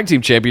tag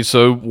team champions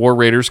so War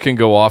Raiders can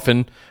go off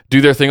and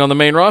do their thing on the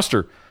main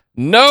roster.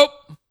 Nope.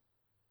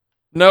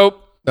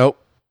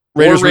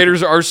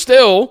 Raiders are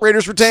still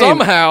Raiders retain.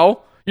 Somehow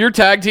your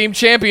tag team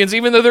champions,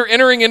 even though they're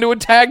entering into a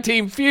tag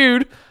team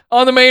feud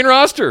on the main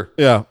roster.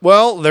 Yeah,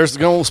 well, they're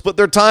going to split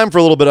their time for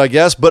a little bit, I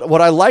guess. But what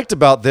I liked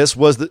about this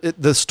was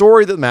the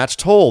story that the match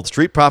told.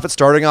 Street Profits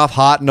starting off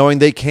hot, knowing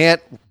they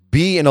can't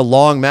be in a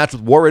long match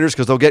with War Raiders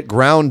because they'll get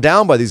ground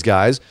down by these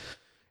guys.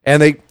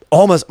 And they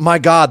almost, my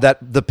God,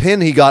 the pin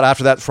he got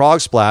after that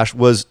frog splash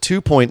was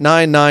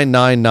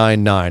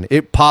 2.99999.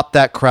 It popped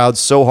that crowd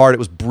so hard. It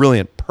was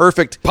brilliant.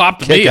 Perfect.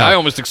 Popped me. I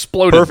almost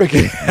exploded.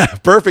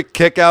 Perfect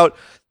kick out.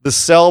 The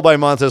sell by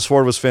Montez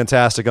Ford was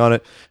fantastic on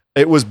it.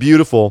 It was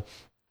beautiful.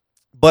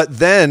 But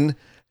then,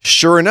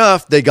 sure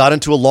enough, they got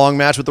into a long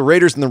match with the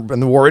Raiders, and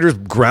the War Raiders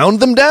ground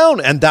them down.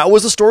 And that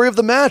was the story of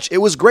the match. It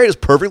was great. It was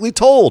perfectly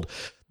told.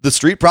 The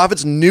Street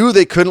Profits knew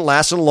they couldn't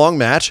last in a long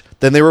match.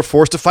 Then they were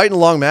forced to fight in a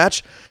long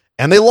match,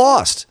 and they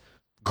lost.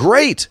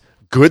 Great.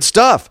 Good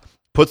stuff.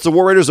 Puts the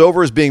War Raiders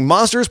over as being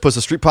monsters, puts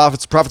the Street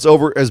Profits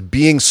over as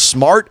being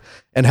smart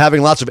and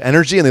having lots of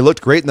energy, and they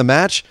looked great in the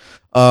match.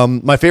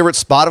 My favorite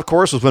spot, of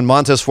course, was when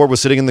Montez Ford was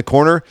sitting in the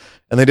corner,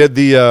 and they did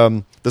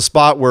the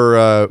spot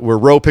where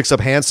Rowe picks up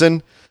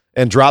Hanson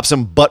and drops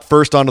him butt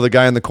first onto the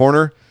guy in the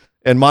corner,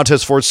 and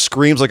Montez Ford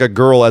screams like a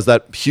girl as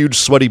that huge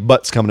sweaty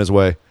butt's coming his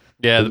way.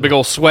 Yeah, the big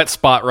old sweat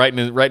spot right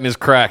in his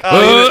crack.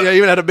 He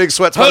even had a big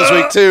sweat spot this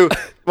week, too.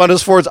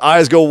 Montez Ford's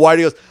eyes go wide.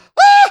 He goes,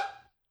 ah!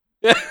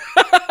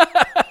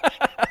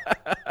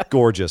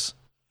 Gorgeous.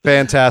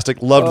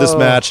 Fantastic. Loved this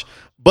match.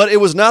 But it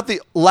was not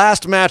the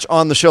last match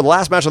on the show. The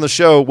last match on the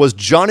show was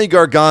Johnny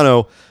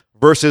Gargano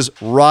versus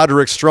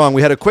Roderick Strong.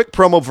 We had a quick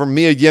promo from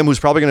Mia Yim, who's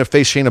probably going to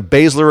face Shayna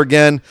Baszler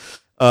again.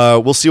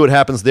 We'll see what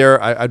happens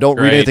there. I don't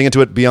read anything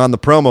into it beyond the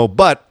promo,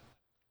 but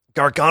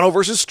Gargano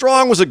versus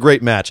Strong was a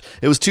great match.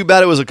 It was too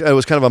bad it was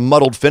kind of a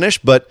muddled finish,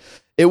 but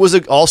it was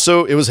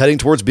heading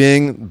towards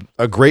being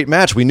a great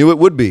match. We knew it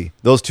would be.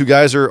 Those two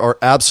guys are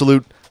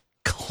absolute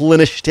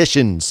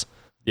clinicians.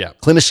 Yeah.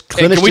 Can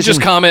we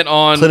just comment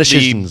on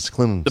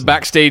the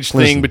backstage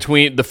thing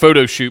between the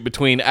photo shoot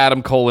between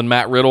Adam Cole and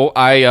Matt Riddle?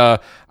 I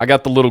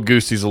got the little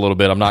goosies a little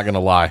bit. I'm not going to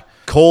lie.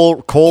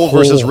 Cole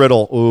versus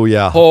Riddle. Oh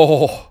yeah.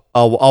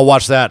 I'll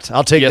watch that.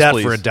 I'll take that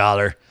please. for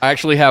 $1. I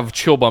actually have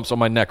chill bumps on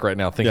my neck right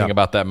now thinking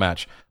about that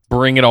match.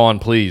 Bring it on,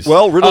 please.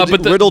 Well,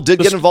 Riddle did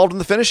get involved in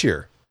the finish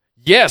here.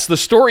 Yes, the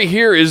story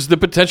here is the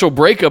potential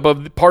breakup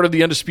of part of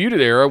the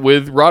Undisputed Era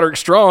with Roderick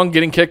Strong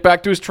getting kicked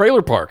back to his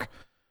trailer park.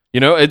 You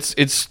know,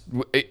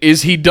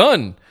 is he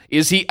done?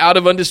 Is he out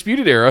of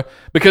Undisputed Era?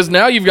 Because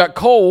now you've got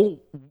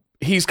Cole.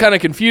 He's kind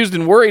of confused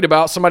and worried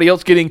about somebody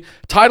else getting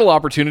title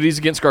opportunities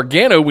against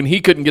Gargano when he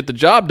couldn't get the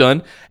job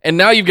done. And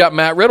now you've got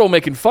Matt Riddle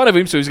making fun of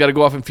him, so he's got to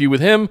go off and feud with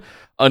him.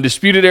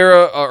 Undisputed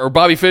Era, or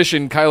Bobby Fish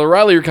and Kyle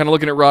O'Reilly are kind of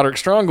looking at Roderick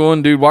Strong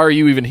going, dude, why are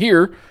you even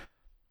here?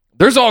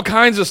 There's all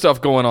kinds of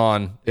stuff going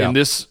on in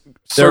this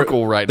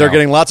circle right now. They're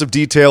getting lots of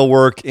detail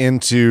work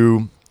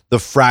into the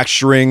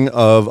fracturing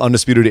of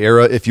Undisputed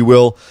Era, if you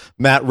will.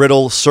 Matt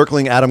Riddle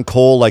circling Adam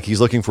Cole like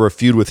he's looking for a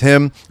feud with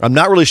him. I'm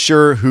not really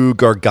sure who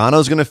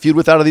Gargano's going to feud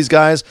with out of these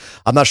guys.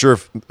 I'm not sure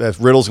if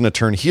Riddle's going to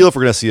turn heel, if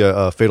we're going to see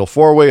a fatal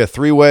four-way, a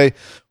three-way,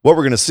 what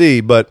we're going to see.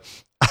 But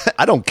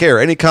I don't care.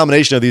 Any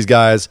combination of these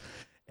guys,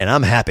 and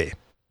I'm happy.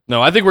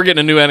 No, I think we're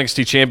getting a new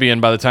NXT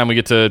champion by the time we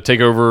get to take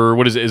over.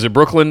 What is it? Is it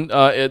Brooklyn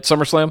at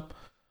SummerSlam?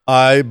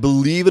 I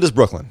believe it is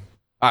Brooklyn.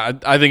 I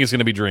think it's going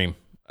to be Dream.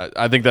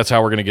 I think that's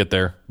how we're going to get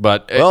there,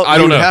 but well, I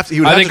don't know. I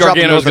think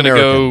Gargano's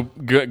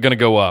going to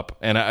go up,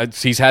 and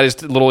he's had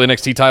his little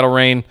NXT title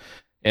reign,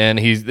 and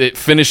it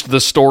finished the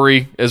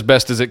story as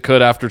best as it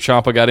could after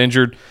Ciampa got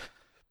injured.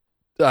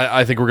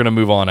 I think we're going to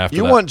move on after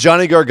that. You want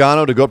Johnny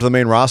Gargano to go up to the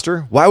main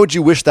roster? Why would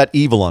you wish that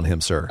evil on him,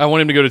 sir? I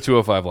want him to go to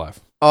 205 Live.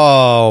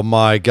 Oh,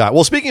 my God.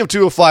 Well, speaking of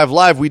 205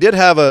 Live, we did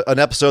have an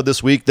episode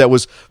this week that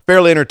was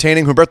fairly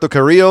entertaining. Humberto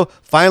Carrillo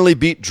finally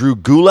beat Drew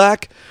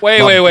Gulak.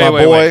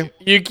 Wait.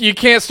 You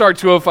can't start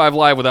 205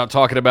 Live without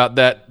talking about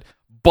that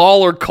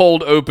baller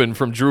cold open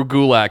from Drew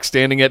Gulak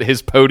standing at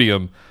his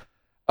podium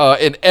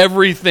and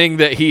everything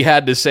that he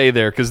had to say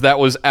there, because that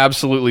was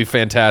absolutely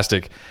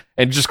fantastic.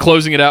 And just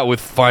closing it out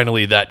with,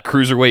 finally, that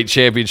Cruiserweight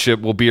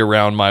Championship will be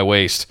around my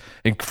waist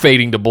and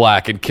fading to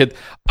black. And Drew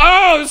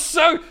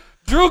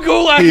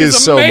Gulak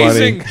is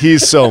amazing. So money.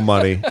 He's so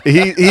money.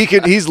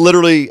 He's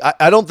literally,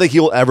 I don't think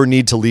he'll ever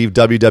need to leave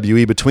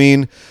WWE.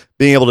 Between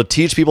being able to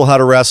teach people how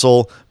to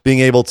wrestle, being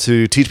able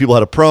to teach people how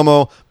to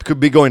promo, could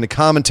be going to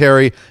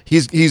commentary. He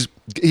is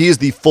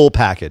the full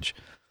package.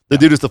 The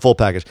dude is the full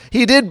package.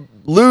 He did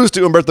lose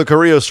to Humberto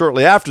Carrillo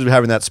shortly after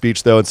having that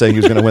speech, though, and saying he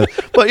was going to win.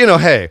 But,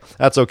 hey,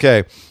 that's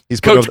okay.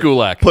 He's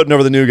Gulak putting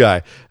over the new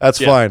guy. That's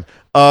fine.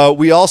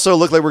 We also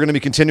look like we're going to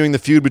be continuing the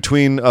feud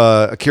between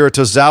Akira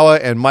Tozawa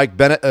and Mike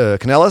Bennett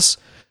Kanellis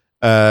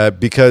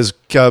because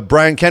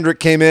Brian Kendrick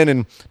came in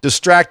and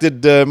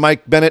distracted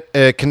Mike Bennett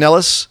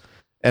Kanellis,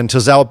 and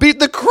Tozawa beat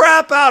the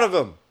crap out of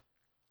him.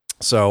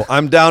 So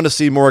I'm down to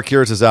see more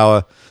Akira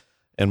Tozawa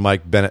and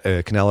Mike Bennett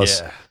Kanellis.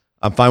 Yeah.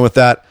 I'm fine with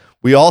that.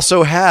 We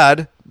also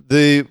had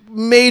the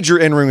major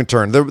in-ring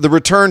return, the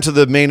return to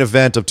the main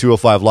event of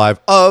 205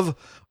 Live of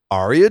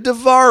Arya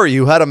Daivari,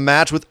 who had a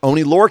match with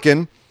Oney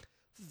Lorcan.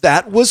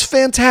 That was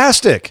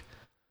fantastic.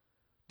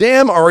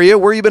 Damn, Arya,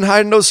 where you been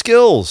hiding those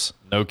skills?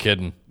 No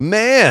kidding.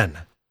 Man,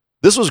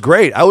 this was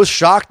great. I was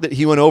shocked that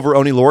he went over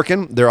Oney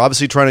Lorcan. They're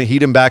obviously trying to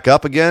heat him back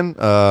up again.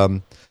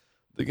 I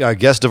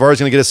guess Daivari's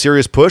going to get a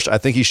serious push. I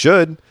think he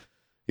should.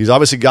 He's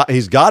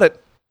got it.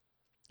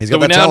 So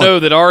we now know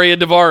that Arya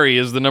Daivari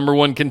is the number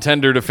one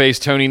contender to face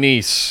Tony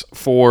Nese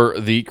for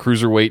the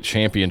Cruiserweight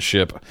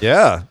Championship.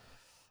 Yeah.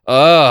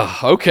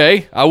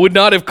 Okay. I would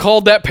not have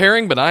called that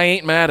pairing, but I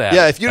ain't mad at it.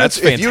 Yeah, if you'd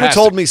have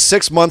told me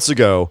 6 months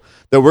ago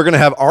that we're going to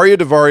have Arya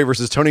Daivari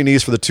versus Tony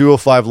Nese for the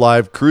 205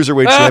 Live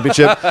Cruiserweight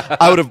Championship,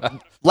 I would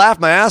have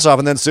laughed my ass off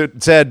and then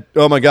said,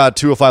 oh my God,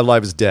 205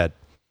 Live is dead.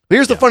 But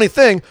here's the funny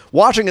thing.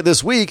 Watching it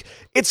this week,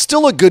 it's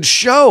still a good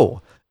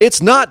show.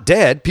 It's not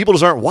dead. People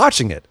just aren't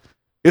watching it.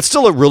 It's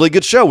still a really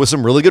good show with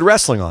some really good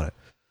wrestling on it.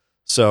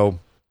 So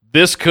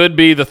this could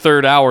be the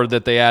third hour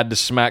that they add to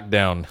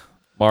SmackDown.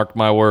 Mark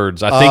my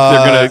words.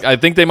 I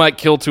think they might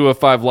kill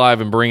 205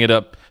 Live and bring it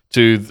up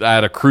to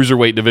add a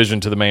cruiserweight division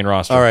to the main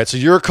roster. All right, so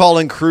you're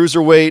calling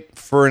cruiserweight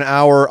for an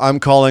hour.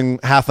 I'm calling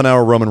half an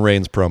hour Roman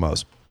Reigns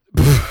promos.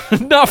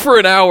 Not for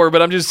an hour,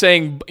 but I'm just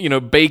saying,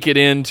 bake it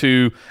in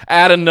to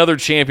add another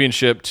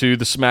championship to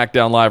the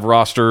SmackDown Live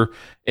roster,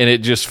 and it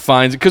just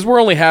finds it, because we're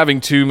only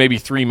having 2, maybe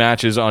 3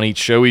 matches on each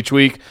show each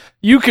week.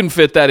 You can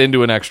fit that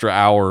into an extra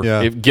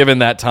hour, given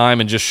that time,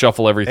 and just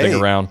shuffle everything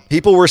around.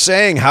 People were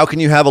saying, how can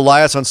you have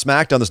Elias on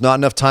SmackDown? There's not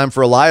enough time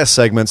for Elias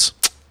segments.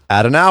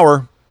 Add an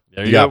hour.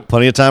 There you go. Got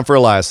plenty of time for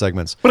Elias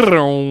segments.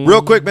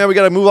 Real quick, man, we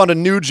got to move on to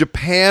New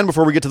Japan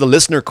before we get to the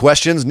listener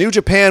questions. New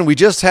Japan, we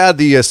just had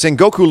the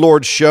Sengoku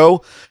Lord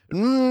show.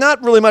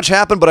 Not really much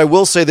happened, but I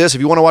will say this.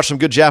 If you want to watch some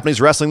good Japanese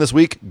wrestling this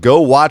week,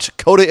 go watch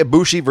Kota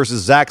Ibushi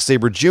versus Zack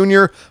Sabre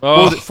Jr.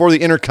 For the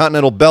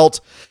Intercontinental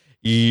belt.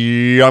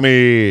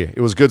 Yummy.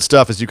 It was good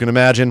stuff, as you can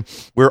imagine.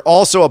 We're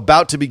also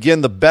about to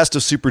begin the Best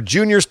of Super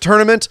Juniors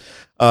tournament.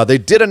 They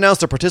did announce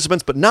the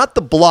participants, but not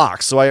the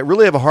blocks. So I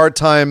really have a hard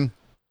time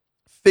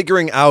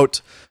figuring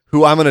out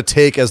who I'm going to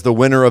take as the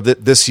winner of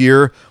this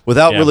year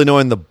without really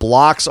knowing the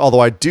blocks, although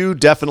I do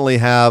definitely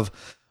have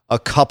a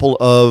couple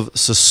of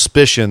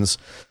suspicions.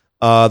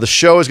 The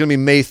show is going to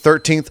be May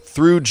 13th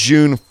through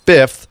June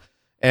 5th,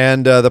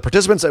 and the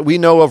participants that we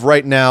know of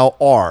right now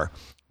are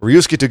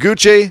Ryusuke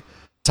Taguchi,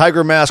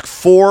 Tiger Mask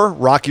 4,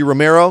 Rocky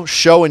Romero,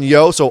 Sho and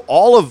Yo. So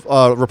all of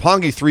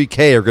Roppongi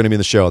 3K are going to be in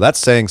the show. That's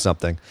saying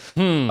something.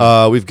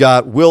 We've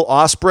got Will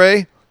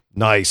Ospreay.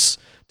 Nice.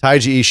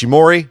 Taiji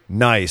Ishimori,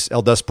 nice.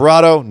 El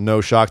Desperado,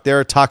 no shock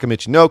there. Taka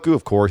Michinoku,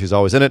 of course, he's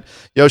always in it.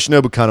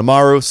 Yoshinobu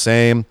Kanemaru,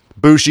 same.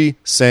 Bushi,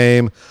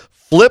 same.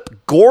 Flip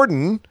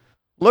Gordon,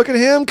 look at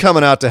him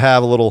coming out to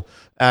have a little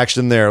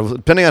action there.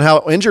 Depending on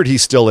how injured he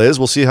still is,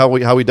 we'll see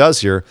how he does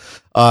here.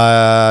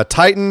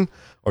 Titan,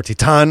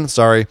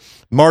 sorry.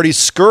 Marty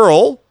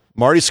Scurll.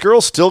 Marty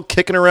Scurll still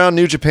kicking around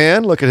New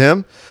Japan. Look at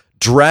him.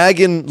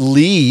 Dragon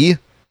Lee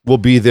will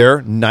be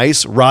there.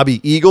 Nice. Robbie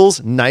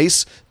Eagles.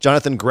 Nice.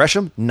 Jonathan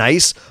Gresham.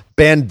 Nice.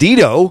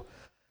 Bandito.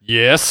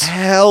 Yes.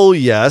 Hell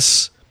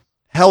yes.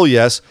 Hell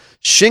yes.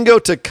 Shingo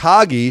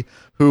Takagi,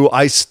 who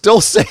I still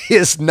say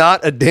is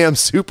not a damn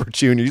super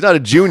junior. He's not a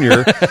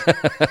junior.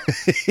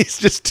 He's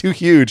just too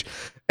huge.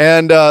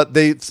 And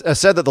they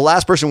said that the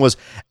last person was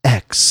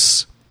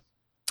X.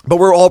 But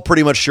we're all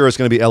pretty much sure it's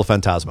going to be El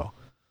Fantasmo.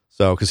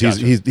 So, because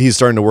he's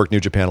starting to work New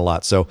Japan a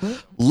lot. So,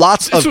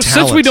 lots of talent.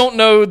 Since we don't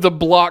know the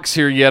blocks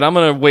here yet, I'm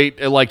going to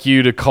wait like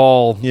you to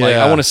call.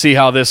 Yeah. I want to see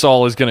how this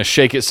all is going to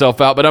shake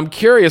itself out. But I'm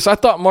curious. I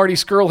thought Marty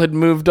Scurll had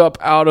moved up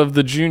out of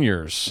the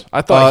juniors.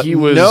 I thought he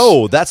was.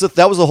 No, that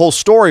was the whole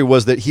story,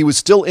 was that he was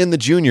still in the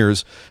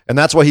juniors, and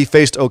that's why he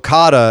faced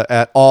Okada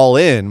at All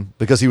In,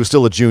 because he was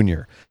still a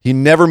junior. He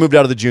never moved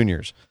out of the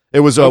juniors.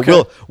 It was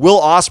Okay. Will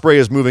Ospreay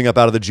is moving up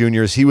out of the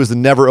juniors. He was the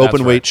never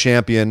open weight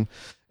champion,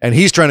 and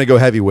he's trying to go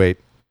heavyweight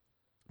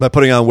by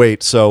putting on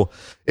weight. So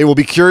it will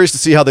be curious to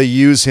see how they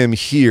use him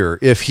here.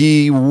 If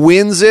he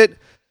wins it,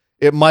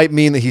 it might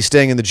mean that he's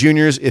staying in the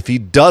juniors. If he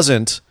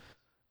doesn't,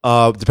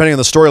 depending on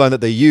the storyline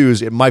that they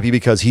use, it might be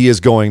because he is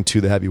going to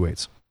the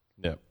heavyweights.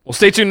 Yeah. Well,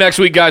 stay tuned next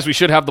week, guys. We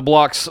should have the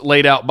blocks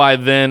laid out by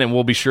then, and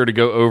we'll be sure to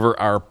go over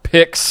our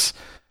picks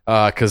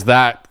because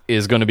that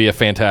is going to be a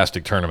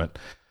fantastic tournament.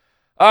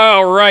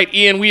 All right,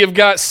 Ian, we have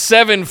got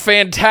 7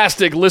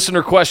 fantastic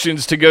listener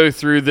questions to go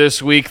through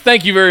this week.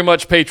 Thank you very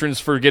much,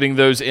 patrons, for getting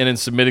those in and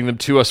submitting them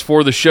to us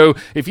for the show.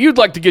 If you'd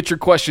like to get your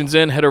questions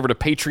in, head over to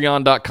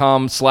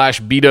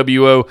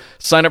patreon.com/BWO.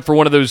 Sign up for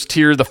one of those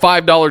tiers, the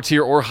 $5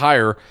 tier or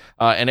higher,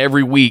 and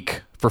every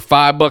week for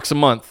 $5 a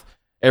month,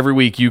 every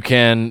week you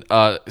can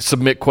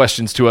submit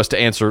questions to us to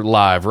answer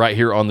live right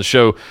here on the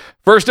show.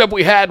 First up,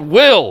 we had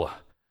Will.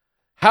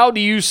 How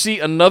do you see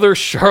another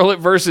Charlotte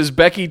versus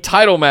Becky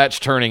title match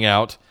turning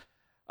out?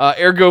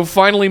 Ergo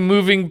finally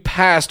moving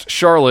past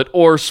Charlotte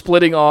or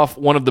splitting off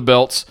one of the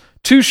belts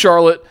to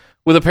Charlotte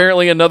with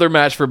apparently another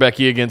match for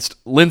Becky against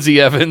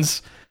Lindsay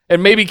Evans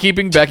and maybe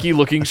keeping Becky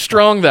looking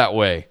strong that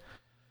way.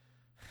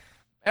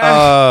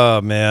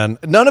 Oh, man.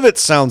 None of it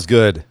sounds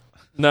good.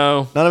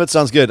 No. None of it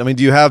sounds good. I mean,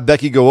 do you have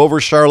Becky go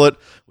over Charlotte,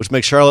 which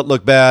makes Charlotte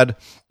look bad?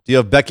 Do you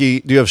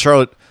have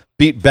Charlotte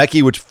beat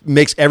Becky, which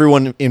makes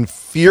everyone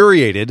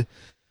infuriated?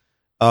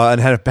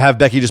 And have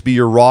Becky just be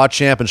your Raw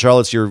champ and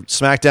Charlotte's your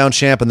SmackDown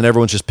champ, and then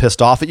everyone's just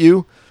pissed off at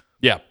you.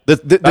 Yeah,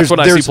 that's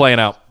what I see playing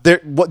out.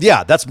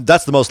 That's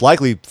the most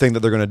likely thing that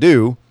they're going to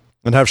do,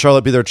 and have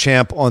Charlotte be their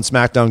champ on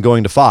SmackDown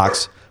going to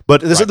Fox. But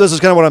this is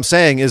kind of what I'm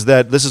saying, is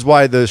that this is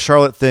why the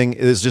Charlotte thing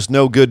is just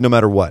no good no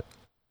matter what.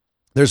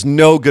 There's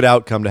no good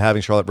outcome to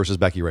having Charlotte versus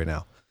Becky right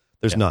now.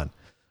 There's none.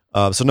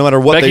 So no matter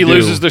what Becky they do,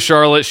 loses to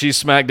Charlotte,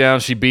 she's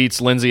SmackDown, she beats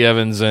Lindsay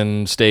Evans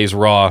and stays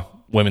Raw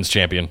Women's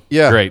Champion.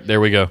 Yeah. Great.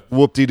 There we go.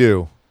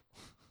 Whoop-de-doo.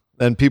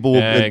 And people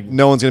will,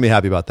 no one's going to be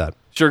happy about that.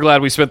 Sure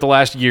glad we spent the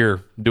last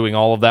year doing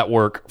all of that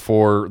work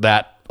for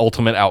that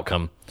ultimate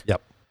outcome.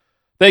 Yep.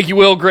 Thank you,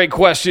 Will. Great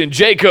question.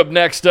 Jacob,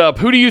 next up.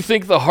 Who do you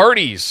think the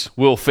Hardys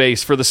will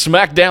face for the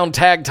SmackDown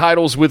tag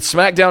titles, with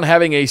SmackDown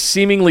having a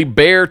seemingly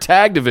bare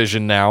tag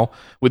division now,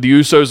 with the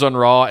Usos on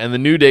Raw and the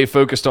New Day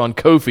focused on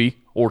Kofi,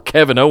 or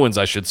Kevin Owens,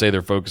 I should say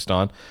they're focused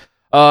on.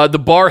 The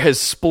bar has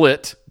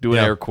split, doing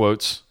air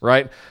quotes,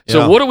 right?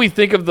 So what do we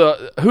think of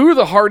who are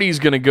the Hardys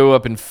going to go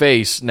up and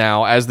face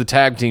now as the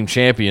tag team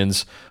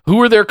champions?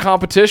 Who are their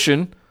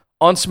competition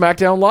on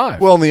SmackDown Live?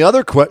 Well, and the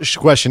other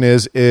question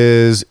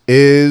is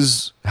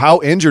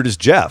how injured is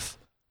Jeff?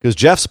 Because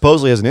Jeff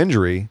supposedly has an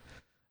injury,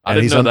 and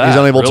he's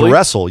unable to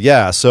wrestle.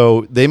 Yeah,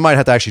 so they might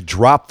have to actually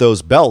drop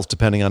those belts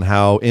depending on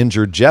how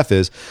injured Jeff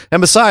is.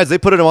 And besides, they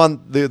put it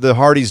on the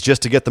Hardys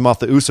just to get them off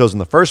the Usos in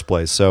the first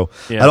place. So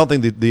I don't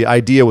think the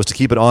idea was to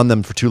keep it on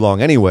them for too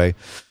long anyway.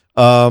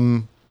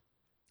 I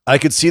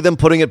could see them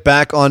putting it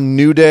back on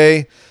New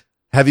Day.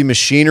 Heavy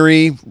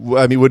Machinery,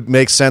 I mean, would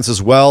make sense as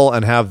well,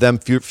 and have them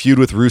feud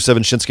with Rusev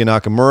and Shinsuke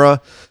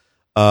Nakamura.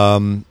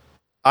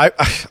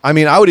 I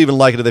mean, I would even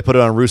like it if they put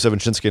it on Rusev and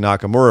Shinsuke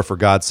Nakamura, for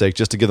God's sake,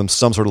 just to give them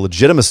some sort of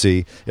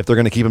legitimacy if they're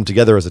going to keep them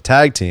together as a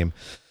tag team.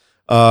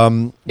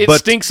 It but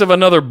stinks of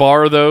another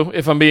bar, though,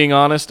 if I'm being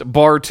honest.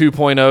 Bar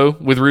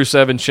 2.0 with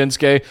Rusev and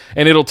Shinsuke,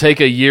 and it'll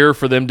take a year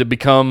for them to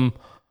become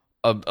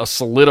a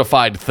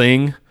solidified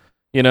thing,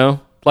 you know?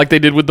 Like they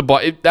did with the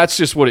bar. That's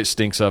just what it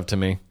stinks of to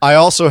me. I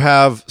also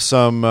have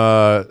some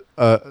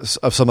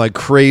like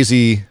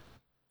crazy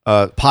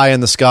pie in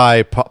the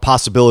sky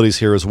possibilities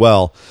here as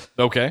well.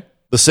 Okay.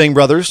 The Singh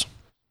brothers,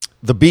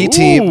 the B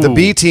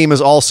team is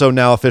also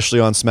now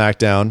officially on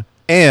SmackDown,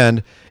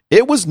 and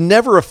it was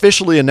never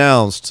officially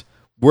announced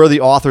where the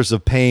Authors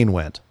of Pain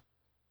went.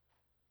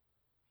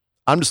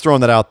 I'm just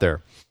throwing that out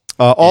there.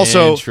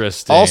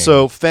 Interesting.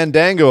 Also,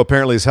 Fandango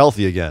apparently is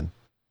healthy again.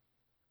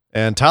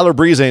 And Tyler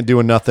Breeze ain't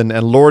doing nothing,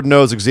 and Lord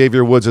knows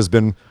Xavier Woods has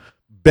been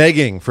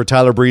begging for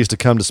Tyler Breeze to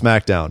come to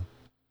SmackDown.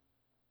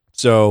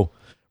 So,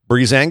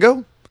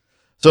 Breezango?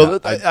 So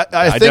Yeah,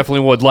 I I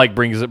definitely would like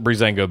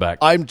Breezango back.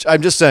 I'm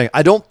just saying,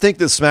 I don't think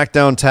the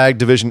SmackDown tag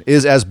division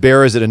is as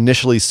bare as it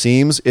initially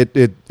seems. It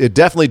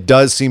definitely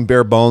does seem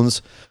bare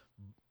bones.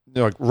 You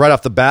know, like right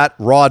off the bat,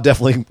 Raw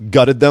definitely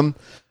gutted them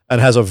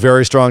and has a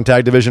very strong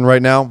tag division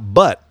right now.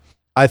 But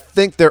I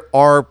think there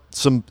are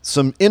some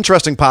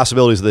interesting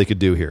possibilities that they could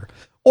do here.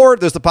 Or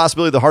there's the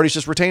possibility the Hardys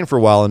just retain for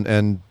a while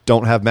and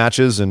don't have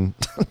matches, and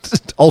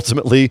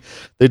ultimately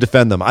they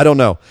defend them. I don't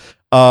know.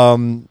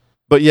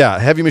 But yeah,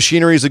 Heavy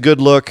Machinery is a good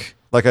look,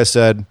 like I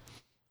said,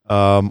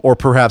 or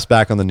perhaps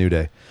back on the New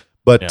Day.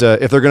 But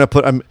if they're going to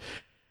put,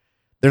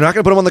 they're not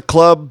going to put them on the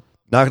club,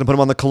 not going to put them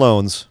on the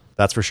Colognes,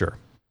 that's for sure.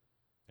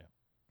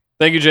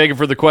 Thank you, Jacob,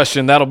 for the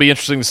question. That'll be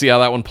interesting to see how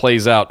that one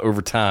plays out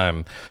over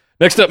time.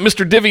 Next up,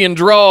 Mr. Divian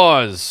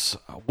Draws.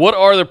 What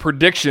are the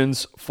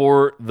predictions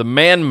for the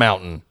Man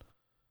Mountain?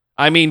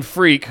 I mean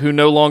Freak, who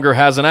no longer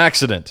has an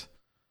accident.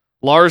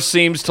 Lars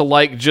seems to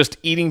like just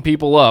eating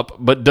people up,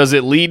 but does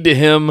it lead to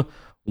him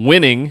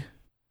winning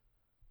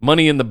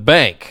Money in the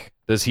Bank?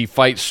 Does he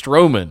fight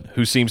Strowman,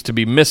 who seems to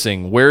be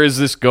missing? Where is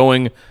this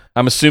going?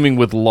 I'm assuming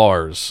with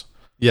Lars.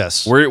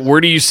 Yes.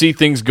 Where do you see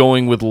things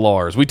going with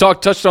Lars? We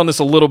touched on this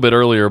a little bit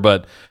earlier,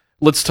 but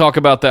let's talk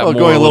about that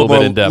going a little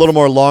bit in depth. A little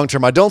more long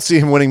term. I don't see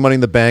him winning Money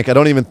in the Bank. I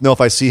don't even know if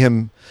I see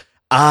him.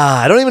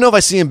 I don't even know if I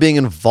see him being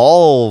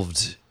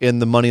involved in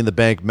the Money in the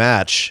Bank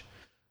match.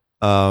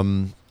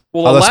 Well,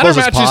 a ladder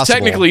match is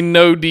technically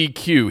no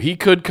DQ. He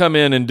could come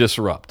in and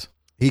disrupt.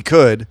 He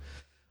could.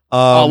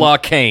 A la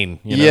Kane.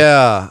 You know?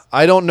 Yeah.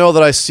 I don't know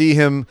that I see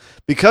him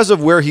because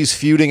of where he's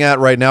feuding at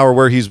right now, or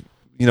where he's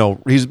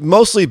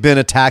mostly been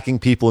attacking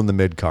people in the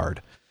mid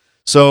card.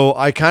 So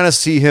I kind of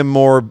see him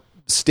more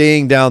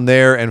staying down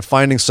there and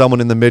finding someone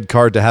in the mid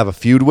card to have a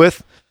feud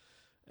with.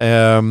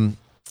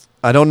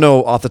 I don't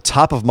know off the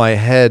top of my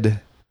head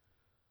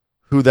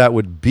who that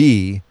would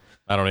be.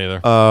 I don't either.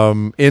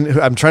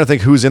 I'm trying to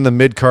think who's in the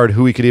mid card,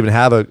 who we could even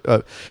have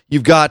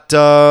you've got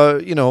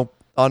on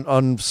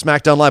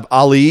SmackDown Live,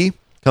 Ali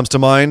comes to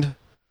mind.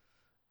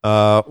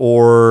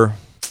 Or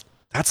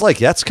that's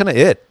kind of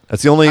it.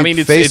 That's the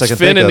only face I can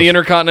Finn think and of. the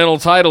Intercontinental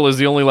title is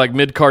the only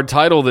mid card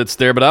title that's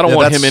there, but I don't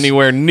want him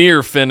anywhere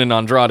near Finn and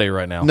Andrade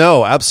right now.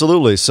 No,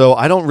 absolutely. So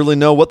I don't really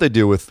know what they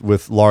do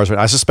with Lars right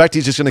now. I suspect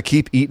he's just going to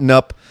keep eating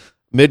up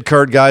mid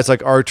card guys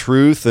like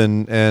R-Truth,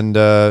 and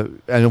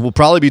we'll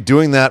probably be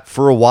doing that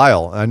for a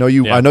while. I know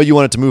you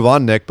wanted to move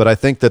on, Nick, but I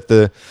think that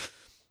the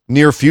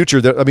near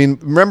future.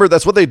 Remember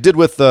that's what they did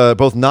with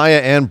both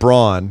Nia and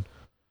Braun.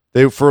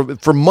 They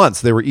for months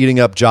they were eating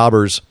up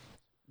jobbers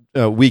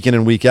week in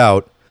and week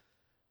out.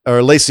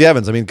 Or Lacey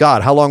Evans.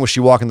 God, how long was she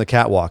walking the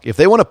catwalk? If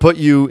they want to put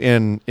you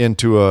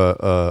into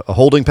a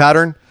holding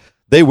pattern,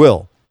 they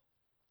will.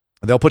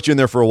 They'll put you in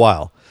there for a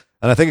while,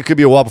 and I think it could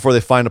be a while before they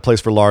find a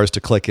place for Lars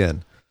to click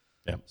in.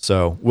 Yeah.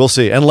 So we'll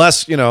see.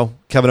 Unless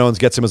Kevin Owens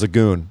gets him as a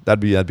goon, that'd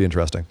be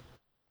interesting.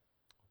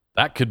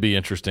 That could be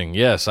interesting.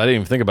 Yes, I didn't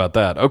even think about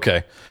that.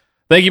 Okay.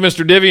 Thank you,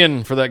 Mr.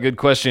 Divian, for that good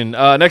question.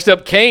 Next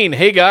up, Kane.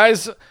 Hey,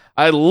 guys.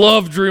 I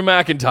love Drew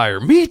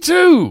McIntyre. Me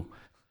too.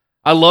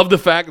 I love the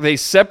fact they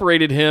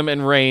separated him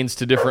and Reigns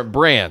to different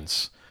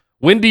brands.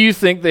 When do you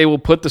think they will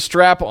put the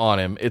strap on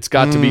him? It's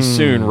got to be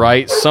soon,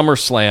 right?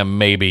 SummerSlam,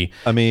 maybe.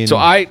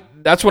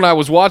 That's when I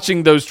was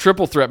watching those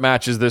triple threat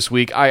matches this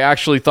week. I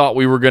actually thought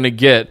we were going to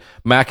get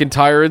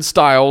McIntyre and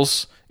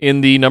Styles in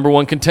the number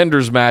one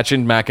contenders match,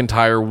 and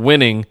McIntyre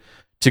winning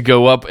to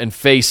go up and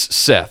face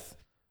Seth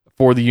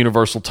for the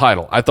Universal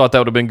title. I thought that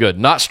would have been good.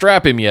 Not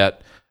strap him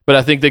yet, but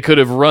I think they could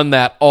have run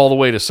that all the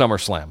way to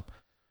SummerSlam.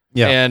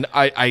 Yeah. And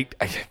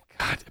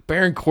God,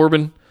 Baron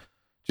Corbin,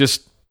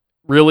 just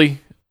really?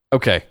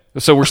 Okay.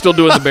 So we're still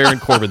doing the Baron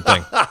Corbin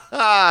thing.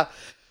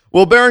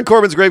 Well, Baron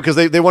Corbin's great because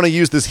they want to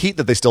use this heat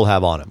that they still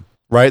have on him,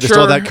 right? They sure,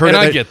 still have that Kurt, and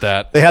I get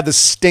that. They have the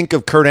stink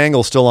of Kurt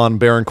Angle still on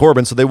Baron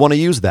Corbin, so they want to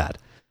use that.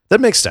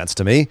 That makes sense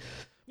to me.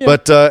 Yeah.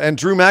 But and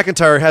Drew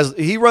McIntyre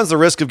he runs the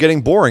risk of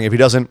getting boring if he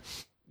doesn't,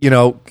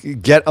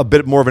 get a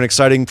bit more of an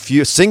exciting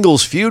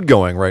singles feud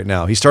going right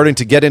now. He's starting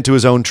to get into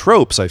his own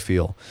tropes, I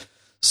feel.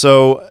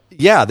 So,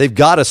 yeah, they've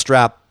got to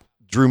strap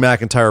Drew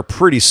McIntyre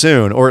pretty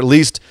soon, or at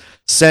least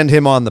send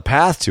him on the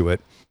path to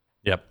it.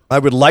 Yep. I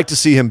would like to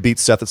see him beat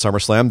Seth at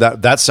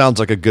SummerSlam. That sounds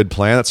like a good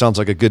plan. That sounds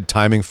like a good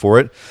timing for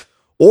it.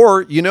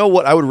 Or, you know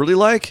what I would really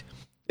like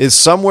is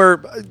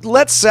somewhere,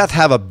 let Seth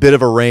have a bit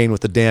of a reign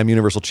with the damn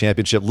Universal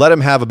Championship. Let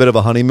him have a bit of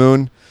a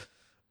honeymoon.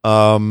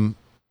 And,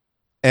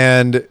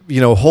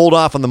 hold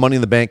off on the Money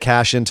in the Bank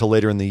cash in till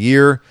later in the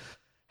year.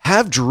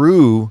 Have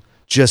Drew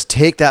just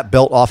take that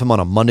belt off him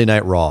on a Monday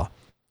Night Raw.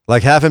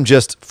 Like, have him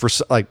just, for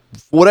like,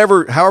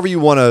 however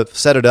you want to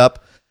set it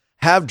up,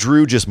 have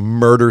Drew just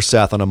murder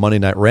Seth on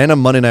a random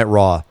Monday Night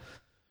Raw.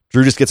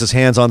 Drew just gets his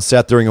hands on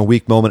Seth during a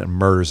weak moment and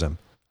murders him.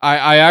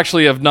 I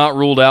actually have not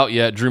ruled out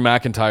yet Drew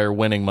McIntyre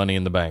winning Money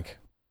in the Bank.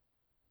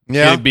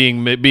 Yeah.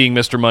 Being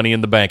Mr. Money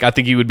in the Bank. I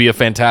think he would be a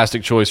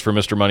fantastic choice for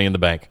Mr. Money in the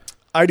Bank.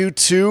 I do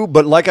too,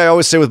 but like I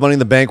always say with Money in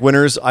the Bank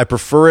winners, I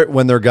prefer it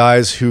when they're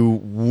guys who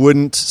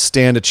wouldn't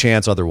stand a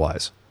chance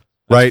otherwise.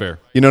 Right? Fair.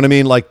 You know what I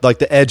mean? Like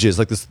the edges,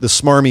 like the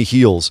smarmy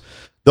heels.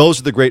 Those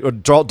are the great,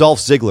 Dolph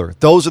Ziggler.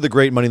 Those are the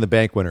great Money in the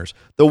Bank winners.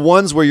 The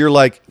ones where you're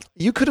like,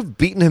 you could have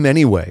beaten him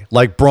anyway,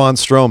 like Braun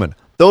Strowman.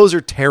 Those are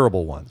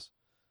terrible ones.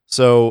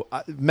 So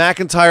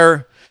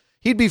McIntyre,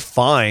 he'd be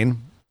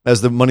fine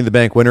as the Money in the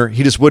Bank winner.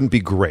 He just wouldn't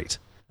be great.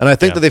 And I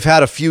think that they've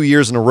had a few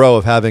years in a row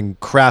of having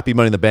crappy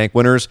Money in the Bank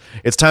winners.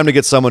 It's time to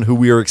get someone who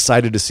we are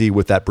excited to see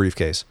with that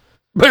briefcase.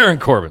 Baron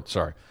Corbin,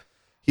 sorry.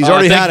 He's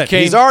already had it.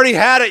 He's already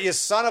had it, you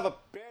son of a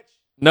bitch.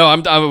 No,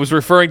 I was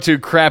referring to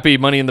crappy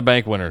Money in the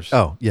Bank winners.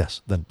 Oh,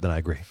 yes. Then I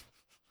agree.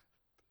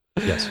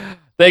 Yes.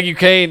 Thank you,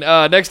 Kane.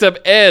 Next up,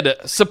 Ed.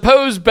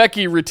 Suppose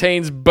Becky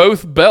retains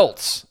both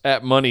belts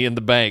at Money in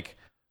the Bank.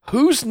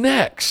 Who's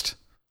next?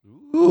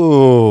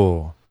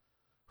 Ooh.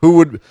 Who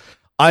would...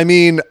 I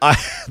mean,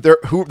 there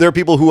are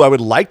people who I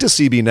would like to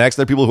see be next.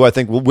 There are people who I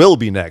think will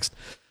be next.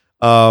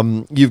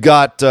 You've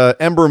got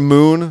Ember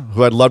Moon,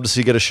 who I'd love to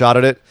see get a shot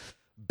at it.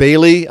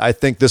 Bayley, I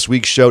think this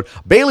week showed...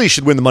 Bayley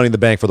should win the Money in the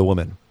Bank for the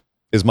women,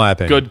 is my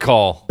opinion. Good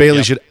call.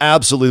 Bayley should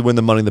absolutely win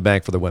the Money in the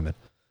Bank for the women.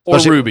 Or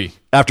Especially Ruby.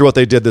 After what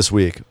they did this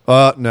week.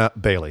 No,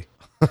 Bayley.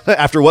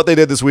 After what they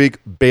did this week,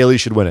 Bayley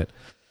should win it.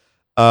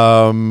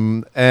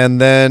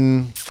 And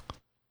then,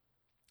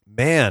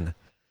 man...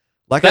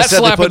 Like that I said,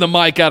 slap in the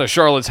mic out of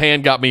Charlotte's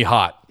hand got me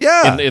hot.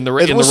 Yeah, in the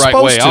right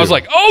way. I was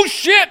like, "Oh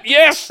shit,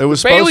 yes!" It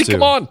was Bayley, supposed to.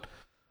 come on.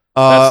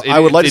 I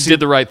would like to see. Did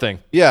the right thing.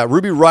 Yeah,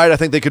 Ruby Riott. I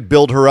think they could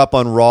build her up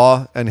on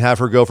Raw and have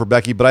her go for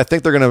Becky, but I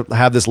think they're going to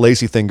have this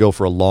Lacey thing go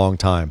for a long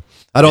time.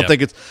 I don't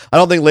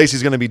think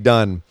Lacey's going to be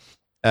done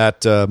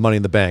at Money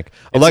in the Bank.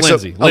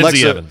 Lindsay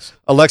Evans.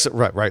 Alexa,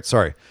 right.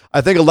 Sorry,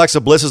 I think Alexa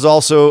Bliss is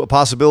also a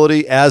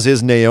possibility, as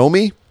is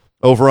Naomi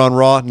over on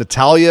Raw.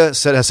 Natalya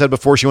has said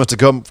before she wants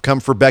to come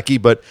for Becky,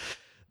 but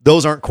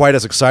those aren't quite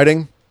as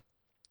exciting.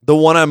 The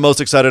one I'm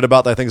most excited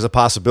about that I think is a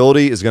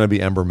possibility is going to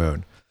be Ember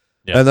Moon.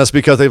 Yeah. And that's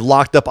because they've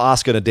locked up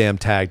Asuka in a damn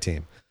tag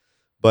team.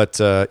 But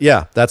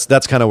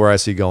that's kind of where I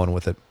see going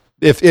with it.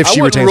 If she retains both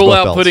belts. I wouldn't rule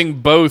out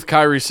putting both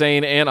Kairi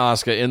Sane and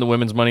Asuka in the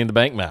women's Money in the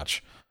Bank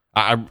match.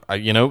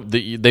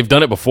 They've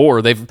done it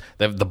before.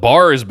 The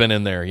bar has been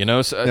in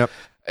there, So yep.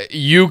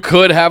 You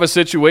could have a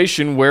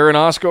situation where an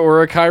Asuka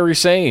or a Kairi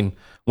Sane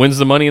wins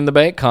the Money in the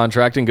Bank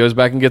contract and goes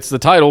back and gets the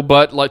title.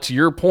 But like to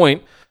your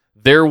point,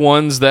 they're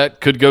ones that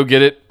could go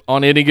get it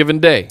on any given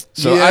day.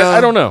 So yeah,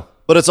 I don't know.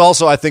 But it's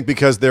also, I think,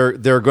 because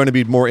they're going to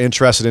be more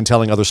interested in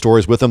telling other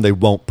stories with them, they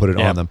won't put it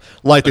on them.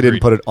 Like they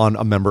didn't put it on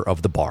a member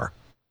of the bar.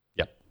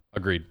 Yep.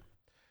 Agreed.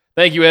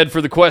 Thank you, Ed,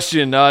 for the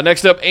question.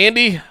 Next up,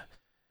 Andy.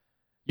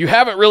 You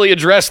haven't really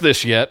addressed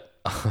this yet,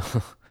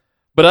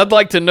 but I'd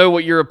like to know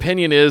what your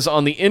opinion is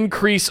on the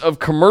increase of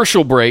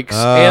commercial breaks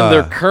and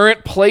their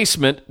current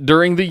placement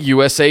during the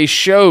USA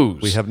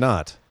shows. We have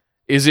not.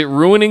 Is it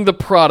ruining the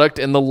product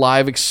and the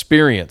live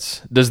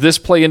experience? Does this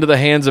play into the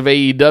hands of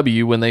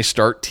AEW when they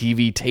start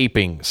TV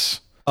tapings?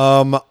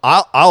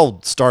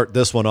 I'll start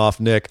this one off,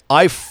 Nick.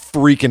 I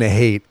freaking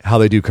hate how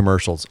they do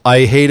commercials.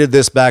 I hated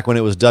this back when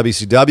it was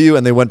WCW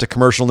and they went to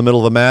commercial in the middle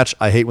of a match.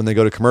 I hate when they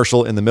go to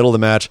commercial in the middle of the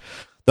match.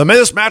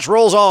 This match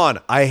rolls on.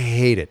 I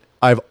hate it.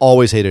 I've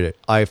always hated it.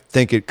 I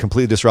think it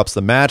completely disrupts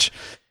the match.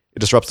 It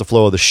disrupts the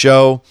flow of the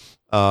show.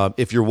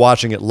 If you're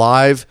watching it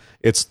live,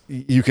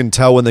 you can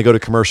tell when they go to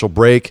commercial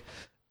break.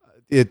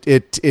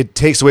 It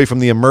takes away from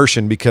the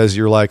immersion because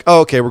you're like, oh,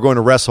 okay, we're going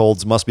to rest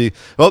holds. Must be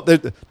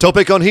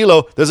tope con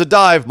hilo. There's a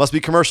dive. Must be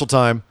commercial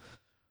time.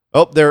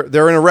 Oh,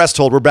 they're in a rest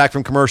hold. We're back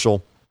from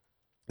commercial.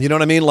 You know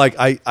what I mean? Like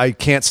I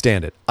can't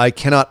stand it. I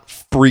cannot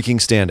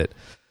freaking stand it.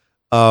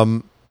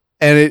 And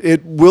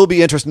it will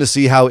be interesting to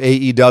see how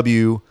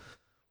AEW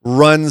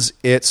runs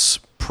its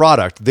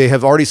product. They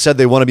have already said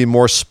they want to be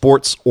more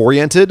sports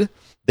oriented.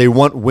 They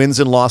want wins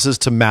and losses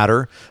to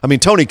matter. I mean,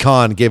 Tony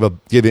Khan gave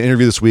an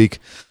interview this week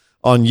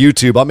on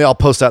YouTube. I'll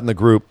post that in the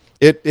group.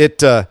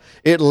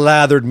 It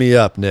lathered me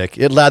up, Nick.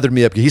 It lathered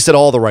me up. He said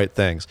all the right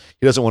things.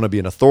 He doesn't want to be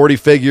an authority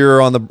figure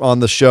on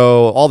the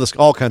show.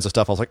 All kinds of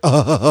stuff. I was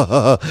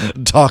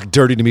like, talk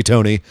dirty to me,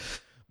 Tony.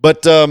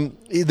 But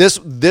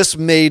this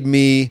made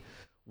me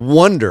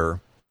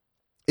wonder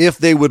if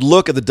they would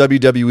look at the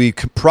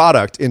WWE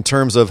product in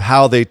terms of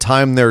how they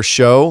time their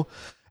show,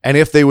 and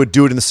if they would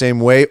do it in the same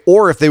way,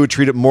 or if they would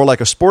treat it more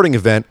like a sporting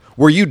event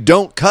where you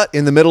don't cut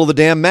in the middle of the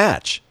damn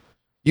match.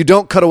 You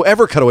don't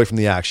ever cut away from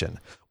the action.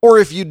 Or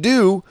if you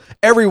do,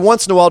 every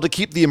once in a while to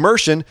keep the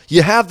immersion,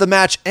 you have the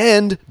match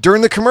end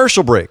during the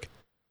commercial break,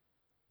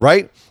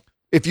 right?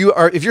 If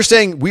you're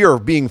saying we are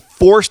being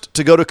forced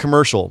to go to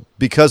commercial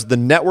because the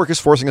network is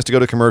forcing us to go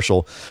to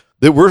commercial,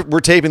 that we're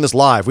taping this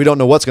live, we don't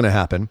know what's going to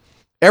happen.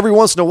 Every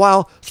once in a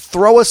while,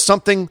 throw us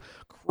something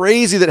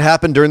crazy that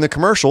happened during the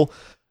commercial.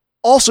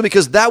 Also,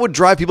 because that would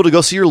drive people to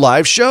go see your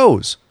live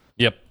shows.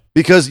 Yep.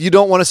 Because you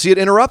don't want to see it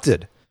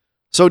interrupted.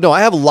 So no,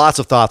 I have lots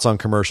of thoughts on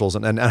commercials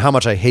and how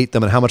much I hate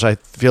them and how much I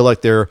feel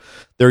like they're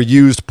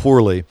used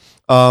poorly.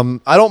 I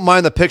don't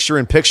mind the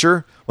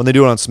picture-in-picture when they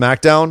do it on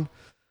SmackDown,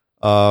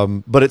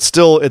 but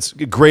it's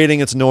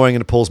grating, it's annoying,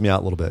 and it pulls me out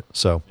a little bit.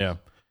 So yeah,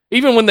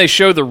 even when they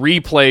show the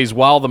replays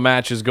while the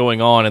match is going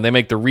on and they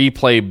make the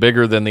replay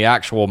bigger than the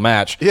actual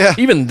match,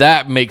 even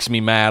that makes me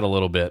mad a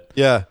little bit.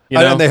 Yeah, you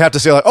know? And they have to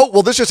say like, oh,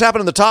 well, this just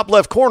happened in the top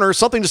left corner.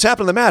 Something just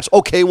happened in the match.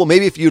 Okay, well,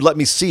 maybe if you'd let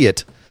me see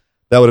it,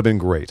 that would have been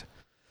great.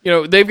 You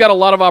know, they've got a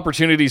lot of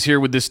opportunities here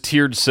with this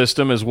tiered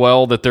system as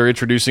well that they're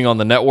introducing on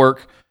the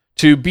network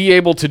to be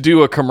able to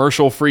do a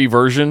commercial-free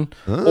version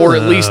or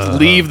at least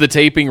leave the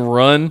taping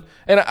run.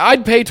 And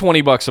I'd pay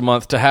 $20 a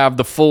month to have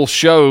the full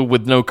show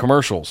with no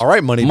commercials. All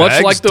right, money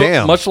much bags,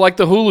 like much like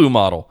the Hulu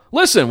model.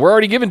 Listen, we're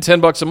already giving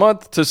 $10 a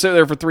month to sit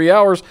there for 3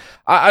 hours.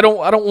 I don't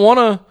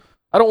want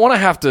to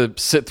have to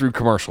sit through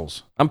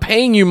commercials. I'm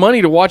paying you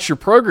money to watch your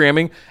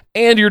programming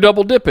and you're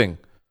double dipping.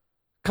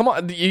 Come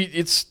on,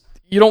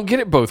 you don't get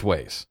it both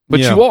ways,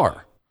 but you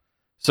are.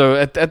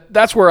 So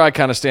that's where I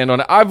kind of stand on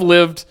it. I've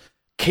lived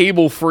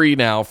cable free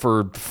now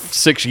for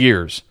 6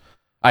 years.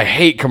 I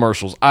hate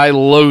commercials. I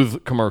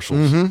loathe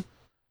commercials. Mm-hmm.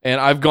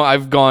 And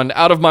I've gone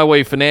out of my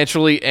way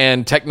financially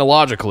and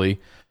technologically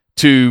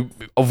to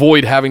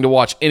avoid having to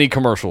watch any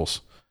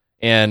commercials.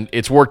 And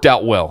it's worked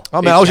out well.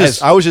 Oh man, I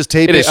was just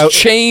taping. It has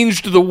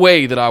changed the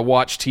way that I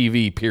watch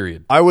TV,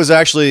 period.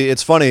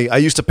 It's funny, I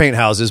used to paint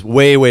houses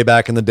way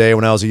back in the day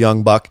when I was a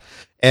young buck.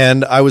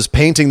 And I was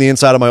painting the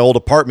inside of my old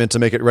apartment to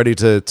make it ready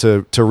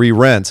to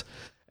re-rent.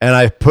 And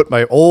I put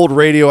my old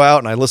radio out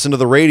and I listened to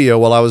the radio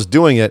while I was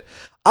doing it.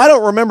 I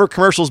don't remember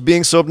commercials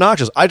being so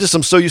obnoxious. I just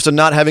am so used to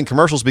not having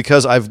commercials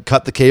because I've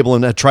cut the cable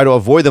and I try to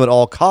avoid them at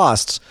all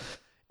costs.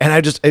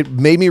 And it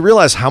made me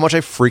realize how much I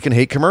freaking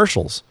hate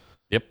commercials.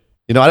 Yep.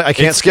 You know, I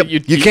can't skip.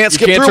 You can't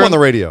skip through on the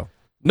radio.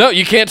 No,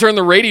 you can't turn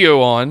the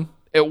radio on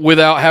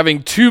without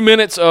having 2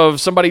 minutes of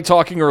somebody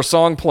talking or a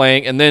song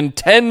playing and then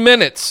 10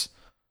 minutes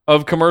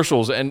of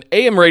commercials. And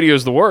AM radio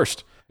is the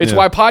worst. It's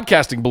why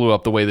podcasting blew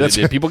up the way that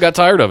it did. People got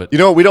tired of it. You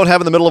know what we don't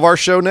have in the middle of our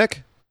show,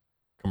 Nick?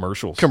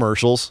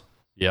 Commercials.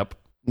 Yep.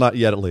 Not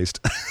yet, at least.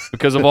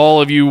 Because of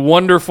all of you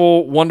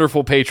wonderful,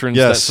 wonderful patrons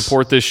that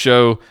support this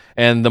show.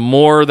 And the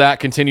more that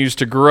continues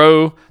to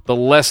grow, the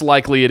less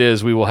likely it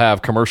is we will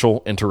have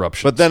commercial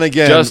interruptions. But then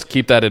again, just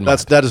keep that in mind.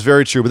 That is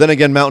very true. But then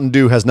again, Mountain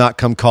Dew has not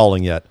come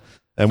calling yet.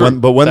 And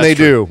when they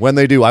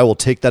do, I will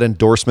take that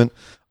endorsement.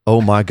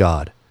 Oh my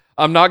God.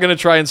 I'm not going to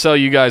try and sell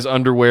you guys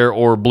underwear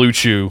or Blue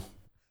Chew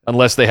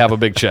unless they have a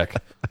big check.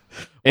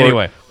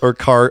 Anyway. Or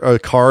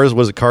Cars,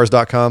 was it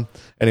cars.com?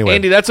 Anyway.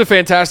 Andy, that's a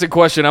fantastic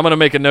question. I'm going to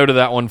make a note of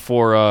that one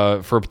for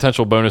a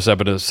potential bonus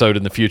episode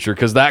in the future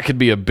because that could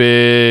be a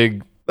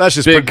big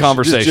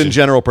conversation. Just in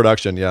general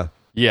production, yeah.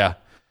 Yeah.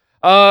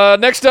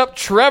 Next up,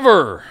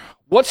 Trevor.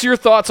 What's your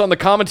thoughts on the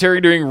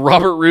commentary during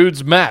Robert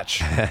Roode's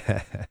match?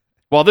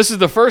 While this is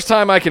the first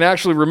time I can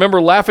actually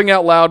remember laughing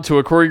out loud to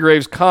a Corey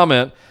Graves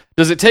comment,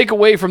 does it take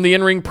away from the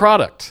in-ring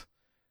product?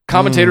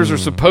 Commentators are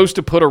supposed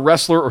to put a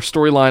wrestler or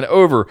storyline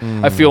over.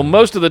 I feel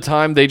most of the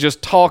time they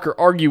just talk or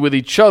argue with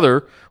each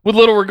other with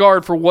little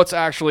regard for what's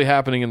actually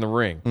happening in the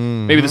ring.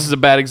 Maybe this is a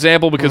bad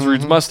example because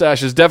Roode's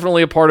mustache is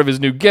definitely a part of his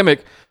new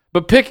gimmick,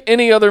 but pick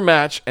any other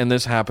match and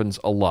this happens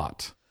a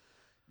lot.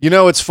 You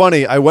know, it's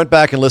funny. I went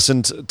back and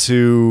listened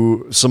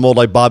to some old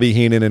like Bobby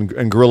Heenan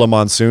and Gorilla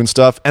Monsoon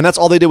stuff, and that's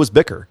all they did was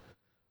bicker.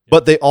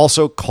 But they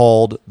also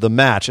called the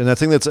match, and I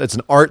think it's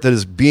an art that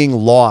is being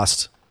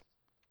lost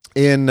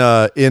in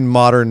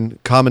modern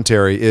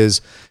commentary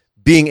is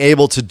being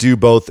able to do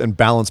both and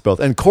balance both.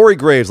 And Corey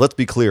Graves, let's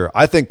be clear,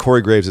 I think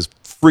Corey Graves is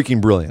freaking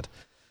brilliant.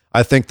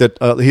 I think that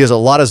he has a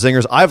lot of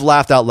zingers. I've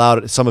laughed out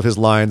loud at some of his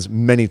lines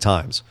many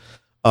times,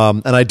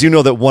 and I do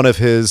know that one of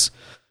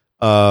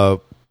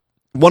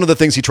the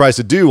things he tries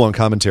to do on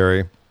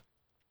commentary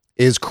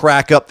is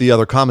crack up the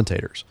other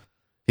commentators.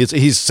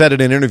 He's said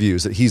it in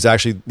interviews that he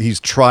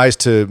tries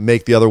to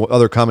make the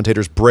other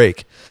commentators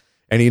break.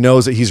 And he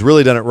knows that he's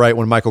really done it right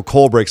when Michael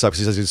Cole breaks up.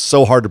 He says it's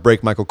so hard to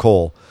break Michael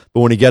Cole, but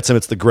when he gets him,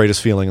 it's the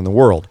greatest feeling in the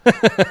world.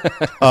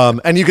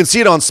 And you can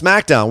see it on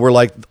SmackDown, where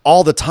like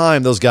all the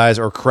time those guys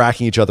are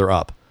cracking each other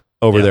up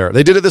over there.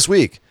 They did it this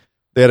week.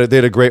 They had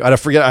a great. I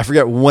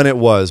forget when it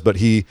was, but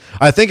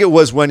I think it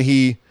was when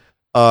he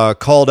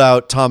called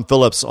out Tom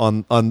Phillips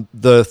on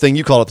the thing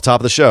you called at the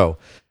top of the show,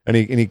 and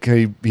he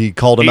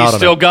called him out on it. He's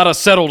still got to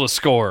settle the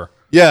score.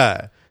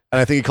 Yeah. And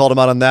I think he called him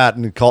out on that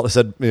and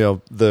said,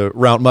 the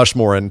Mount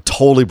Mushmore and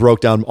totally broke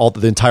down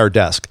the entire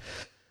desk.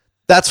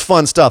 That's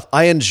fun stuff.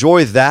 I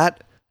enjoy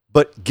that,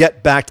 but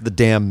get back to the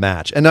damn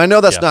match. And I know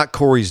that's not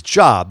Corey's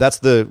job. That's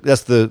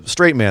the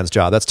straight man's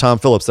job. That's Tom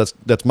Phillips.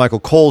 That's Michael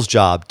Cole's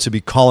job to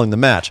be calling the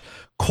match.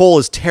 Cole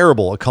is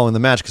terrible at calling the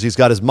match because he's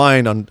got his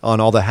mind on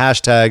all the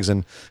hashtags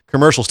and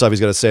commercial stuff he's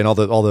got to say and all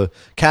the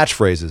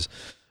catchphrases.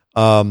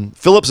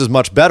 Phillips is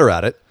much better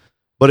at it,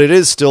 but it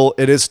is still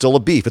a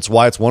beef. It's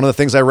why it's one of the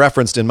things I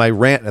referenced in my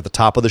rant at the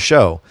top of the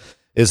show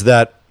is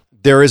that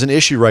there is an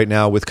issue right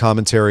now with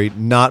commentary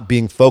not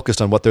being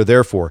focused on what they're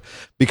there for,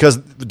 because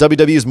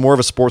WWE is more of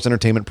a sports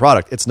entertainment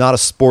product. It's not a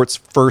sports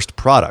first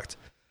product,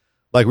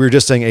 like we were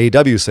just saying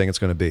AEW is saying it's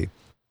going to be.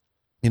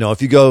 You know,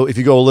 if you go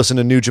listen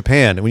to New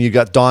Japan, and when you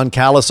got Don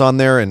Callis on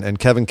there and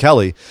Kevin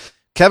Kelly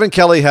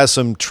has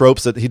some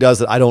tropes that he does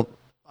that I don't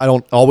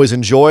always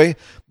enjoy,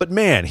 but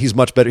man, he's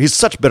much better. He's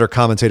such a better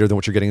commentator than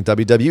what you're getting in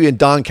WWE. And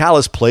Don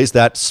Callis plays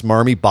that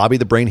smarmy Bobby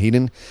the Brain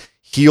Heenan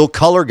heel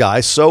color guy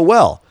so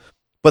well.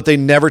 But they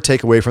never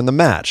take away from the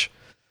match.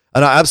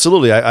 And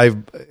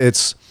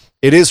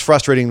it is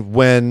frustrating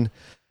when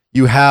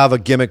you have a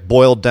gimmick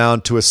boiled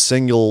down to a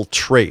single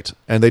trait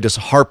and they just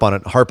harp on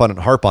it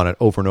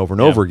over and over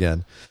and over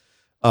again.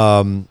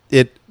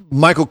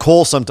 Michael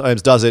Cole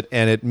sometimes does it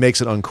and it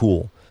makes it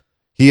uncool.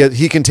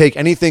 He can take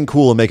anything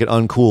cool and make it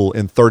uncool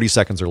in 30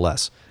 seconds or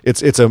less.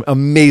 It's an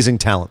amazing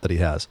talent that he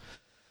has.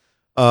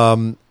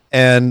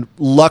 And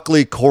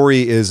luckily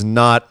Corey is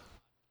not.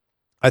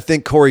 I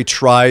think Corey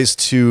tries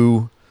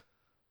to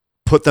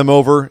put them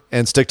over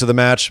and stick to the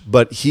match,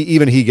 but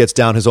he gets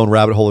down his own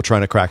rabbit hole of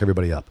trying to crack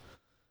everybody up.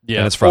 Yeah,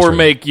 and it's frustrating. Or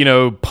make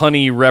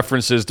punny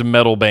references to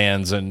metal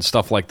bands and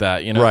stuff like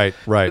that.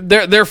 Right.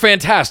 They're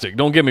fantastic.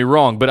 Don't get me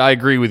wrong, but I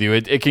agree with you.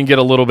 It can get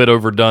a little bit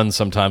overdone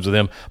sometimes with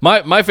him.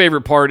 My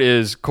favorite part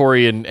is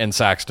Corey and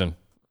Saxton.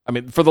 I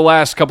mean, for the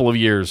last couple of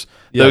years,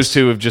 those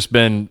two have just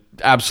been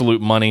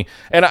absolute money.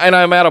 And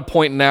I'm at a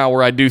point now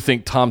where I do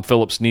think Tom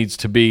Phillips needs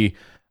to be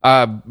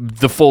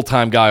the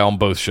full-time guy on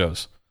both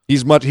shows.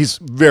 He's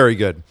very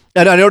good.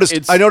 And I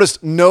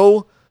noticed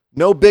no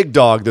big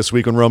dog this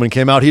week when Roman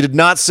came out. He did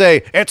not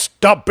say, "It's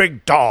the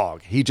big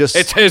dog."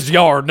 It's his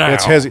yard now.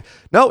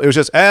 No, it was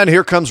just, and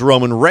here comes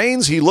Roman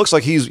Reigns. He looks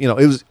like it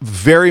was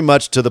very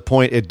much to the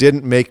point. It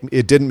didn't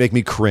make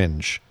me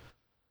cringe.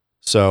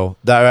 So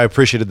I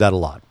appreciated that a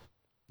lot.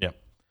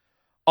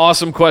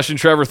 Awesome question,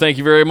 Trevor. Thank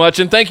you very much.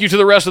 And thank you to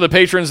the rest of the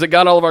patrons that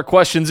got all of our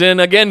questions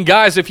in. Again,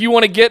 guys, if you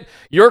want to get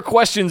your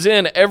questions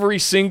in every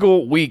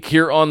single week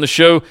here on the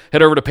show,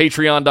 head over to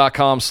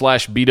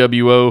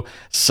patreon.com/BWO.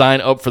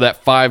 Sign up for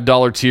that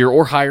 $5 tier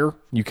or higher.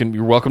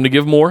 You're welcome to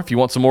give more if you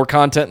want some more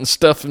content and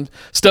stuff and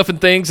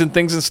things.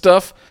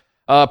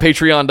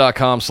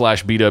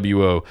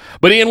 Patreon.com/BWO.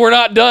 But Ian, we're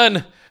not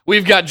done.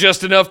 We've got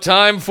just enough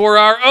time for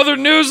our other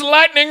news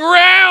lightning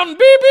round. Beep,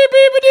 beep,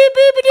 beep, beep, beep,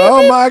 beep, beep.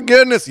 Oh, my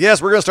goodness.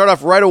 Yes, we're going to start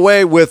off right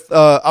away with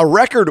a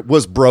record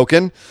was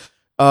broken.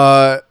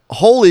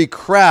 Holy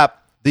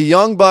crap. The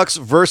Young Bucks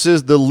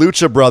versus the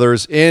Lucha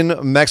Brothers in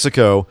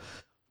Mexico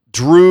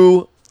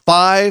drew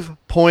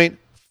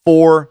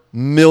 5.4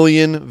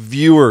 million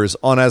viewers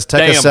on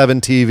Azteca 7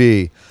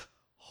 TV.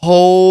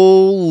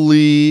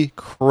 Holy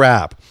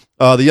crap.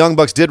 The Young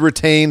Bucks did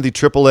retain the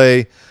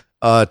AAA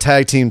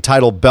tag team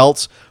title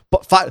belts.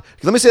 But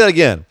let me say that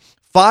again.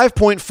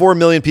 5.4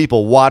 million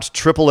people watched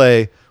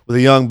AAA with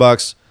the Young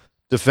Bucks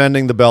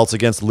defending the belts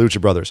against the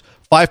Lucha Brothers.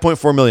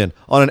 5.4 million.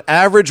 On an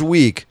average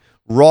week,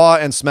 Raw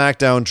and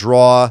SmackDown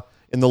draw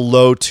in the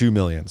low 2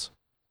 millions.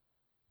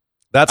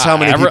 That's how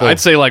many people. I'd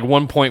say like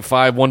 1.5,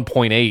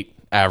 1.8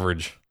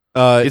 average.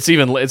 It's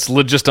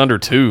just under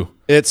 2.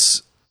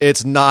 It's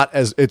not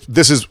as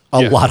this is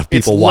a lot of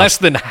people. It's watch. Less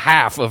than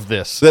half of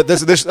this.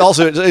 This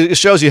also it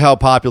shows you how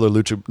popular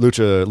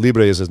Lucha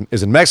Libre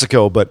is in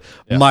Mexico. But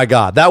my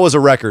God, that was a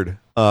record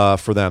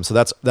for them. So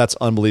that's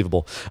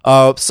unbelievable.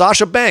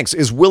 Sasha Banks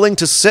is willing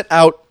to sit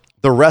out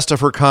the rest of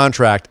her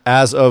contract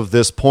as of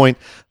this point.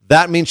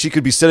 That means she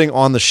could be sitting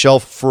on the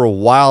shelf for a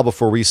while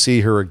before we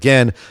see her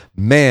again.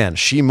 Man,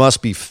 she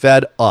must be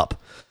fed up.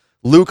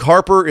 Luke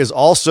Harper is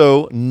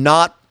also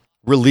not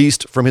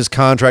released from his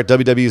contract.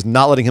 WWE is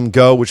not letting him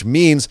go, which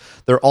means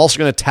they're also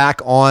going to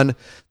tack on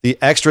the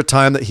extra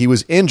time that he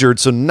was injured.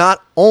 So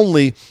not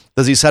only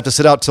does he have to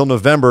sit out till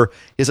November,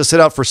 he has to sit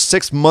out for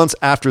 6 months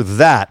after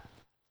that,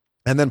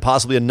 and then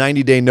possibly a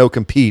 90-day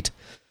no-compete.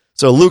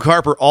 So Luke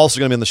Harper also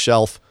going to be on the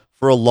shelf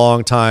for a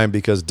long time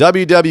because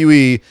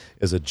WWE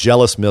is a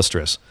jealous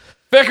mistress.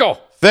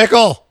 Fickle.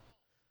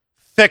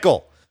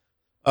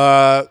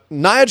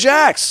 Nia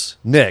Jax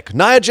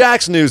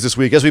news this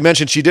week. As we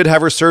mentioned, she did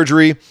have her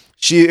surgery.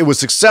 It was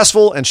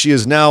successful, and she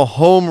is now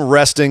home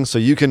resting. So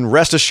you can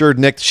rest assured,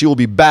 Nick, she will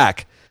be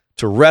back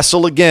to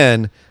wrestle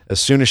again as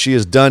soon as she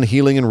is done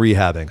healing and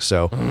rehabbing.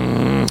 So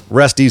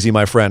rest easy,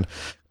 my friend.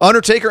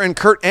 Undertaker and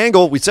Kurt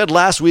Angle, we said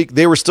last week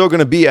they were still going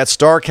to be at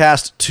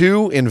StarCast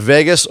 2 in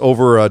Vegas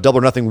over a Double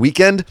or Nothing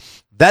weekend.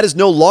 That is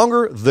no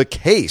longer the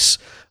case.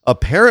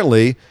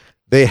 Apparently,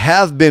 they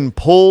have been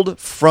pulled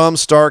from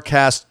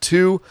StarCast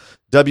 2.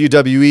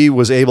 WWE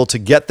was able to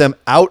get them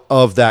out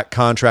of that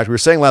contract. We were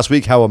saying last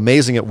week how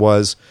amazing it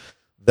was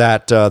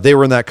that they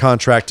were in that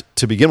contract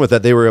to begin with,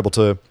 that they were able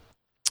to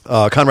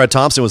Conrad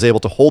Thompson was able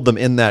to hold them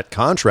in that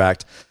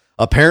contract.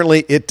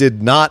 Apparently, it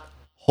did not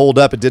hold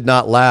up. It did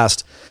not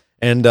last.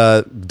 And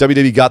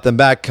WWE got them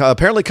back.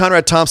 Apparently,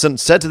 Conrad Thompson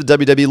said to the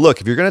WWE,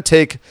 look, if you're going to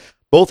take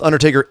both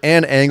Undertaker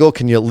and Angle,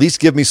 can you at least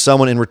give me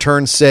someone in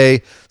return,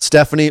 say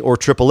Stephanie or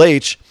Triple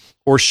H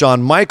or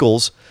Shawn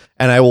Michaels,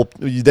 and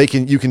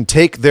you can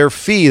take their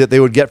fee that they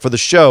would get for the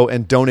show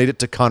and donate it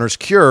to Connor's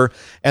Cure,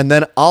 and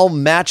then I'll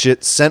match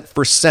it cent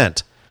for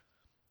cent.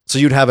 So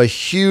you'd have a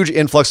huge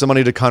influx of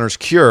money to Connor's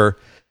Cure,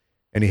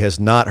 and he has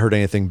not heard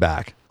anything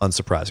back,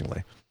 unsurprisingly.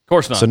 Of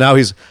course not. So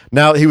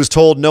now he was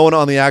told no one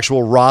on the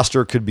actual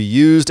roster could be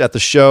used at the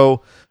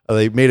show.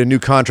 They made a new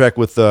contract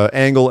with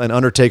Angle and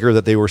Undertaker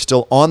that they were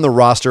still on the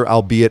roster,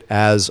 albeit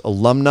as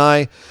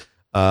alumni.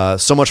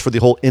 So much for the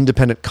whole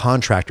independent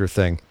contractor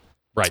thing.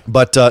 Right.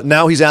 But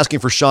now he's asking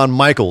for Shawn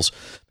Michaels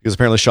because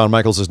apparently Shawn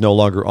Michaels is no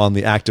longer on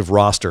the active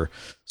roster.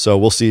 So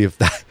we'll see if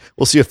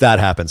that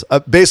happens.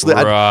 Basically,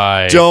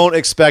 I don't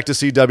expect to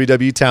see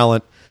WWE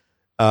talent,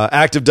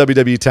 active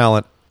WWE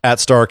talent at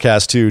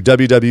StarCast 2.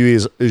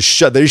 WWE is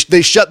shut.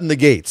 They shut in the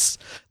gates.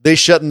 They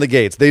shut in the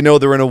gates. They know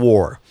they're in a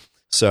war.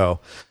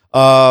 So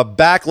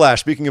Backlash.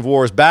 Speaking of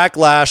wars,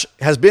 Backlash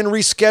has been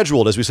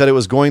rescheduled. As we said, it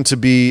was going to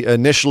be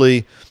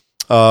initially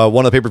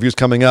one of the pay-per-views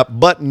coming up,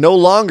 but no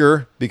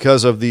longer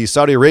because of the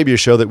Saudi Arabia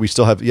show that we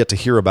still have yet to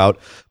hear about.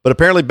 But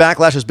apparently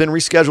Backlash has been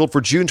rescheduled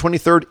for June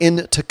 23rd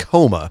in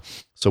Tacoma.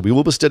 So we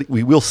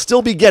will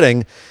still be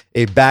getting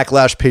a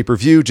Backlash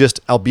pay-per-view, just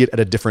albeit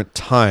at a different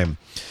time.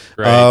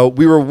 Right.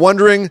 We were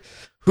wondering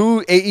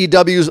who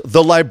AEW's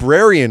The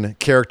Librarian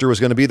character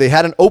was going to be. They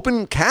had an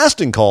open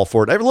casting call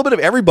for it. A little bit of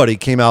everybody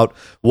came out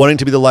wanting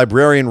to be the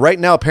Librarian. Right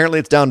now, apparently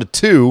it's down to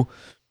 2.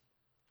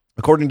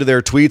 According to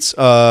their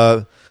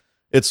tweets,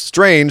 it's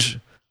strange.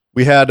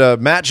 We had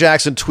Matt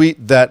Jackson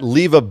tweet that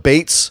Leva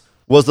Bates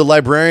was the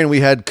Librarian.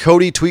 We had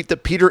Cody tweet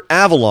that Peter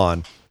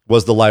Avalon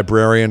was the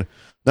Librarian.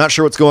 Not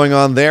sure what's going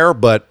on there,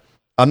 but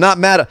I'm not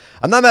mad at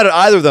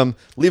either of them.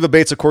 Leva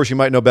Bates, of course, you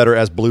might know better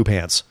as Blue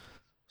Pants.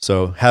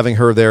 So having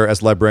her there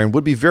as Librarian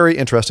would be very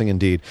interesting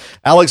indeed.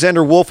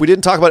 Alexander Wolf, we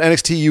didn't talk about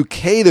NXT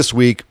UK this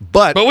week,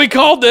 but we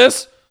called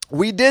this.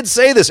 We did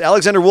say this.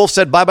 Alexander Wolf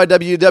said bye-bye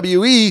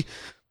WWE,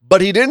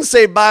 but he didn't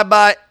say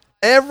bye-bye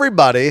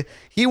everybody.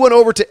 He went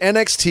over to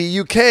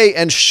NXT UK,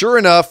 and sure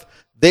enough,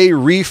 they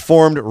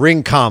reformed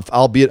Ring Kampf,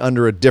 albeit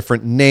under a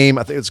different name.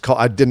 I think it's called.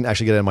 I didn't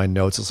actually get it in my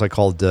notes. It's like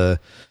called because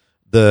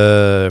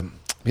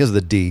of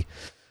the D.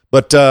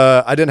 But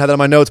I didn't have that in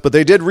my notes. But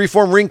they did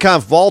reform Ring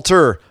Kampf.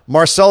 Walter,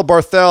 Marcel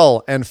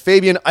Barthel, and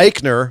Fabian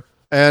Eichner,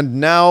 and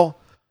now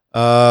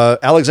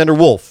Alexander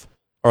Wolf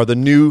are the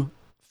new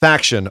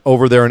faction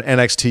over there in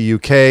NXT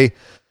UK.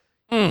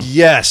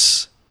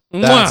 Yes,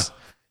 that's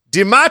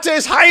Die Macht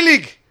ist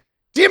heilig.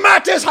 Die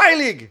Macht ist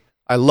heilig.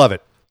 I love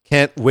it.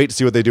 Can't wait to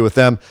see what they do with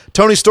them.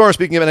 Toni Storm,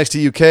 speaking of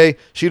NXT UK,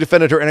 she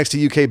defended her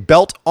NXT UK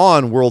belt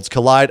on Worlds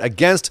Collide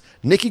against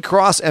Nikki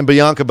Cross and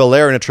Bianca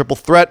Belair in a triple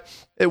threat.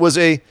 It was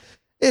a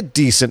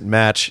decent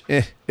match.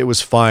 It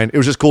was fine. It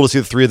was just cool to see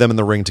the three of them in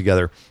the ring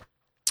together.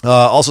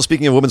 Also,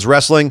 speaking of women's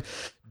wrestling,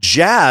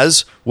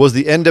 Jazz was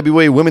the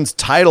NWA women's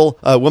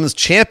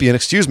champion.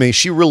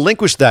 She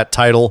relinquished that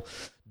title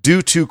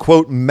due to,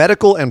 quote,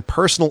 medical and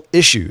personal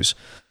issues.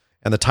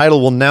 And the title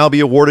will now be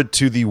awarded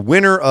to the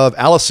winner of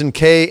Allison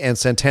Kay and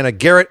Santana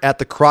Garrett at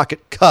the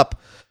Crockett Cup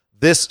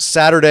this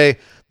Saturday.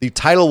 The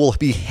title will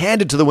be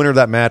handed to the winner of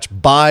that match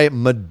by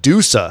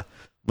Medusa.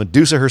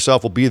 Medusa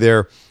herself will be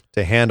there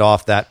to hand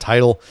off that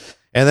title.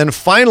 And then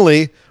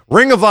finally,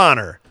 Ring of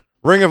Honor.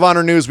 Ring of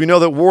Honor news. We know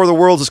that War of the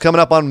Worlds is coming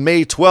up on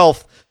May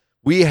 12th.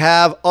 We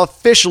have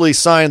officially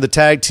signed the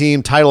tag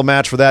team title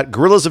match for that.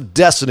 Guerrillas of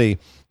Destiny,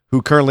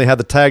 who currently have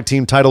the tag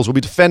team titles, will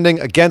be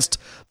defending against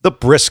the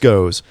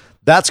Briscoes.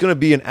 That's going to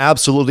be an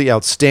absolutely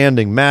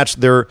outstanding match.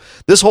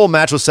 This whole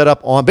match was set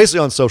up basically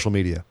on social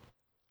media.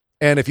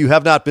 And if you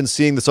have not been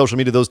seeing the social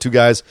media, those two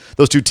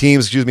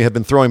teams, have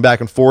been throwing back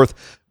and forth,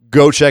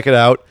 go check it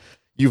out.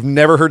 You've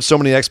never heard so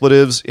many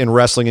expletives in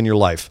wrestling in your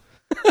life.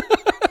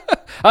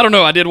 I don't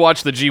know. I did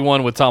watch the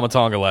G1 with Tama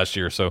Tonga last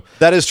year, so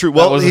that is true.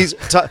 Well,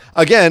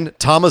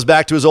 Tama's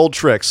back to his old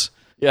tricks.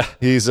 Yeah,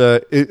 he's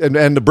and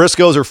the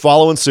Briscoes are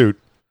following suit.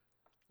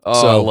 Oh,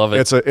 so I love it.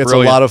 It's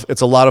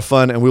a lot of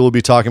fun, and we will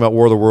be talking about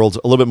War of the Worlds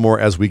a little bit more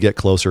as we get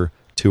closer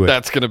to it.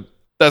 That's gonna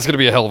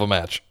be a hell of a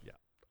match.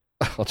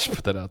 I'll just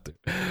put that out there.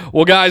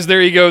 Well, guys,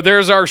 there you go.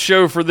 There's our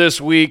show for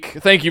this week.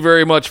 Thank you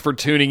very much for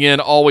tuning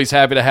in. Always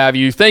happy to have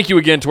you. Thank you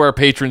again to our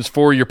patrons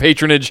for your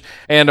patronage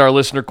and our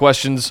listener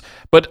questions.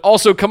 But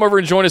also come over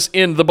and join us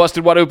in the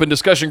Busted Wide Open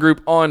discussion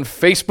group on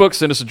Facebook.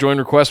 Send us a join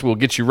request. We'll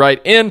get you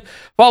right in.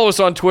 Follow us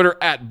on Twitter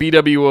at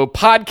BWO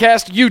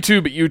Podcast,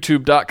 YouTube at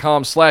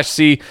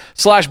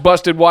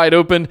youtube.com/C/Busted Wide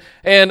Open.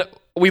 And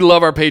we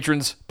love our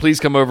patrons. Please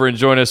come over and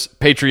join us.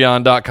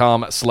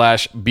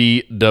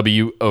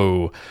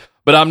 Patreon.com/BWO.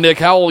 But I'm Nick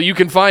Howell. You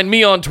can find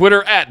me on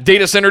Twitter at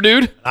Data Center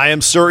Dude. I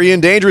am Surrey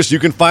and Dangerous. You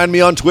can find me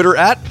on Twitter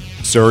at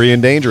Surrey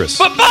and Dangerous.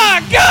 But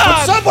by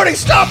God! Somebody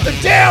stop the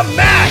damn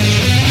match!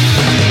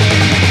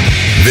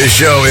 This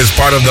show is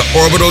part of the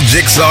Orbital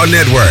Jigsaw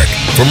Network.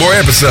 For more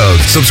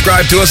episodes,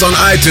 subscribe to us on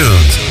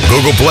iTunes,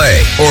 Google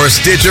Play, or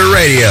Stitcher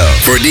Radio.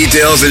 For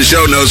details and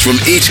show notes from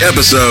each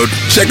episode,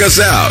 check us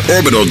out,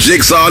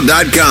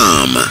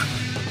 orbitaljigsaw.com.